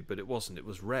blue, but it wasn't, it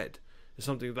was red. It's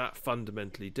something that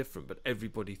fundamentally different, but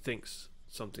everybody thinks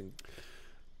something.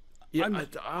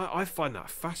 I find that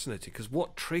fascinating, because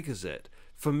what triggers it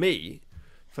for me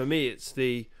it's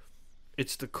the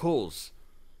cause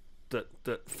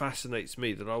that fascinates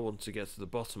me, that I want to get to the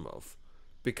bottom of,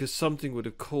 because something would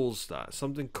have caused that.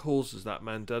 Something causes that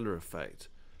Mandela effect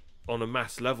on a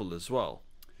mass level as well.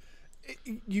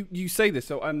 You say this,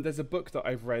 so there's a book that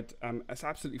I've read. It's an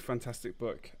absolutely fantastic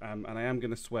book, and I am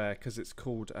going to swear because it's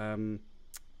called How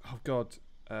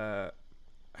the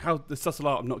Subtle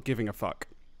Art of Not Giving a Fuck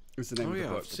is the name of the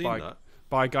book. I've seen that.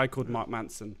 By a guy called Mark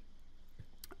Manson.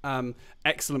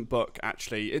 Excellent book,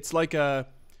 actually. It's like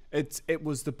it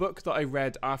was the book that I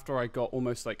read after I got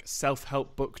almost like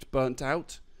self-help booked burnt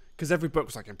out, because every book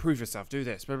was like, improve yourself, do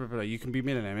this, blah blah blah. You can be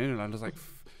millionaire. And I was like,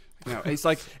 you know, it's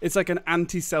like an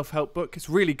anti-self-help book. It's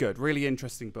really good, really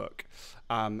interesting book,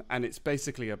 and it's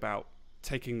basically about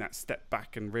taking that step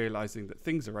back and realizing that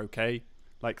things are okay.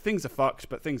 Like, things are fucked,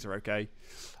 but things are okay.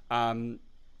 And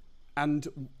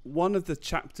one of the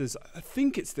chapters, I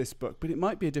think it's this book, but it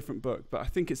might be a different book, but I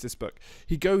think it's this book.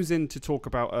 He goes in to talk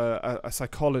about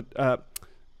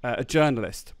a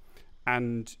journalist,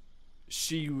 and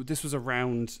this was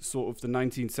around sort of the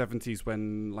 1970s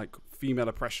when like female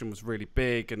oppression was really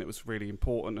big and it was really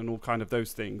important and all kind of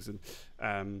those things,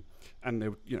 and they,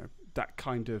 you know, that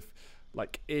kind of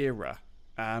like era,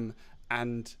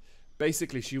 and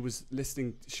basically she was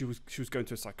going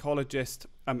to a psychologist,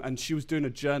 and she was doing a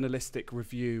journalistic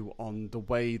review on the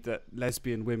way that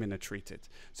lesbian women are treated.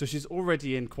 So she's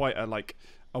already in quite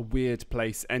a weird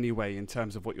place anyway in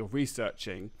terms of what you're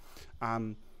researching,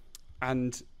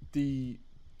 and the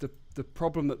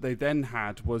problem that they then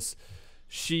had was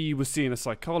she was seeing a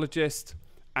psychologist,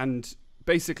 and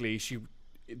basically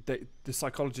the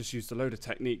psychologist used a load of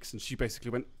techniques, and she basically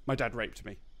went, my dad raped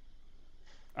me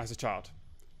as a child,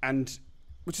 and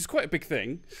which is quite a big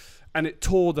thing, and it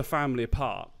tore the family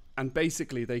apart. And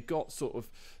basically they got sort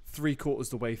of 3/4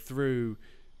 the way through,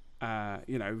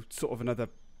 you know, sort of another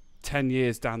 10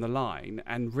 years down the line,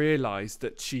 and realized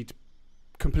that she'd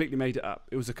completely made it up.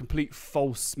 It was a complete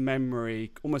false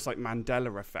memory, almost like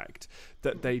Mandela effect,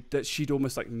 that she'd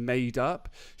almost like made up.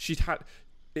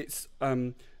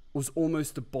 Was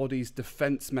almost the body's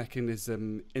defense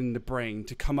mechanism in the brain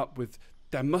to come up with,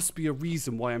 there must be a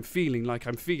reason why I'm feeling like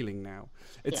I'm feeling now.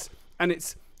 And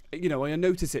it's, you know, I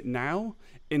notice it now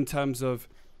in terms of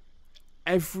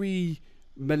every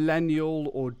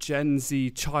millennial or Gen Z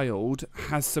child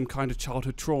has some kind of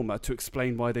childhood trauma to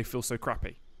explain why they feel so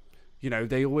crappy. You know,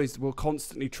 they always were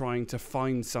constantly trying to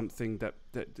find something that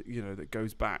you know, that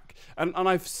goes back. And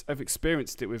I've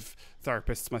experienced it with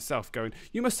therapists myself, going,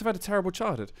 you must have had a terrible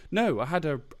childhood. No, I had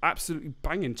a absolutely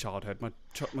banging childhood.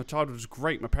 My childhood was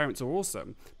great. My parents are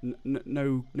awesome.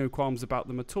 No qualms about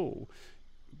them at all.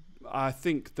 I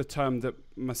think the term that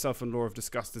myself and Laura have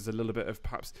discussed is a little bit of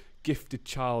perhaps gifted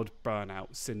child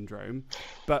burnout syndrome,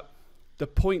 but the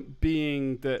point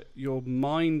being that your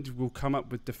mind will come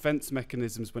up with defense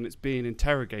mechanisms when it's being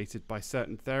interrogated by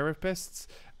certain therapists,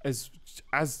 as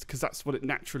because that's what it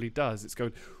naturally does. It's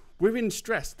going, we're in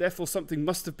stress, therefore something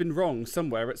must have been wrong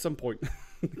somewhere at some point,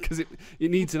 because it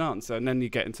needs an answer. And then you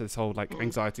get into this whole like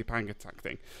anxiety panic attack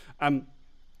thing. And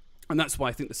that's why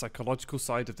I think the psychological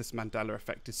side of this Mandela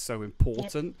effect is so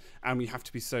important, and we have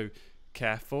to be so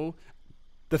careful.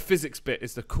 The physics bit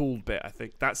is the cool bit, I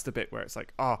think. That's the bit where it's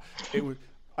like, I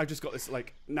just got this,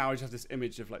 like, now I just have this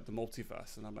image of like the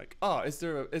multiverse, and I'm like, is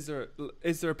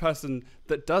there a person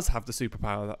that does have the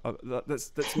superpower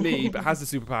that's me, but has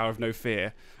the superpower of no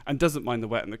fear and doesn't mind the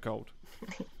wet and the cold?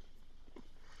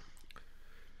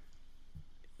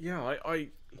 Yeah,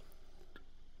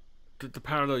 the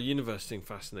parallel universe thing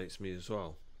fascinates me as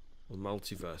well, or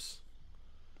multiverse.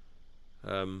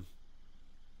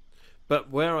 But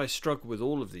where I struggle with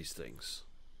all of these things,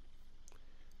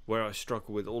 where I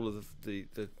struggle with all of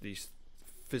these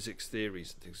physics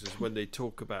theories and things, is when they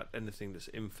talk about anything that's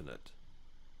infinite.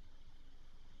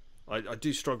 I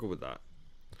do struggle with that,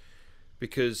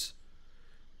 because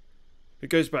it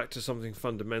goes back to something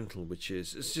fundamental, which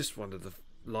is, it's just one of the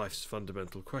life's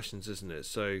fundamental questions, isn't it?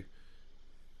 So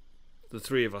the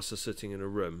three of us are sitting in a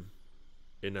room,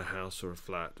 in a house or a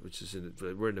flat, which is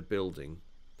we're in a building.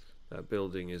 That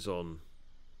building is on,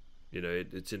 you know,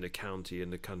 it's in a county,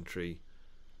 in a country,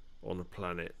 on a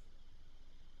planet,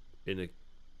 in a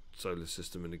solar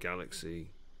system, in a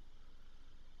galaxy.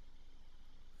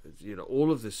 You know,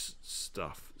 all of this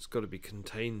stuff has got to be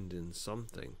contained in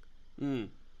something.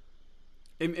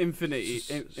 Infinity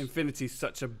is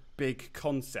such a big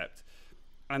concept,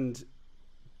 and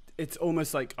it's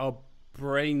almost like our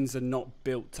brains are not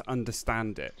built to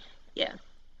understand it. Yeah.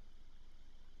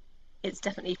 It's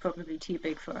definitely probably too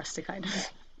big for us to kind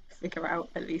of figure out,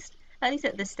 at least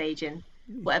at this stage in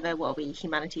whatever, what are we,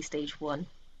 humanity stage 1?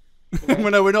 You know?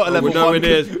 No, we're not at level 1. We're nowhere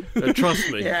near,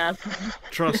 trust me. Yeah.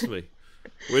 Trust me.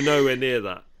 We're nowhere near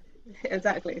that.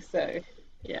 Exactly, so,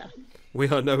 yeah. We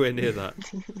are nowhere near that.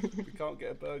 We can't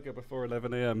get a burger before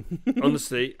 11 a.m.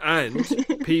 Honestly, and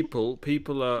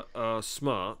people are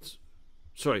smart.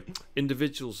 Sorry,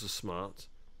 individuals are smart.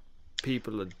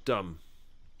 People are dumb.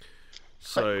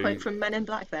 So quote from Men in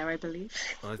Black there, I believe.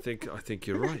 I think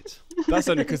you're right. That's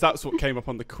only because that's what came up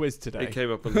on the quiz today. It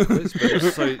came up on the quiz,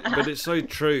 but it's so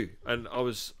true. And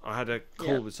I had a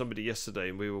call with somebody yesterday,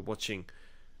 and we were watching.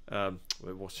 We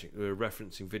were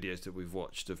referencing videos that we've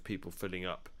watched of people filling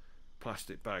up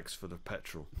plastic bags full of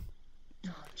petrol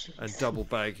Oh, jeez. and double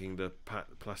bagging the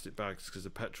plastic bags because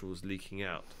the petrol was leaking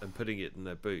out and putting it in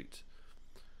their boot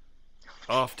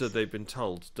after they've been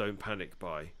told don't panic,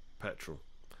 buy petrol.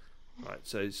 Right,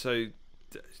 so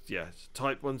yeah,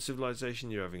 type 1 civilization,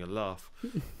 you're having a laugh.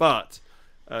 But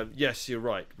yes, you're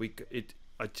right.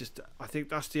 I think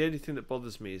that's the only thing that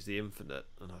bothers me is the infinite,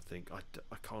 and I think I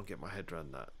can't get my head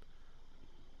around that.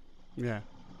 Yeah.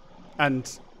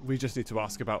 And we just need to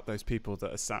ask about those people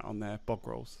that are sat on their bog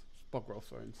roll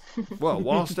phones. Well,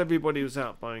 whilst everybody was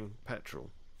out buying petrol,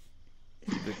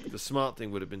 the smart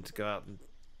thing would have been to go out and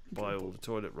buy all the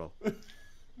toilet roll.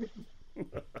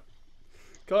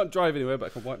 Can't drive anywhere, but I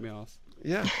can wipe my ass.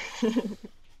 Yeah.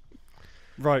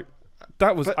 Right.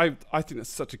 That was. I think that's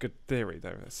such a good theory,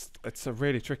 though. It's a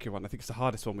really tricky one. I think it's the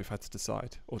hardest one we've had to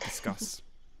decide or discuss.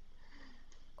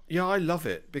 Yeah, I love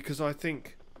it because I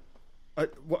think.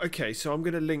 Okay, so I'm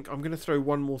going to throw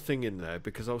one more thing in there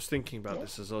because I was thinking about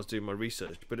this as I was doing my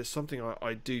research, but it's something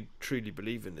I do truly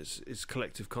believe in is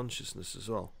collective consciousness as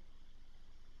well.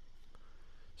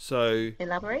 So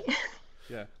Elaborate.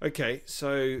 Yeah. Okay,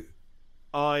 so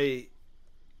and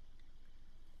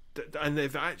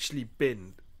there've actually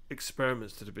been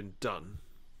experiments that have been done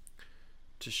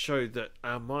to show that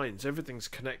our minds, everything's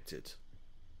connected.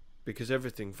 Because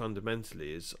everything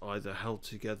fundamentally is either held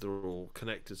together or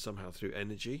connected somehow through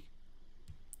energy.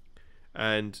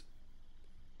 And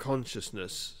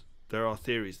consciousness, there are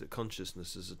theories that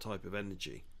consciousness is a type of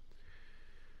energy.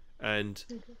 And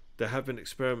there have been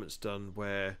experiments done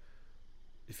where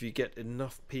if you get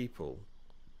enough people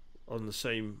on the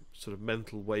same sort of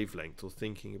mental wavelength or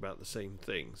thinking about the same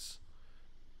things,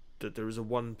 that there is a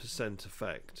 1%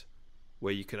 effect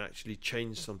where you can actually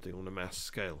change something on a mass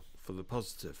scale for the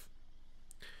positive.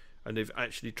 And they've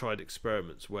actually tried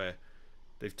experiments where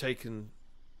they've taken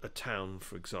a town,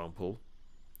 for example,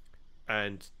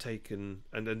 and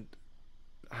then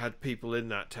had people in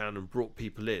that town and brought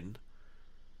people in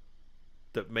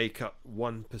that make up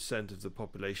 1% of the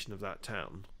population of that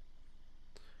town,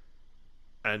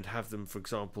 and have them, for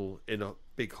example, in a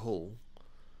big hall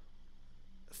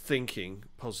thinking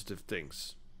positive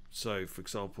things. So, for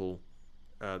example,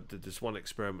 this one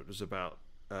experiment was about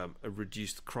a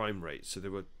reduced crime rate. So they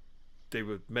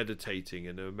were meditating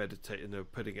and they were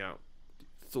putting out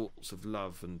thoughts of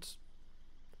love and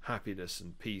happiness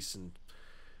and peace, and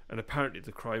apparently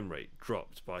the crime rate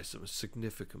dropped by some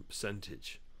significant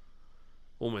percentage,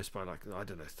 almost by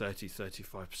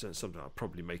 30-35%, something. I'm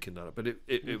probably making that up, but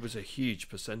it was a huge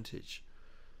percentage.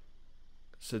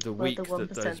 So the week the 1%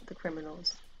 that those the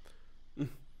criminals.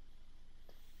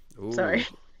 Ooh, Sorry.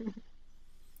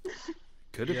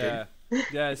 could have been.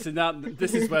 Yeah, so now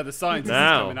this is where the science is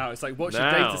Now. coming out. It's like, what's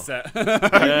your data set?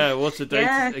 Yeah, what's the data?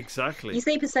 Yeah. Exactly. You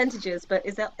say percentages, but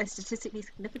is that a statistically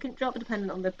significant drop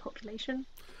depending on the population?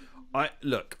 All I'm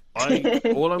Yeah.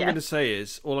 going to say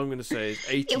is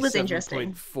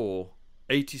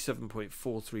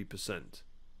 87.43%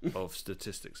 of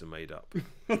statistics are made up.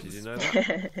 Did you know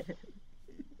that?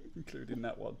 Including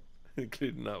that one.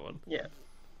 Including that one. Yeah.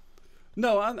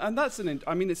 No, and that's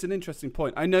it's an interesting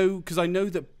point. I know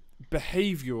that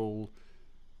behavioral,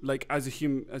 like as a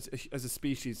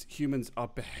species, humans are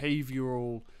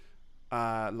behavioral,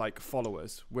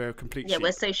 followers. We're complete. Yeah, sheep.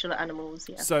 we're social animals.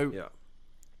 Yeah. So, Yeah.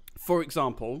 for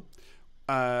example,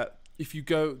 if you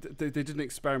go, they did an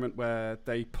experiment where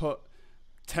they put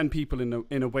 10 people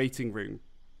in a waiting room,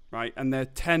 right? And they're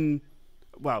 10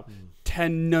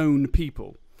 known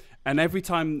people, and every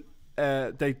time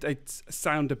they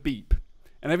sound a beep,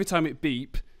 and every time it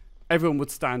beep, everyone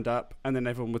would stand up, and then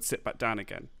everyone would sit back down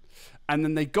again. And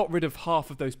then they got rid of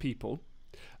half of those people,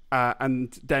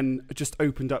 and then just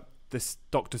opened up this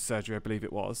doctor's surgery, I believe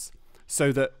it was,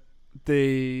 so that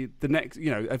the next,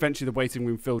 eventually the waiting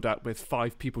room filled up with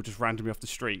 5 people just randomly off the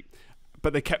street,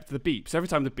 but they kept the beep. So every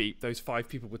time the beep, those 5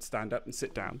 people would stand up and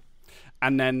sit down,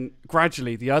 and then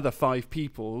gradually the other 5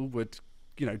 people would,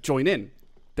 join in.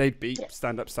 They'd beep,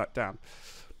 stand up, sat down.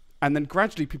 And then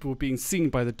gradually people were being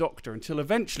seen by the doctor until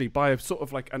eventually, by a sort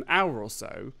of like an hour or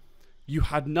so, you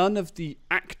had none of the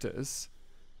actors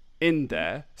in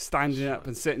there standing up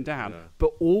and sitting down,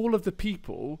 but all of the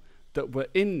people that were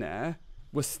in there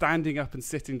were standing up and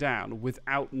sitting down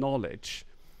without knowledge.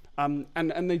 And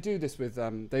they do this with,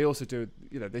 they also do,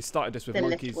 they started this with the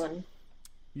monkeys. lift one.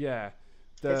 Yeah.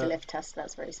 There's a lift test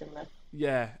that's very similar.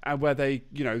 Yeah, and where they,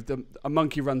 a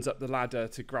monkey runs up the ladder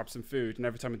to grab some food, and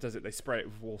every time it does it, they spray it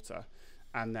with water,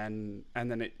 and then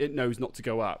it knows not to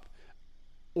go up.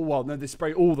 Well, no, they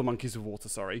spray all the monkeys with water,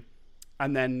 sorry,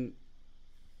 and then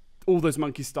all those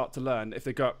monkeys start to learn if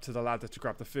they go up to the ladder to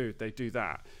grab the food, they do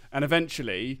that, and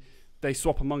eventually they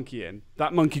swap a monkey in.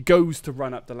 That monkey goes to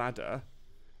run up the ladder,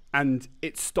 and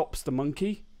it stops the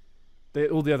monkey.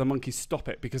 All the other monkeys stop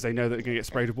it because they know that they're going to get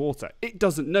sprayed with water. It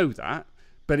doesn't know that,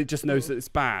 but it just knows that it's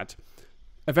bad.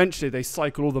 Eventually, they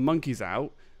cycle all the monkeys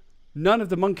out. None of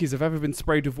the monkeys have ever been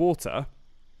sprayed with water,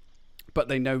 but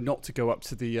they know not to go up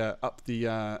to the up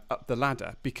the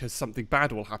ladder because something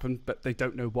bad will happen, but they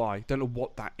don't know why. Don't know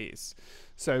what that is.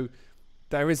 So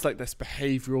there is like this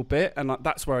behavioural bit, and like,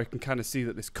 that's where I can kind of see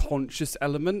that this conscious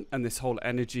element and this whole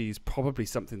energy is probably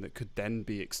something that could then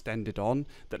be extended on.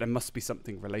 That there must be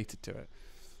something related to it.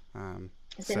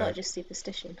 Is it not just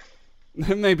superstition?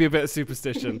 Maybe a bit of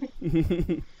superstition.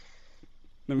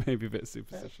 Maybe a bit of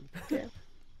superstition. Yeah.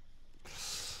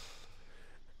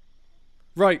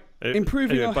 Right,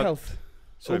 improving our but- health.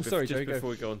 Sorry, sorry, just Joe, go. before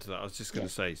we go on to that, I was just going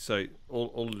to say, so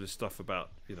all of this stuff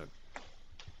about,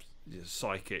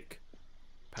 psychic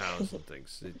powers and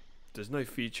things, there's no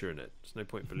feature in it. There's no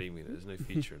point believing it. There's no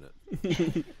feature in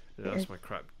it. That's my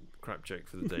crap joke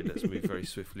for the day. Let's move very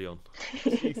swiftly on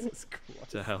Jesus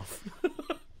Christ. to health.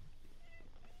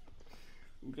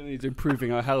 We're going to need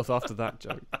improving our health after that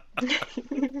joke.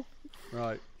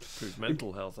 Right. Improve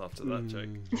mental health after that joke.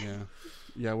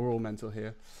 Yeah, we're all mental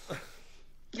here.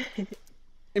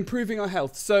 Improving our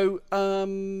health. So,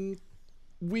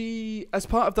 we, as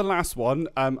part of the last one,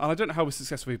 and I don't know how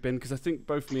successful we've been, because I think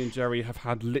both me and Jerry have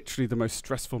had literally the most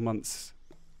stressful months.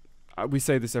 We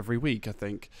say this every week, I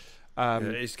think.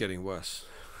 It is getting worse.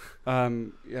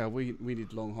 Yeah, we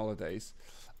need long holidays.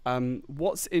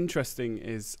 What's interesting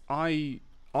is I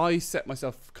set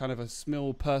myself kind of a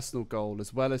small personal goal,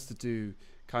 as well as to do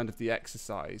kind of the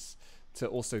exercise, to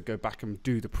also go back and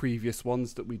do the previous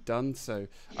ones that we'd done. So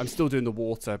I'm still doing the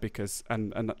water because,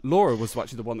 and Laura was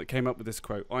actually the one that came up with this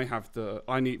quote.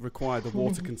 Require the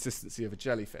water consistency of a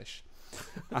jellyfish.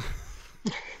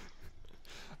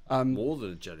 More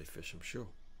than a jellyfish, I'm sure.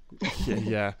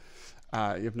 Yeah.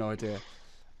 You have no idea.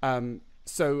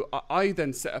 So I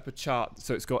then set up a chart.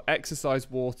 So it's got exercise,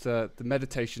 water, the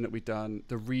meditation that we've done,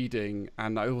 the reading,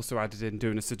 and I also added in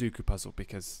doing a Sudoku puzzle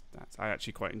because I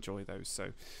actually quite enjoy those. So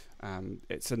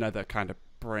it's another kind of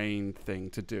brain thing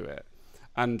to do it.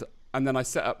 And then I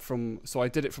set up so I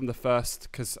did it from the first,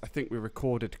 because I think we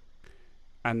recorded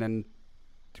and then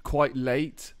quite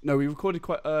late. No, we recorded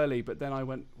quite early, but then I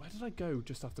went, where did I go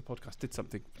just after the podcast? Did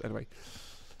something anyway.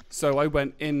 So I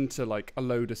went into like a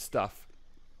load of stuff.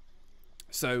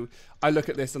 So I look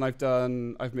at this and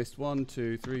I've missed 1,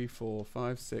 2, 3, 4,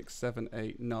 5, 6, 7,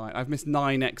 8, 9. I've missed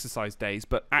 9 exercise days,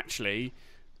 but actually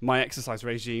my exercise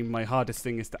regime, my hardest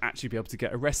thing is to actually be able to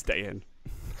get a rest day in.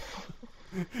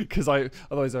 Because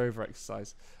otherwise I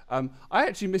over-exercise. I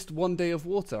actually missed 1 day of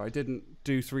water. I didn't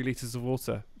do 3 litres of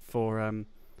water for on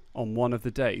one of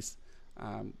the days,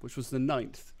 which was the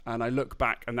 9th. And I look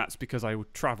back, and that's because I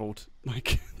travelled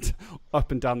like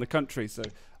up and down the country, so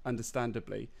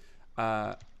understandably.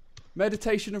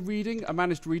 Meditation and reading, I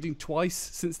managed reading twice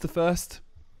since the first.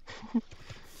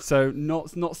 So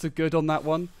not so good on that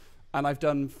one. And I've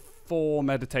done 4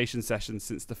 meditation sessions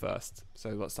since the first.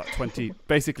 So what's that, 20,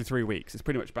 basically 3 weeks. It's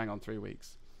pretty much bang on 3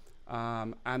 weeks.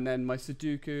 And then my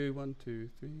Sudoku, 1, 2,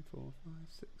 3, 4, 5,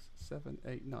 6, 7,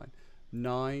 8,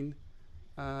 9.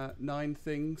 9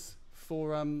 things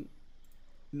for 9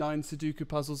 Sudoku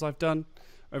puzzles I've done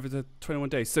over the 21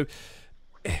 days. So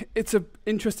it's an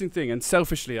interesting thing. And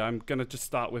selfishly, I'm going to just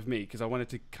start with me because I wanted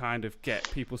to kind of get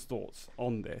people's thoughts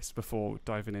on this before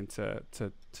diving into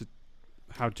to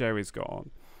how Jerry's got on.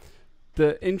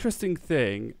 The interesting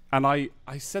thing, and I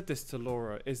said this to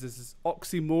Laura, is there's this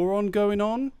oxymoron going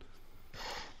on.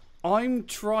 I'm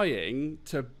trying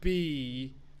to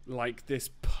be like this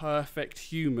perfect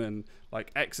human,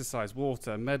 like exercise,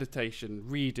 water, meditation,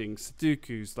 reading,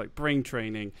 Sudokus, like brain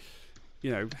training,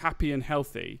 happy and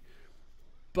healthy.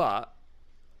 But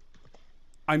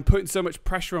I'm putting so much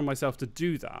pressure on myself to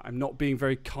do that. I'm not being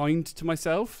very kind to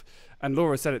myself. And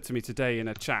Laura said it to me today in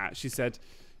a chat. She said,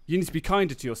 you need to be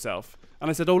kinder to yourself. And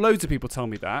I said, oh, loads of people tell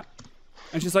me that.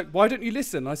 And she's like, why don't you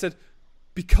listen? And I said,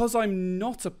 because I'm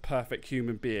not a perfect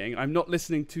human being. I'm not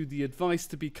listening to the advice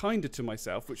to be kinder to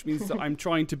myself, which means that I'm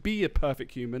trying to be a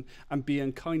perfect human and be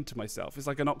unkind to myself. It's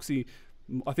like an I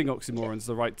think oxymoron is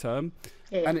the right term.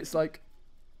 Yeah. And it's like,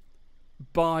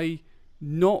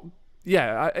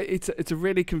 it's a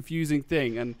really confusing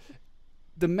thing. And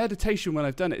the meditation, when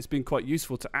I've done it, it's been quite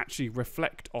useful to actually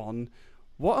reflect on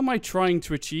what am I trying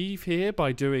to achieve here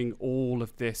by doing all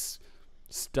of this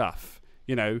stuff.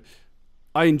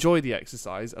 I enjoy the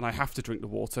exercise and I have to drink the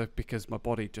water because my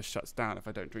body just shuts down if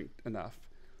I don't drink enough.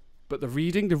 But the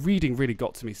reading really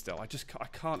got to me still. I just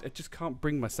can't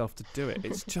bring myself to do it.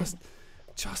 It's just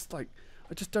like,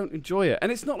 I just don't enjoy it. And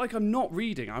it's not like I'm not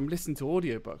reading. I'm listening to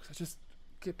audiobooks. I just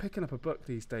picking up a book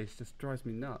these days just drives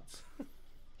me nuts.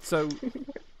 So,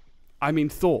 I mean,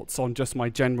 thoughts on just my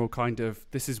general kind of,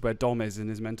 this is where Dom is in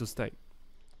his mental state.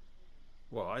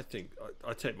 Well, I think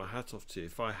I take my hat off to you.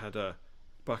 If I had a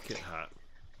bucket hat,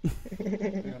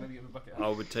 I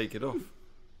would take it off.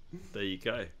 There you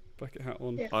go. Bucket hat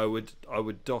on. Yeah. I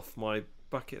would doff my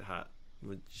bucket hat,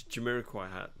 my Jamiroquai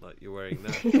hat, like you're wearing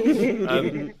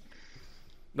now.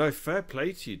 No, fair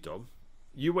play to you, Dom.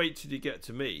 You wait till you get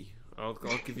to me. I'll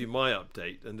give you my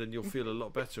update, and then you'll feel a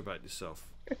lot better about yourself.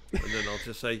 And then I'll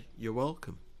just say, you're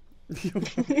welcome.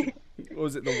 Or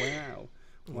is it the wow?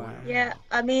 Wow. Yeah,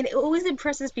 I mean, it always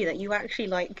impresses me that you actually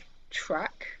like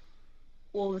track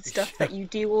all the stuff that you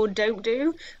do or don't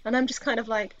do, and I'm just kind of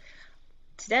like,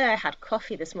 today I had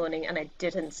coffee this morning and I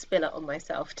didn't spill it on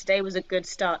myself. Today was a good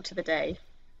start to the day.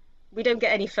 We don't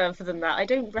get any further than that. I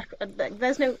don't.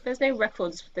 There's no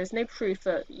records. There's no proof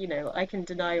that I can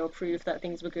deny or prove that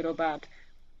things were good or bad.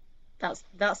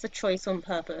 That's a choice on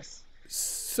purpose.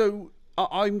 So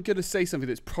I'm going to say something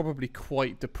that's probably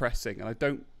quite depressing, and I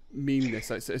don't mean this.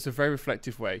 It's a very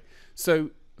reflective way.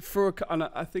 So and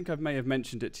I think I may have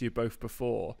mentioned it to you both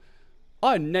before.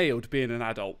 I nailed being an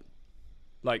adult.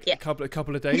 Like a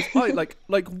couple of days, I like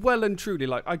well and truly.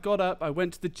 Like I got up, I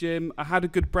went to the gym, I had a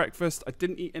good breakfast, I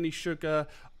didn't eat any sugar,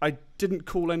 I didn't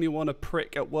call anyone a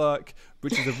prick at work,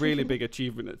 which is a really big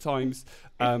achievement at times.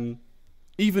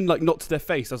 Even like not to their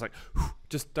face, I was like,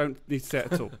 just don't need to say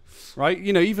it at all, right?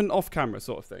 Even off camera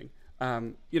sort of thing.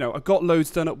 I got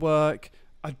loads done at work.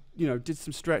 I did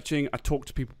some stretching. I talked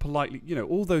to people politely.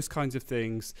 All those kinds of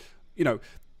things.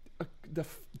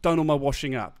 Done all my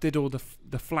washing up, did all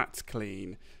the flats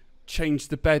clean, changed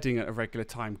the bedding at a regular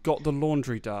time, got the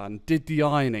laundry done, did the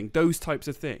ironing, those types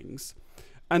of things.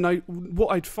 And what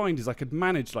I'd find is I could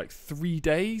manage like 3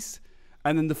 days,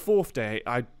 and then the fourth day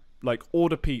I'd like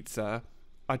order pizza,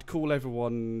 I'd call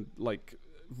everyone like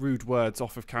rude words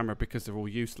off of camera because they're all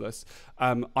useless.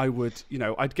 I would,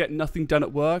 I'd get nothing done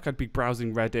at work. I'd be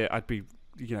browsing Reddit, I'd be,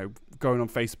 going on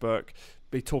Facebook,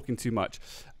 be talking too much,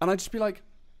 and I'd just be like,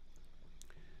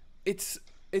 it's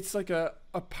like a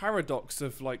paradox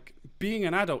of like being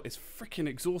an adult is freaking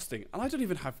exhausting, and I don't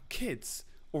even have kids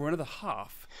or another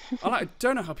half, and I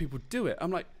don't know how people do it.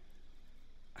 I'm like,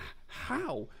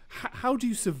 how do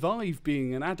you survive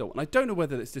being an adult? And I don't know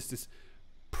whether it's just this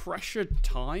pressured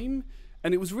time,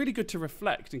 and it was really good to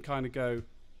reflect and kind of go,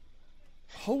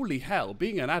 holy hell,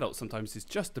 being an adult sometimes is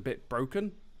just a bit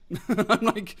broken. I'm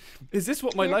like, is this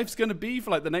what my life's going to be for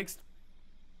like the next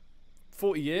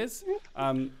 40 years?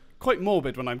 Quite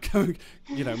morbid when I'm going,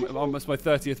 almost my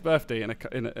 30th birthday,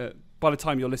 by the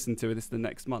time you're listening to it, it's the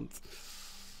next month.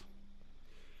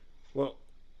 Well,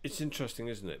 it's interesting,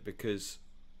 isn't it? Because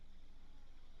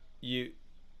if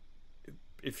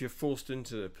you're forced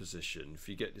into a position, if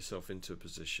you get yourself into a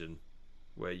position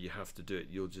where you have to do it,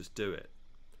 you'll just do it.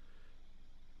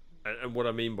 And what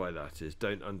I mean by that is,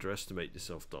 don't underestimate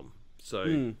yourself, Dom.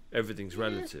 So everything's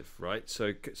relative, right?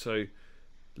 So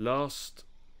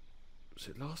was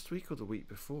it last week or the week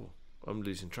before? I'm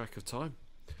losing track of time.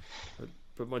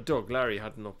 But my dog Larry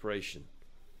had an operation,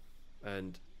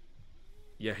 and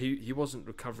he wasn't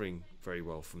recovering very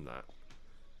well from that,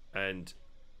 and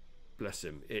bless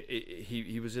him,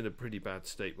 he was in a pretty bad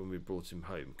state when we brought him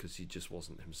home because he just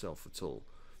wasn't himself at all.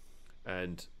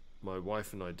 And my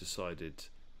wife and I decided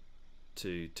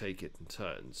to take it in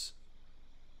turns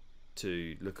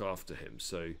to look after him.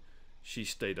 So she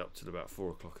stayed up till about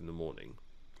 4 o'clock in the morning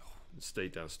and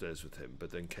stayed downstairs with him,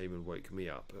 but then came and woke me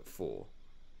up at 4.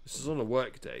 This was on a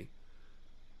work day,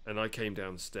 and I came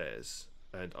downstairs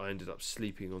and I ended up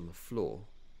sleeping on the floor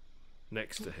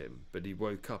next to him, but he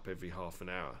woke up every half an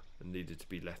hour and needed to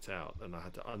be let out, and I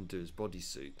had to undo his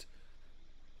bodysuit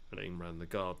and aim around the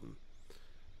garden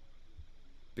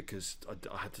because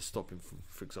I had to stop him from,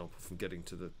 for example, from getting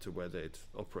to where they'd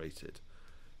operated.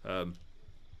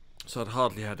 So I'd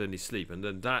hardly had any sleep, and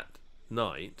then that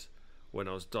night when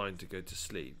I was dying to go to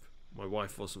sleep, my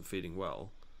wife wasn't feeling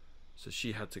well, so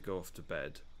she had to go off to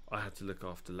bed. I had to look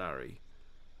after Larry.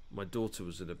 My daughter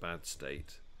was in a bad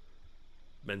state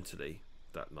mentally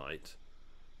that night,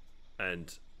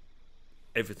 and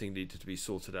everything needed to be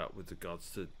sorted out with regards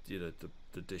to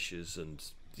the dishes,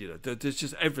 and there's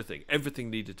just everything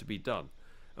needed to be done.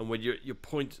 And when you're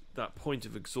that point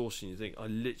of exhaustion, you think,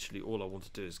 all I want to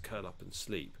do is curl up and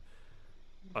sleep.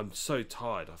 I'm so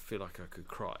tired, I feel like I could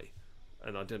cry,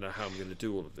 and I don't know how I'm going to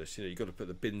do all of this. You've got to put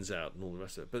the bins out and all the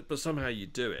rest of it, but somehow you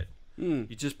do it.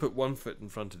 You just put one foot in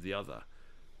front of the other.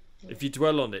 If you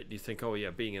dwell on it, you think, oh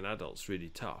yeah, being an adult's really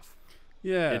tough.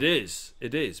 Yeah, it is,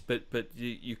 but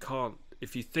you can't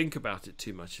if you think about it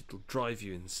too much, it'll drive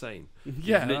you insane.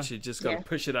 Yeah. You've literally just got Yeah. to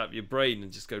push it out of your brain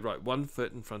and just go, right, one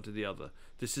foot in front of the other.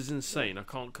 This is insane. I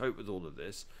can't cope with all of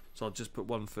this, so I'll just put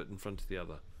one foot in front of the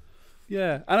other.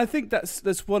 Yeah, and I think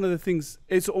that's one of the things.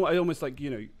 It's almost like,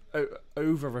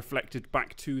 over reflected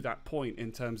back to that point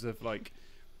in terms of like,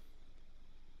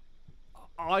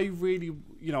 I really,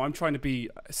 I'm trying to be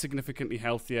significantly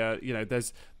healthier.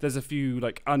 There's a few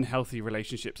like unhealthy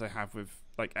relationships I have with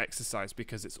like exercise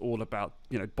because it's all about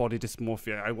body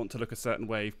dysmorphia. I want to look a certain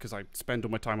way because I spend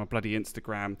all my time on bloody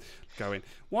Instagram going,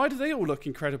 why do they all look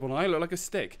incredible and I look like a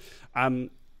stick? And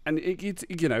it's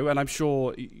and I'm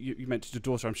sure you mentioned your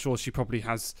daughter. I'm sure she probably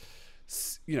has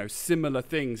similar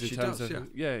things in She terms does, of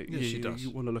she does. you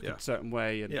want to look Yeah. a certain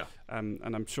way, and Yeah. and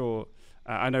I'm sure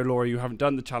I know, Laura, you haven't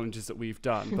done the challenges that we've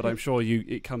done, but I'm sure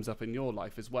it comes up in your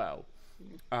life as well.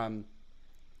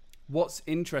 What's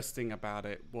interesting about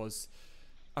it was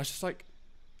I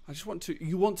want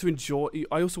to enjoy.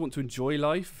 I also want to enjoy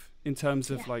life in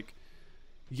terms of like,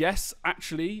 yes,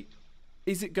 actually,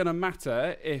 is it going to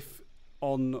matter if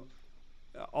on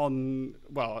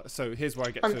well, so here's where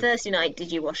I get On to Thursday night,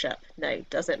 did you wash up? No,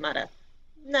 doesn't matter.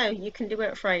 No, you can do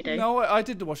it Friday. No, I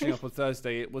did the washing up on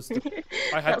Thursday. It was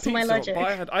I had That's my pizza. logic.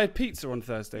 But I had pizza on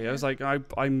Thursday. I was like,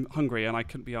 I'm hungry and I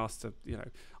couldn't be asked to.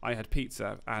 I had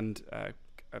pizza and a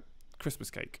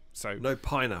Christmas cake. So No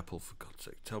pineapple, for God's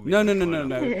sake. Tell me. no.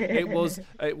 pineapple.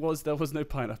 It was. There was no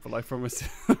pineapple. I promise.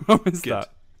 I promise Good. that.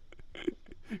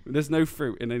 There's no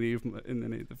fruit in any of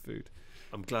the food.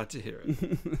 I'm glad to hear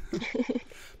it.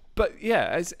 But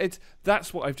yeah, it's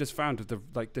that's what I've just found with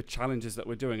the challenges that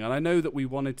we're doing, and I know that we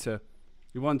wanted to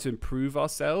improve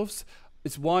ourselves.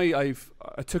 It's why I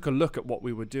took a look at what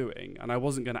we were doing, and I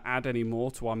wasn't going to add any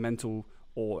more to our mental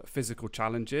or physical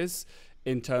challenges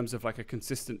in terms of like a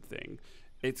consistent thing.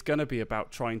 It's going to be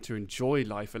about trying to enjoy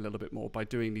life a little bit more by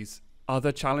doing these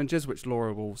other challenges, which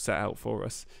Laura will set out for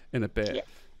us in a bit.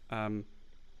 Yeah.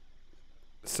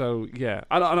 So yeah,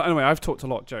 anyway, I've talked a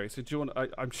lot, Joey. So do you want?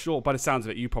 I'm sure by the sounds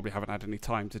of it, you probably haven't had any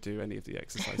time to do any of the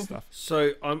exercise stuff.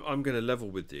 So I'm going to level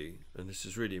with you, and this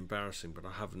is really embarrassing, but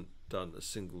I haven't done a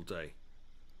single day.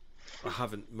 I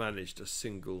haven't managed a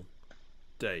single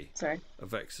day Sorry.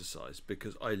 of exercise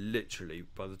because I literally,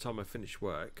 by the time I finish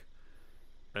work,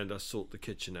 and I sort the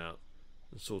kitchen out,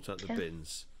 and sort out the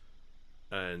bins,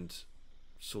 and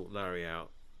sort Larry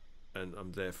out, and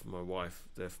I'm there for my wife,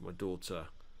 there for my daughter.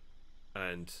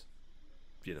 And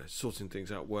sorting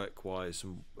things out work wise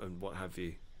and what have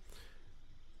you,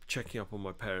 checking up on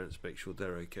my parents, make sure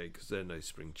they're okay because they're no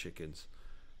spring chickens.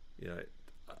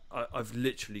 I've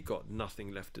literally got nothing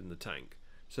left in the tank.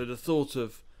 So the thought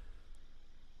of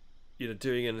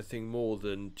doing anything more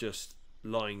than just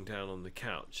lying down on the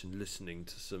couch and listening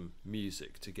to some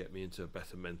music to get me into a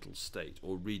better mental state,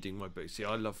 or reading my books. See,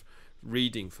 I love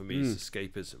reading. For me is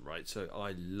escapism, right? So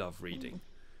I love reading.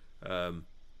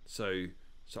 So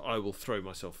I will throw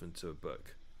myself into a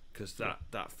book because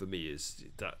that for me is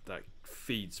that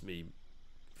feeds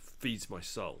my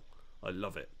soul. I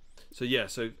love it. So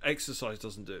so exercise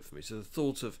doesn't do it for me. So the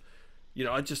thought of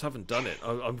I just haven't done it.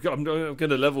 I'm going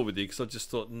to level with you because I just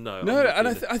thought no, And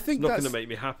I think it's not going that's to make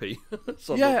me happy.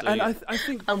 So yeah, I'm not and doing I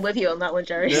think I'm with you on that one,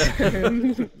 Jerry.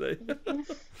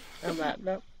 On that,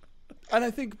 no. and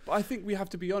I think we have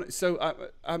to be honest. So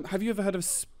have you ever heard of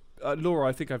Laura?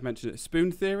 I think I've mentioned it.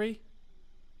 Spoon theory.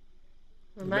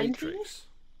 The Remind me? Matrix.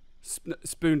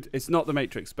 Spoon. It's not the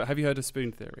Matrix, but have you heard of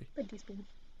spoon theory?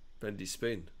 Bendy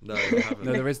spoon. No, I haven't.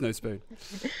 No, there is no spoon.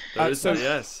 There is so-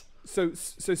 yes. So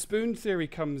spoon theory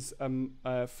comes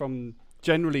from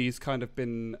generally has kind of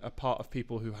been a part of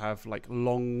people who have like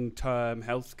long-term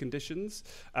health conditions.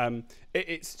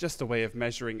 It's just a way of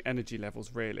measuring energy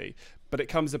levels, really. But it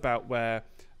comes about where,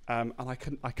 and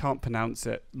I can't pronounce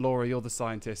it. Laura, you're the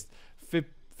scientist.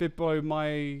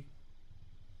 Fibromyalgia.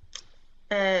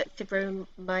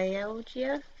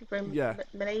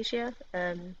 Malaysia.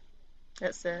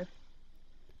 That's a.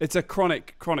 It's a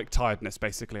chronic tiredness,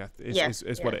 basically,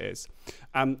 is what it is.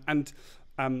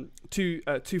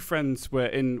 Two friends were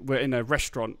in a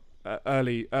restaurant,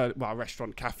 a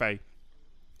restaurant cafe,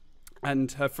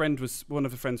 and one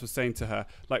of the friends was saying to her,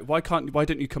 like, why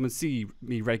don't you come and see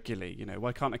me regularly?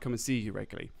 Why can't I come and see you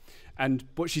regularly? And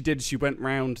what she did is she went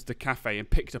round the cafe and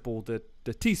picked up all the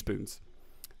teaspoons.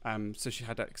 So she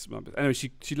had X number. Anyway,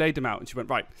 she laid them out and she went,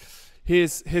 right,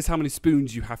 here's how many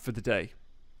spoons you have for the day,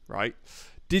 right?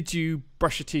 Did you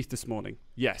brush your teeth this morning?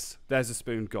 Yes, there's a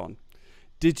spoon gone.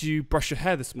 Did you brush your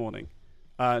hair this morning?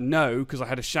 No, because I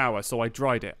had a shower, so I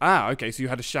dried it. Okay, so you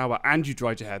had a shower and you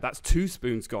dried your hair. That's 2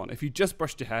 spoons gone. If you just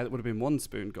brushed your hair, that would have been 1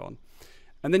 spoon gone.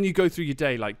 And then you go through your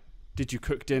day, like did you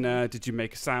cook dinner? Did you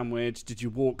make a sandwich? Did you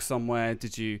walk somewhere?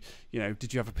 Did you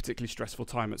have a particularly stressful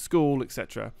time at school,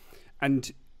 etc.?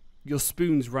 And your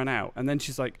spoons run out. And then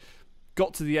she's like,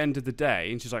 got to the end of the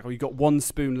day, and she's like, oh, you got one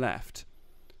spoon left,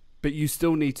 but you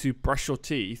still need to brush your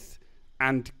teeth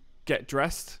and get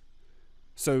dressed.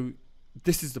 So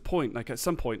this is the point. Like, at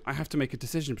some point, I have to make a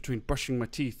decision between brushing my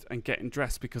teeth and getting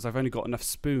dressed, because I've only got enough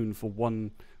spoon for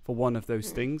one of those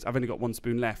things. I've only got one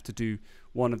spoon left to do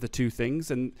one of the two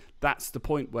things. And that's the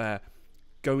point where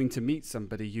going to meet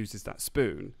somebody uses that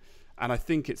spoon. And I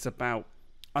think it's about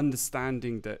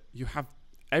understanding that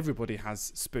everybody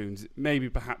has spoons. Maybe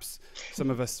perhaps some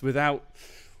of us without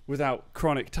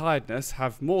chronic tiredness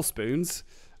have more spoons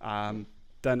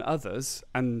than others,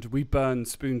 and we burn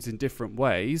spoons in different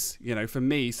ways. For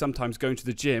me, sometimes going to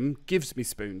the gym gives me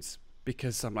spoons,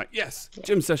 because I'm like, yes,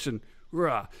 gym session,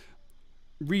 rah.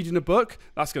 Reading a book,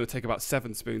 that's going to take about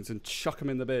 7 spoons and chuck them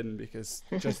in the bin, because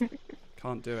just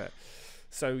can't do it.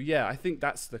 So yeah, I think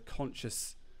that's the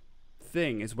conscious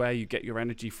thing, is where you get your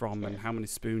energy from and how many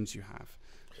spoons you have.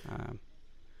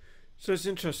 So it's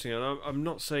interesting, and I'm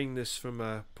not saying this from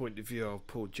a point of view of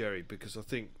poor Jerry, because I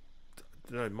think,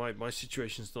 my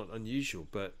situation's not unusual,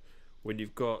 but when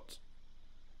you've got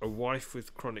a wife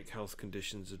with chronic health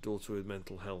conditions, a daughter with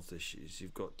mental health issues,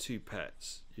 you've got 2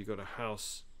 pets, you've got a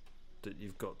house that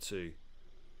you've got to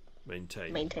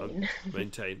maintain.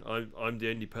 I'm the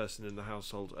only person in the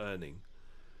household earning.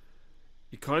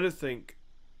 You kind of think,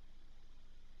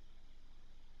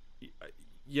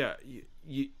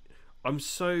 I'm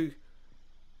so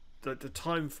that the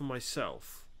time for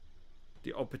myself,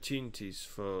 the opportunities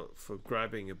for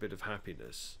grabbing a bit of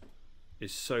happiness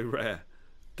is so rare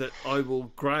that I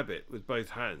will grab it with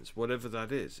both hands, whatever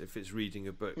that is. If it's reading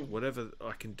a book, whatever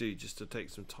I can do just to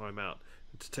take some time out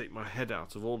and to take my head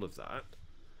out of all of that,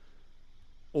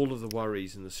 all of the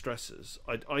worries and the stresses,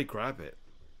 I grab it.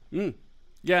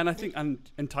 Yeah, and I think I'm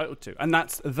entitled to. And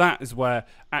that is where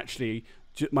actually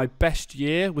my best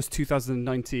year was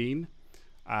 2019.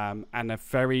 And a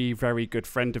very, very good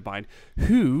friend of mine,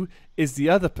 who is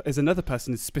another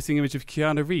person, is spitting image of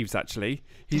Keanu Reeves. Actually,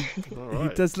 he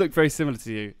does look very similar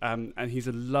to you, and he's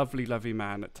a lovely, lovely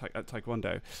man at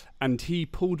Taekwondo. And he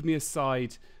pulled me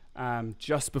aside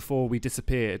just before we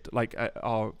disappeared, like at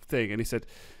our thing, and he said,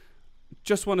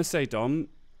 "Just want to say, Dom,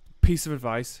 piece of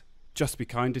advice: just be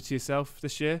kinder to yourself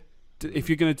this year. If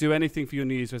you're going to do anything for your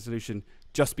New Year's resolution,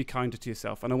 just be kinder to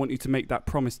yourself. And I want you to make that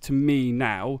promise to me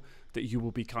now, that you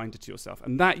will be kinder to yourself."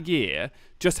 And that year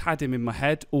just had him in my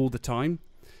head all the time.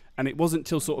 And it wasn't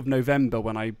till sort of November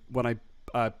when I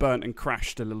burnt and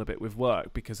crashed a little bit with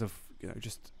work, because of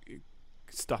just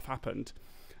stuff happened.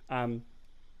 And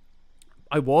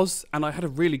I had a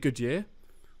really good year,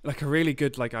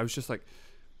 I was just like,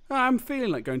 I'm feeling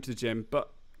like going to the gym,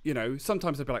 but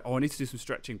sometimes I'd be like, oh, I need to do some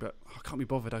stretching, but I can't be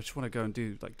bothered. I just want to go and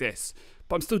do like this,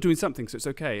 but I'm still doing something, so it's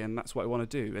okay, and that's what I want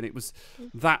to do. And it was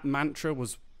that mantra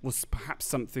was perhaps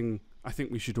something I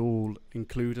think we should all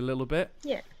include a little bit.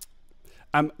 Yeah.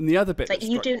 And the other bit, like,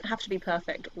 you don't have to be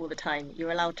perfect all the time.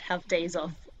 You're allowed to have days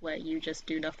off where you just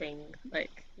do nothing.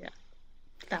 Like, yeah,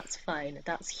 that's fine.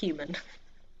 That's human.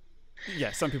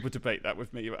 Yeah, some people debate that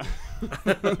with me.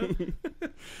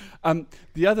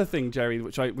 The other thing, Jerry,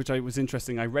 which I was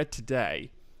interesting, I read today.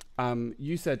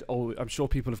 You said, "Oh, I'm sure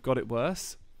people have got it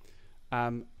worse,"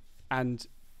 and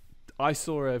I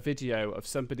saw a video of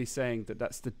somebody saying that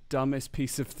that's the dumbest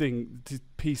piece of things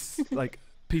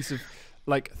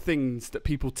that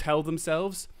people tell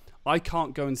themselves. I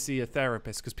can't go and see a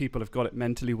therapist because people have got it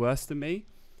mentally worse than me.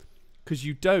 Because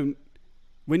you don't.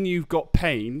 When you've got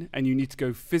pain and you need to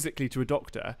go physically to a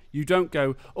doctor, you don't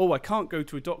go, oh, I can't go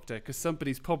to a doctor because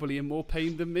somebody's probably in more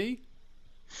pain than me.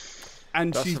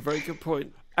 And that's a very good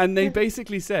point. And they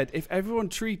basically said, if everyone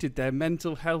treated their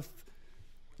mental health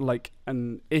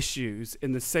and issues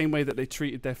in the same way that they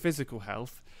treated their physical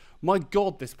health, my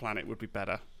God, this planet would be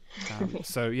better.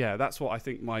 So yeah, that's what I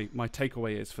think my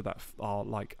takeaway is for that,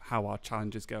 how our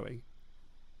challenge is going.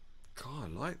 God,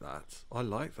 I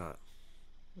like that.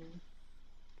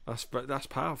 That's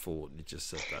powerful what you just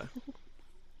said there.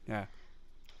 Yeah,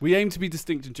 we aim to be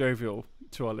distinct and jovial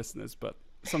to our listeners, but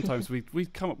sometimes we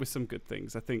come up with some good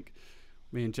things. I think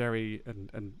me and Jerry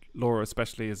and Laura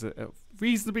especially is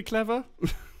reasonably clever.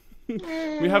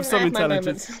 We have some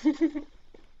intelligence.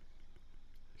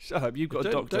 Shut up, you've got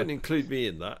a doctor. Don't include me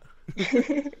in that.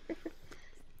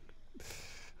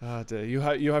 Oh dear, you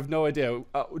have no idea.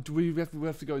 We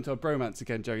have to go into our bromance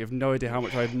again, Jerry. You have no idea how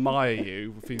much I admire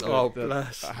you.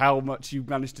 Bless. How much you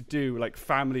managed to do, like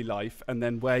family life, and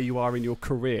then where you are in your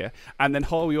career, and then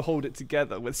how you hold it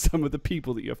together with some of the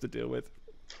people that you have to deal with.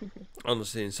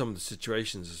 honestly, in some of the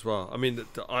situations as well. I mean,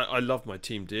 I love my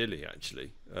team dearly,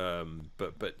 actually.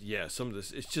 But yeah, some of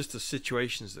this, it's just the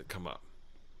situations that come up.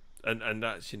 And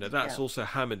that's that's also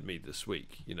hammered me this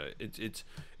week. It's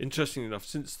interesting enough,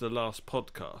 since the last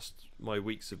podcast, my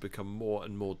weeks have become more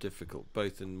and more difficult,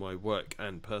 both in my work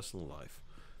and personal life.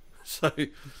 So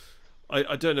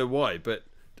I don't know why, but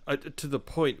to the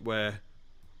point where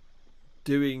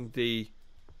doing the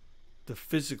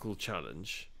physical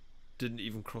challenge didn't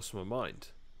even cross my mind.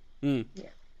 Yeah.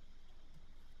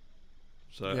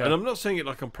 So, and I'm not saying it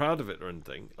like I'm proud of it or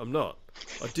anything. I'm not.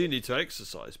 I do need to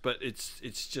exercise, but it's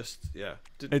just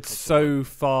it's so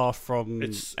far from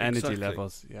energy exactly.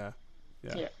 levels. Yeah.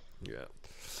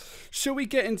 Shall we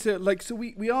get into so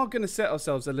we are going to set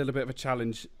ourselves a little bit of a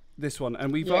challenge this one,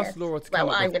 and we've asked Laura to come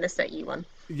up I'm with, going to set you one.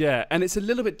 Yeah, and it's a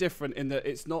little bit different in that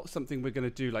it's not something we're going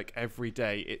to do like every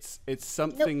day. It's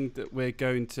something that we're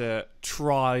going to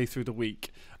try through the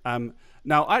week.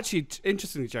 Now, actually,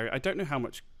 interestingly, Jerry, I don't know how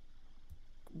much.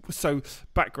 So,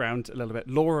 background a little bit.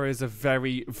 Laura is a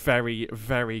very, very,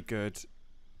 very good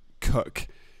cook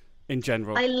in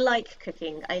general. I like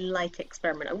cooking. I like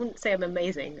experiment. I wouldn't say I'm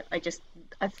amazing. I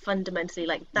fundamentally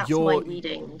that's my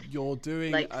reading. You're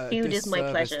doing food is my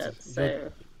pleasure.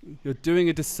 So you're doing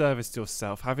a disservice to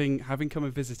yourself, having come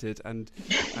and visited and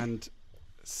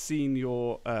seen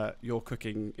your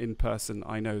cooking in person.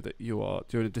 I know that you are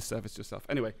doing a disservice to yourself.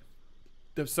 Anyway,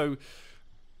 so.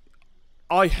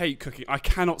 I hate cooking. I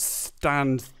cannot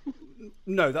stand...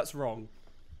 No, that's wrong.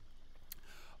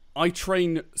 I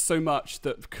train so much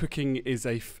that cooking is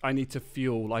I need to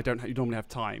fuel. I don't normally have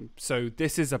time. So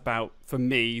this is about, for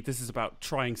me,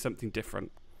 trying something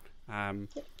different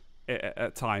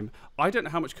at time. I don't know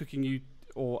how much cooking you,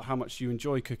 or how much you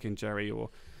enjoy cooking, Jerry, or...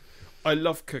 I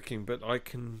love cooking, but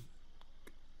I'm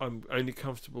only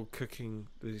comfortable cooking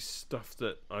the stuff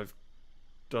that I've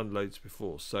done loads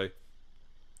before. So...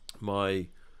 my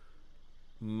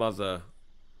mother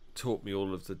taught me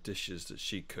all of the dishes that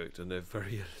she cooked, and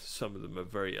some of them are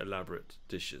very elaborate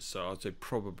dishes. So I'd say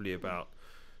probably about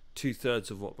 2/3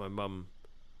 of what my mum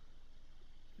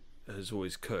has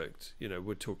always cooked.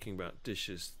 We're talking about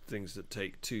dishes, things that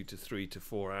take 2 to 3 to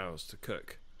 4 hours to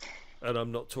cook, and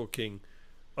I'm not talking.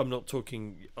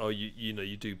 Oh,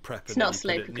 you do prep and then you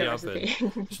put it in the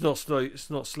oven. It's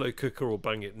not slow cooker or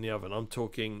bang it in the oven. I'm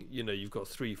talking. You've got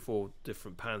 3-4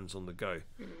 different pans on the go,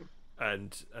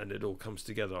 and it all comes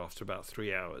together after about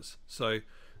 3 hours. So,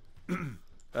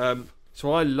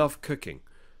 so I love cooking,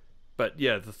 but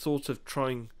yeah, the thought of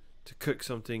trying to cook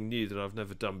something new that I've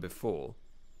never done before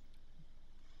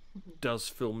does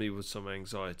fill me with some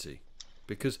anxiety,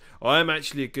 because I am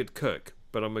actually a good cook,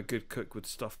 but I'm a good cook with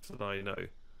stuff that I know.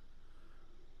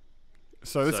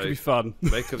 So this could be fun.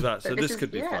 Make of that. So this could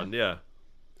be fun, yeah.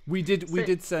 We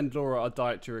did send Laura our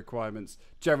dietary requirements.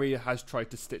 Jerry has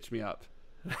tried to stitch me up.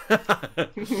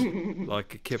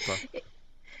 Like a kipper.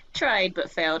 Tried but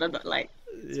failed. I'm not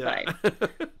it's fine.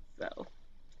 So,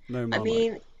 no, I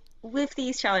mean, with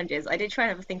these challenges, I did try and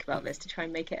have a think about this to try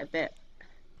and make it a bit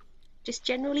just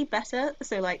generally better.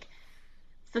 So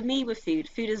for me with food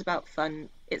is about fun.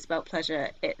 It's about pleasure.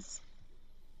 It's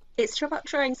about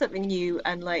trying something new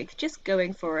and just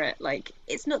going for it.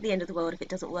 It's not the end of the world if it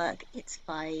doesn't work. It's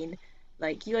fine.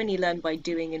 You only learn by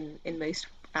doing in most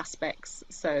aspects,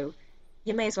 so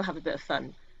you may as well have a bit of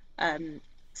fun.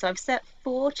 So I've set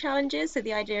 4 challenges. So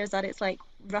the idea is that it's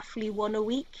roughly 1 a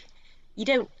week. You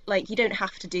don't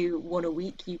have to do 1 a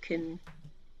week. You can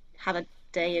have a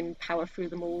day and power through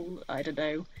them all. I don't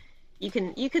know. You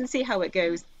can see how it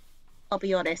goes. I'll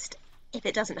be honest, if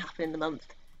it doesn't happen in the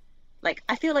month,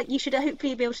 I feel you should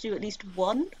hopefully be able to do at least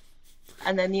 1,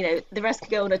 and then the rest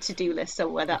can go on a to-do list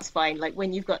somewhere. That's fine.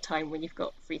 When you've got time, when you've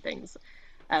got free things.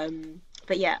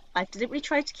 But yeah, I deliberately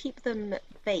try to keep them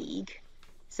vague,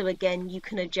 so again you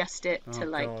can adjust it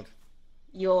to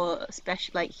your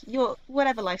special, your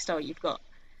whatever lifestyle you've got.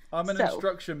 I'm an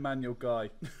instruction manual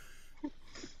guy.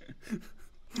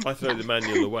 I throw the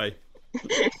manual away.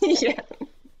 Yeah.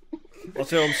 I'll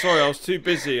say I'm sorry. I was too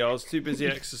busy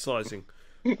exercising.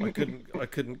 I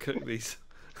couldn't cook these.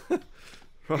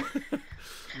 Right.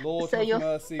 Lord so have your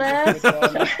mercy.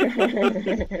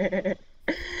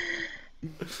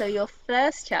 So your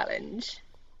first challenge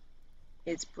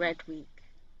is bread week.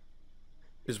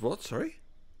 Is what? Sorry.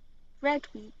 Bread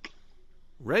week.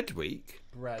 Red week.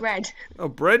 Bread. Oh,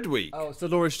 bread week. Oh, so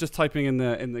Laura's just typing in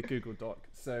the Google Doc.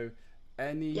 So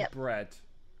any bread.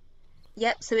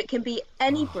 Yep, so it can be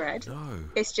any bread. No.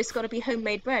 It's just got to be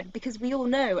homemade bread, because we all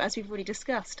know, as we've already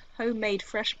discussed, homemade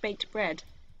fresh baked bread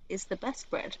is the best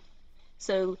bread.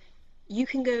 So You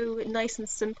can go nice and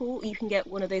simple. You can get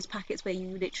one of those packets where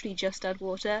you literally just add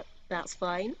water. That's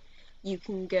fine. You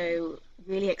can go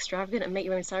really extravagant and make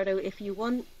your own sourdough if you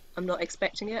want. I'm not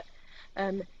expecting it.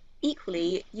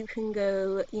 Equally, you can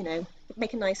go,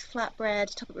 make a nice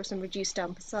flatbread, top it with some reduced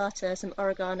down passata, some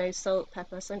oregano, salt,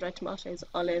 pepper, sun-dried tomatoes,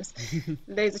 olives,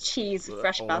 loads of cheese,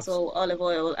 fresh basil, olive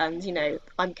oil, and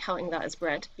I'm counting that as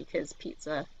bread because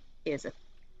pizza is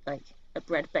a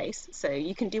bread base. So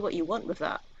you can do what you want with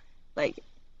that. Like,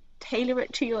 tailor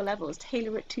it to your levels,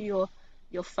 tailor it to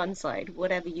your fun side,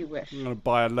 whatever you wish. I'm gonna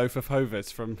buy a loaf of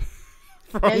Hovis from.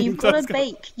 No, you've got to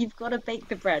bake. You've got to bake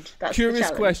the bread. That's Curious the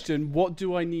challenge. question: what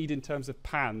do I need in terms of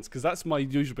pans? Because that's my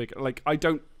usual big. Like, I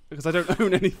don't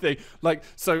own anything. Like,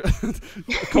 so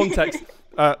context.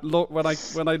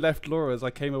 When I left Laura's, I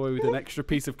came away with an extra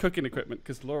piece of cooking equipment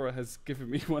because Laura has given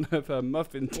me one of her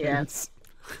muffin tins.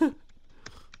 Yeah,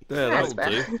 that'll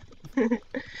do.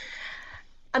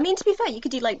 I mean, to be fair, you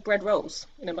could do like bread rolls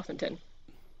in a muffin tin.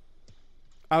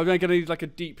 I'm gonna need like a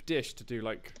deep dish to do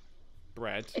like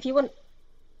bread. If you want.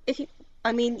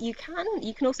 I mean, you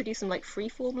can also do some like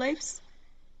freeform loaves.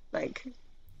 Like,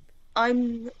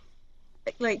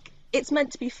 it's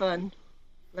meant to be fun.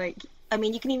 Like, I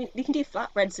mean, you can do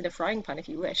flatbreads in a frying pan if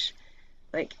you wish.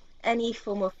 Like, any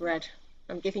form of bread.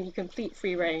 I'm giving you complete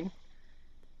free reign.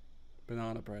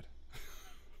 Banana bread.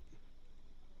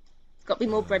 It's got to be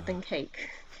more bread than cake.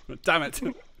 Damn it.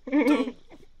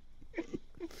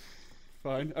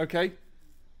 Fine. Okay.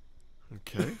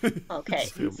 Okay.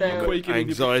 So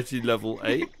anxiety level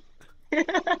 8.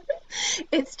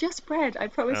 It's just bread, I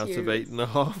promise out you. Out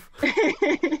of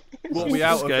What8.5. are we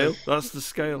out scale? of? That's the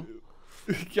scale.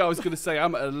 Yeah, I was going to say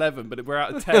I'm at 11, but we're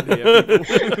out of 10 here.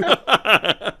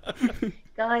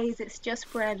 Guys, it's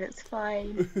just bread. It's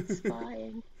fine. It's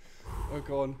fine. Oh,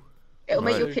 go on. It'll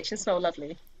make your kitchen smell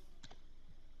lovely.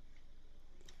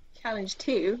 Challenge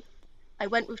 2. I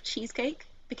went with cheesecake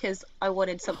because I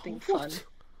wanted something fun.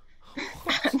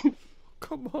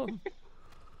 Come on.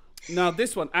 Now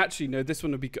this one, actually, no. This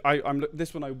one would be.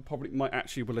 This one I probably might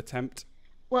actually will attempt.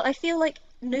 Well, I feel like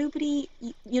you're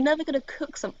never going to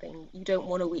cook something you don't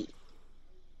want to eat.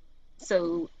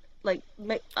 So, like,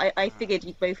 I figured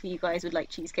both of you guys would like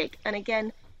cheesecake. And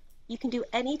again, you can do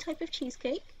any type of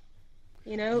cheesecake.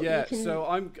 Yeah. You can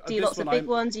do lots of big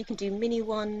ones. You can do mini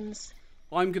ones.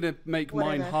 I'm gonna make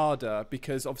mine harder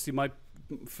because obviously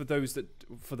for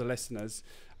the listeners.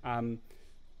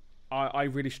 I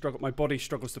really struggle. My body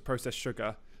struggles to process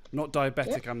sugar. I'm not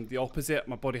diabetic. I'm the opposite.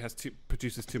 My body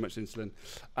produces too much insulin.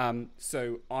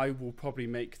 So I will probably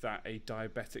make that a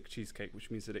diabetic cheesecake, which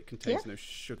means that it contains no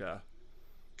sugar.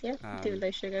 Yeah, do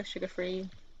low sugar, sugar-free.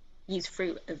 Use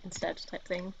fruit instead, type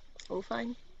thing. All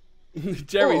fine.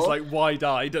 Jerry's like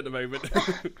wide-eyed at the moment.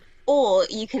 Or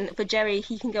for Jerry,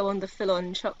 he can go on the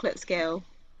full-on chocolate scale.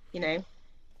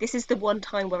 This is the one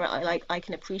time where I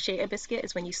can appreciate a biscuit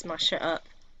is when you smash it up,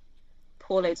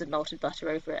 pour loads of melted butter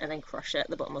over it, and then crush it at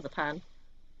the bottom of the pan.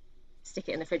 Stick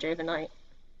it in the fridge overnight.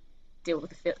 Deal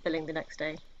with the filling the next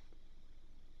day.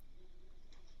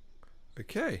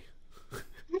 Okay.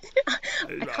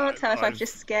 I can't tell if I've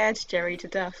just scared Jerry to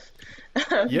death.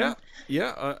 Yeah.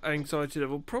 Anxiety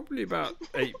level probably about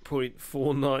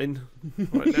 8.49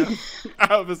 right now.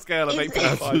 Out of a scale of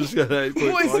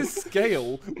 8.5. What is this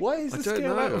scale? Why is the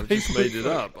scale out of 8.5? I just made it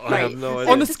up. I have no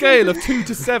idea. On a scale of 2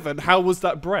 to 7, how was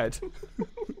that bread?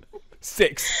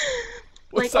 6.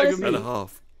 What's that honestly, and a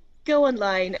half? Go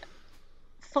online,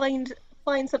 find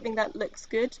something that looks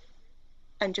good,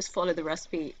 and just follow the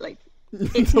recipe. Like,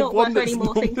 it's not worth any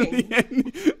more thinking.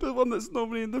 The one that's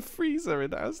normally in the freezer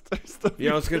in Asda.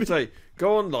 Yeah, I was going to say,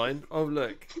 go online. Oh,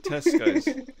 look, Tesco's.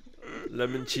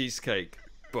 Lemon cheesecake.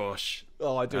 Bosh.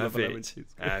 Oh, I do love a lemon cheesecake.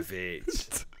 Have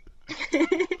it.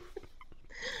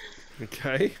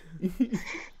 Okay.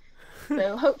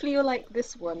 So hopefully you'll like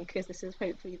this one, because this is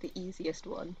hopefully the easiest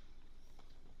one.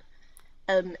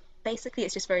 Basically,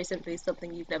 it's just very simply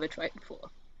something you've never tried before.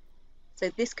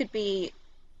 So this could be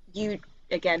you,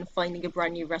 again, finding a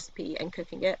brand new recipe and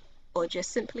cooking it, or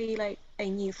just simply like a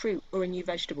new fruit or a new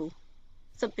vegetable,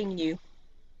 something new.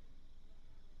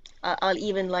 I'll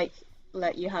even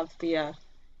let you have the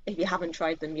if you haven't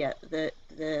tried them yet,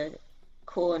 the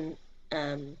corn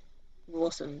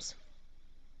rawsums.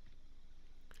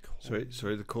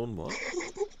 Sorry, the corn what?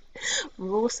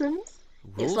 Rawsums.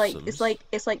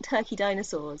 It's like turkey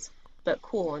dinosaurs, but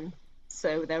corn.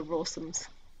 So they're rawsums.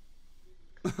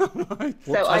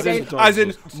 So I don't. As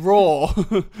in raw.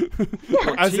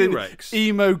 As in T-Rex?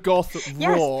 emo goth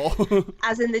raw.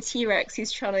 As in the T-Rex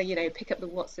who's trying to, pick up the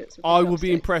Wotsits. With the I will be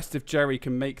chopstick. impressed if Jerry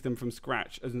can make them from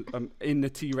scratch as in the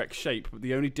T-Rex shape. But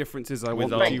the only difference is I want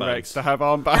the armbands. T-Rex to have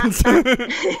armbands.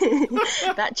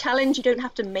 That challenge, you don't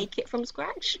have to make it from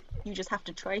scratch. You just have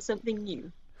to try something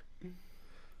new.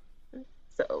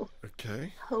 So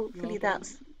Okay. hopefully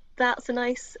that's a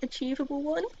nice achievable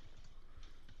one.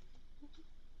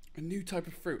 A new type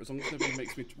of fruit, as long as nobody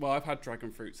makes me. Well, I've had dragon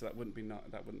fruit, so that wouldn't be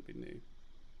new.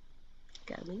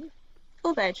 Gummy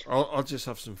or veg. I'll just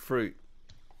have some fruit.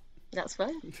 That's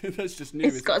fine. That's just new.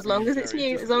 It's got as long as it's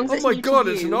new. As long as Oh it's my new god,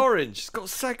 to it's you. an orange. It's got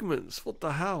segments. What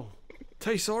the hell?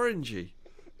 Tastes orangey.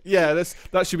 Yeah,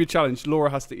 that should be challenged. Laura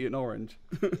has to eat an orange.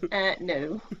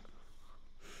 No.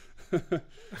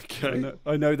 Okay.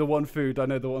 I know the one food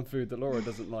that Laura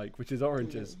doesn't like, which is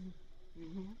oranges.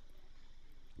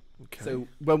 Okay. So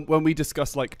when we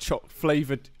discuss like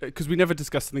flavored, because we never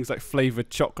discuss things like flavored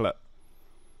chocolate.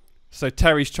 So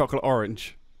Terry's chocolate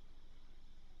orange.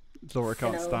 Laura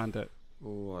can't Hello. stand it.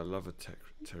 Oh, I love a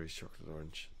Terry's chocolate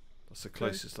orange. That's the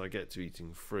closest I get to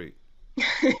eating fruit.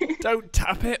 Don't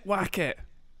tap it, whack it.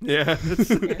 Yeah.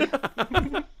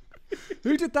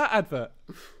 Who did that advert?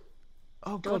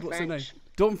 Oh God, Dawn what's her name? French.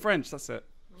 Dawn French. That's it.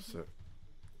 So,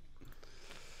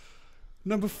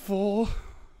 Number 4.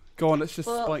 Go on, let's just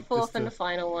spike this. Fourth and the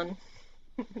final one.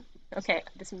 Okay,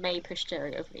 this may push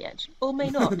Jerry over the edge, or may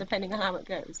not, depending on how it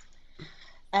goes.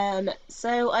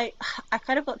 So I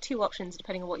kind of got 2 options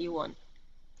depending on what you want: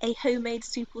 a homemade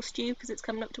soup or stew because it's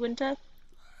coming up to winter,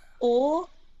 or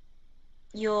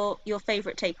your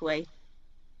favorite takeaway,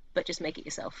 but just make it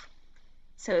yourself.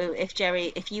 So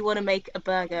if you want to make a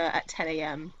burger at 10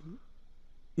 a.m.,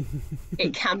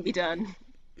 it can be done.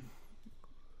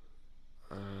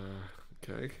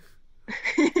 okay.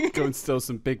 Go and steal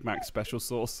some Big Mac special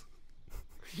sauce.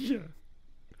 Yeah.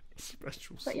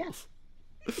 Special sauce. But yeah.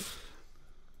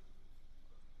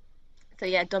 So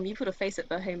yeah, Dom, you put a face at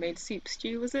the homemade soup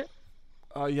stew, was it?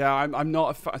 Yeah, I'm not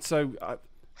a fan. So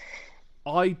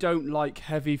I don't like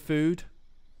heavy food.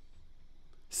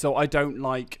 So I don't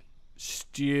like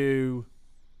stew.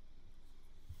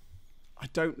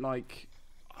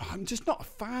 I'm just not a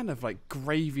fan of like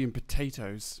gravy and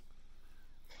potatoes.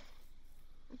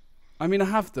 I mean, I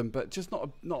have them, but just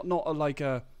not like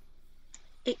a.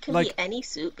 It can Like- be any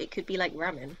soup. It could be like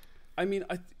ramen. I mean,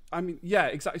 yeah,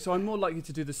 exactly. So I'm more likely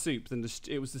to do the soup than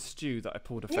it was the stew that I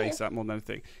pulled a face at more than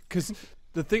anything. Because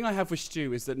the thing I have with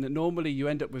stew is that normally you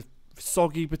end up with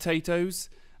soggy potatoes,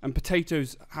 and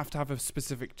potatoes have to have a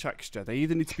specific texture. They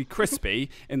either need to be crispy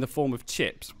in the form of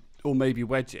chips or maybe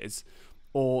wedges,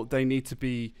 or they need to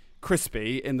be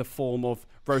crispy in the form of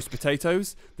roast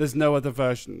potatoes. There's no other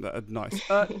version that are nice.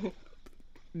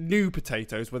 New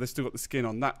potatoes where they've still got the skin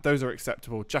on, those are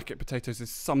acceptable. Jacket potatoes is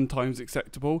sometimes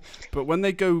acceptable, but when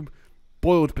they go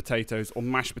boiled potatoes or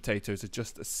mashed potatoes are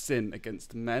just a sin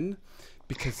against men,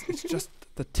 because it's just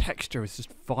the texture is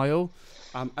just vile.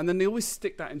 And then they always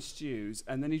stick that in stews,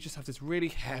 and then you just have this really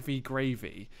heavy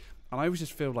gravy, and I always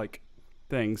just feel like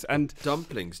things. And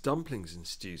Dumplings and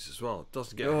stews as well. It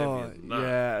doesn't get heavier than that.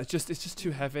 yeah, it's just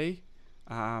too heavy.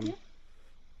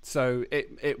 So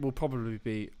it will probably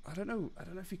be. I don't know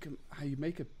if you can how you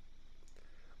make a.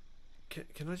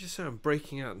 Can I just say I'm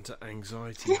breaking out into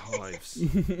anxiety hives?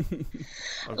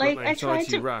 I've Like, got an I tried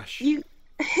anxiety to- rash. You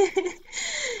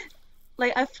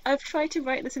like I've tried to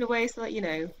write this in a way so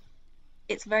that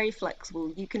it's very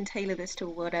flexible. You can tailor this to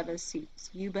whatever suits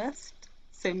you best.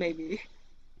 So maybe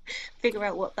figure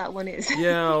out what that one is.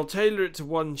 Yeah, I'll tailor it to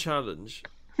one challenge.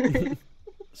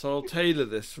 So I'll tailor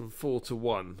this from 4 to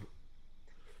 1.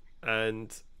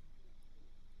 And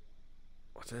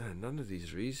I don't know, none of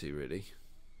these are easy really.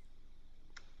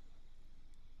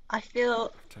 I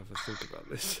feel. I have to have a think about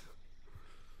this.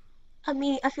 I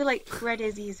mean, I feel like bread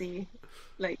is easy.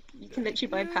 Like you can literally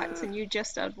buy packs and you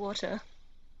just add water.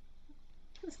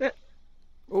 That's it.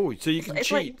 Oh, so you can It's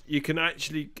cheat. like- You can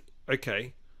actually.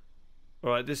 Okay. All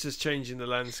right, this is changing the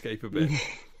landscape a bit.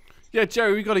 Yeah,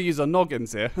 Jerry, we got to use our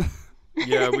noggins here.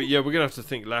 we're gonna have to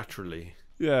think laterally.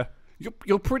 Yeah,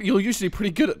 you're usually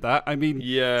pretty good at that. I mean,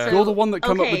 Yeah. So- you're the one that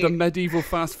come up with okay. the medieval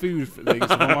fast food things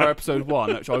from our episode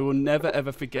 1, which I will never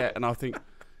ever forget. And I'll think,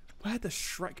 where the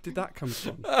Shrek did that come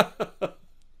from?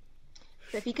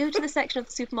 So if you go to the section of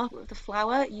the supermarket with the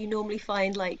flour, you normally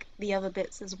find like the other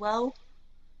bits as well.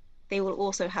 They will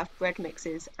also have bread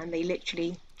mixes, and they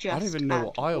literally just I don't even know add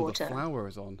what aisle water. the flour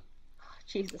is on.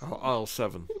 Jesus. Oh, aisle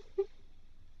 7.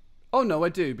 Oh no, I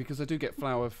do, because I do get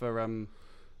flour for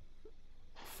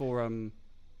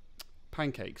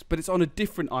pancakes, but it's on a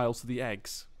different aisle to the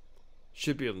eggs.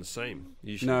 Should be on the same.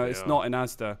 Usually No, they it's are. not in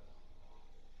Asda.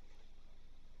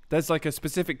 There's like a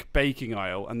specific baking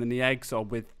aisle, and then the eggs are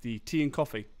with the tea and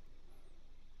coffee.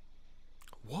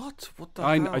 What? What the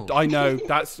hell? I know.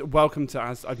 That's welcome to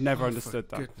Asda. I've never understood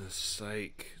for that. Goodness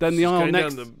sake. Then This the is aisle going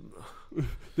next,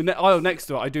 down aisle next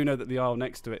to it. I do know that the aisle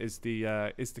next to it is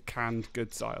the canned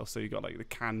goods aisle. So you got like the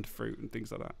canned fruit and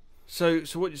things like that. So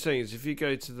what you're saying is, if you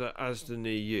go to the Asda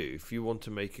near you, if you want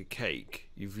to make a cake,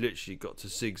 you've literally got to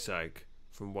zigzag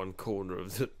from one corner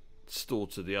of the store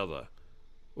to the other.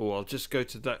 Or I'll just go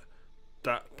to that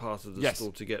part of the Yes.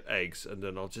 store to get eggs, and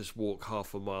then I'll just walk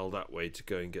half a mile that way to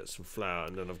go and get some flour,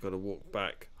 and then I've got to walk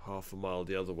back half a mile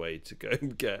the other way to go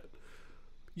and get...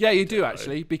 Yeah, you do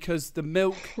actually, because the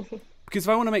milk. Because if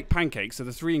I want to make pancakes, so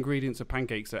the 3 ingredients of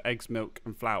pancakes are eggs, milk,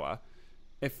 and flour.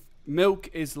 If milk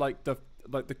is like the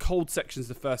cold section's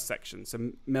the first section,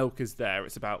 so milk is there.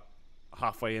 It's about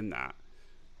halfway in that,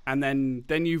 and then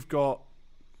you've got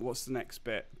what's the next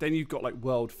bit? Then you've got like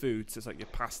world foods. So it's like your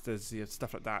pastas, your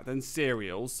stuff like that. Then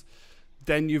cereals.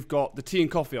 Then you've got the tea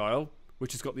and coffee aisle,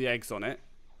 which has got the eggs on it.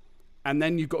 And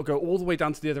then you've got to go all the way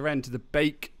down to the other end to the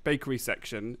bakery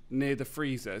section near the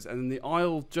freezers. And then the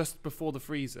aisle just before the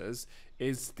freezers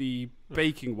is the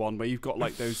baking one where you've got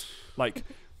like those, like,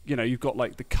 you know, you've got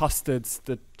like the custards,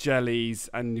 the jellies,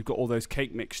 and you've got all those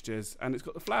cake mixtures, and it's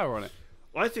got the flour on it.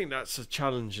 I think that's a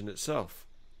challenge in itself.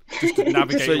 Just to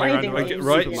navigate So around finding the things.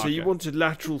 right, supermarket. so you wanted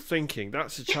lateral thinking.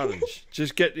 That's a challenge.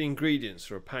 Just get the ingredients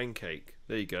for a pancake.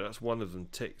 There you go. That's one of them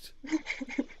ticked.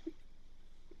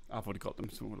 I've already got them,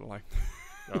 so what do I like?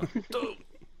 Oh,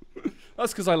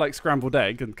 That's because I like scrambled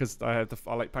egg, and because I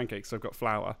like pancakes, so I've got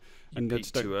flour. you And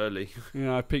peaked too early.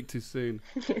 Yeah, I peaked too soon.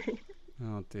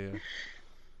 Oh dear.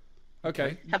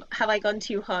 Okay. Have I gone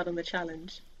too hard on the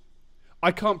challenge?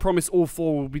 I can't promise all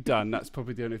 4 will be done. That's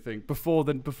probably the only thing before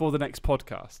the next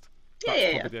podcast. Yeah, That's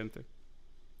yeah, probably yeah. the only thing.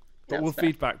 But That's we'll fair.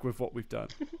 feedback with what we've done.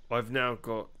 I've now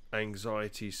got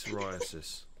anxiety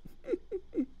psoriasis.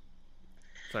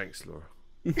 Thanks, Laura.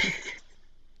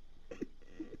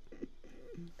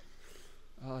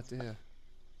 Oh dear.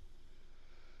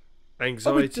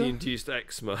 Anxiety-induced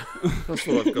eczema. That's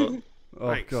what I've got. Oh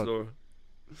Thanks, god. Laura.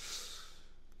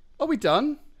 Are we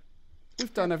done?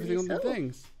 We've done everything on the so.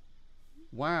 things.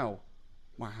 Wow.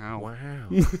 Wow.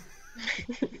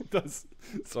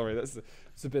 Sorry, that's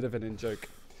a bit of an in joke.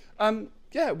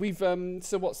 Yeah, we've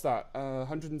so what's that?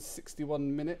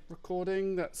 161 minute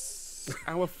recording. That's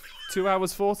 2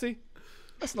 hours 40.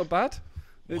 That's not bad.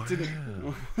 It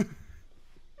didn't.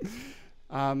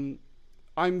 I'm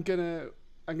gonna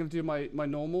do my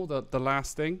normal, the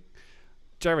last thing.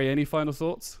 Jerry, any final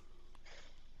thoughts?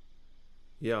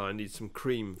 Yeah, I need some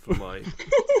cream for my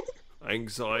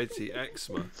anxiety,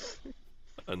 eczema,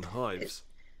 and hives.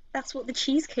 That's what the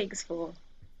cheesecake's for.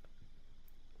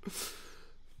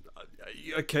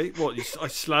 Okay, what? I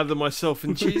slather myself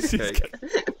in cheesecake.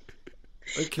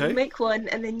 You Okay. make one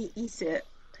and then you eat it,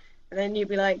 and then you'd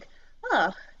be like,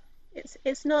 "Oh,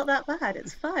 it's not that bad.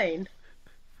 It's fine.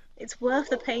 It's worth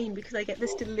the pain because I get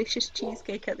this delicious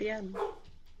cheesecake at the end."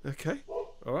 Okay.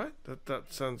 All right.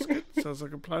 That sounds good. Sounds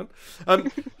like a plan.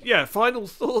 Yeah. Final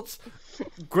thoughts.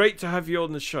 Great to have you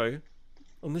on the show.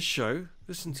 On the show.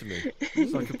 Listen to me.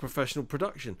 It's like a professional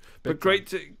production. But great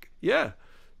to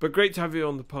have you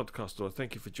on the podcast, Laura.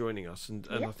 Thank you for joining us. And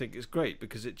Yeah. I think it's great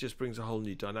because it just brings a whole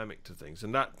new dynamic to things.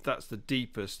 And that's the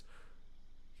deepest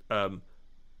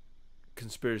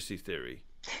conspiracy theory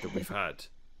that we've had.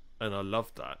 And I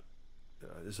love that.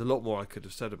 There's a lot more I could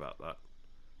have said about that.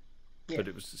 Yeah. But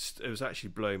it was actually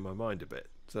blowing my mind a bit.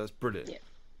 So that's brilliant. Yeah.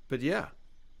 But yeah,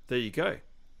 there you go.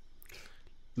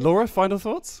 Laura, final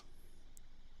thoughts?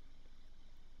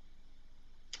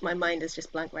 My mind is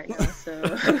just blank right now, so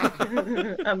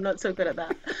I'm not so good at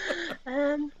that.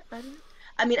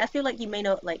 I mean, I feel like you may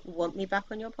not like want me back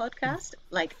on your podcast,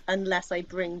 like unless I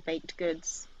bring baked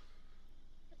goods.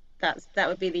 That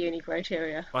would be the only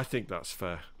criteria. I think that's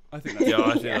fair. I think that's Yeah,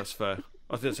 I think that's fair.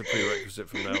 I think it's a prerequisite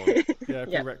from now on. Yeah,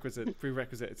 Yeah.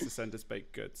 prerequisite is to send us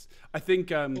baked goods. I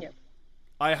think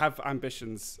I have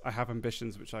ambitions.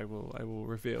 Which I will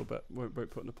reveal, but won't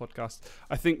put on the podcast.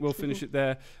 I think we'll finish it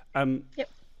there. Yep.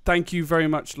 Thank you very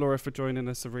much, Laura, for joining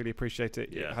us. I really appreciate it.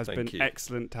 Yeah, It has thank been you.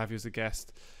 excellent to have you as a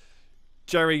guest.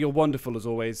 Jerry, you're wonderful as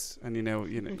always, and you know.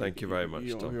 Thank you very much,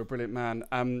 Tom. You're a brilliant man.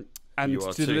 And You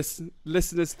are to the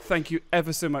listeners, thank you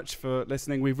ever so much for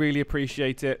listening. We really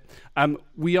appreciate it.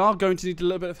 We are going to need a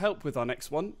little bit of help with our next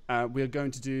one. We are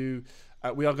going to do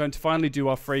We are going to finally do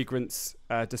our fragrance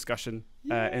discussion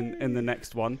in the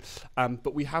next one,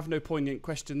 but we have no poignant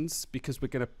questions because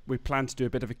we plan to do a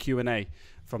bit of a Q&A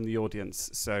from the audience.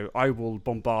 So I will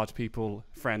bombard people,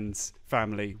 friends,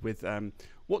 family with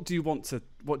what do you want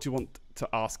to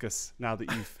ask us now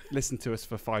that you've listened to us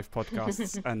for 5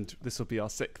 podcasts, and this will be our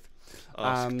 6th.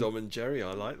 Ask Dom and Jerry.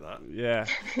 I like that. Yeah.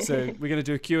 So we're going to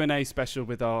do a Q&A special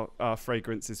with our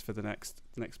fragrances for the next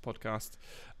podcast.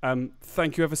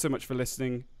 Thank you ever so much for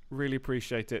listening. Really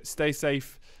appreciate it. Stay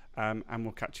safe, and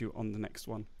we'll catch you on the next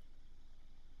one.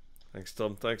 Thanks,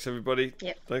 Dom. Thanks, everybody.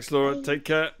 Yep. Thanks, Laura. Take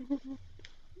care.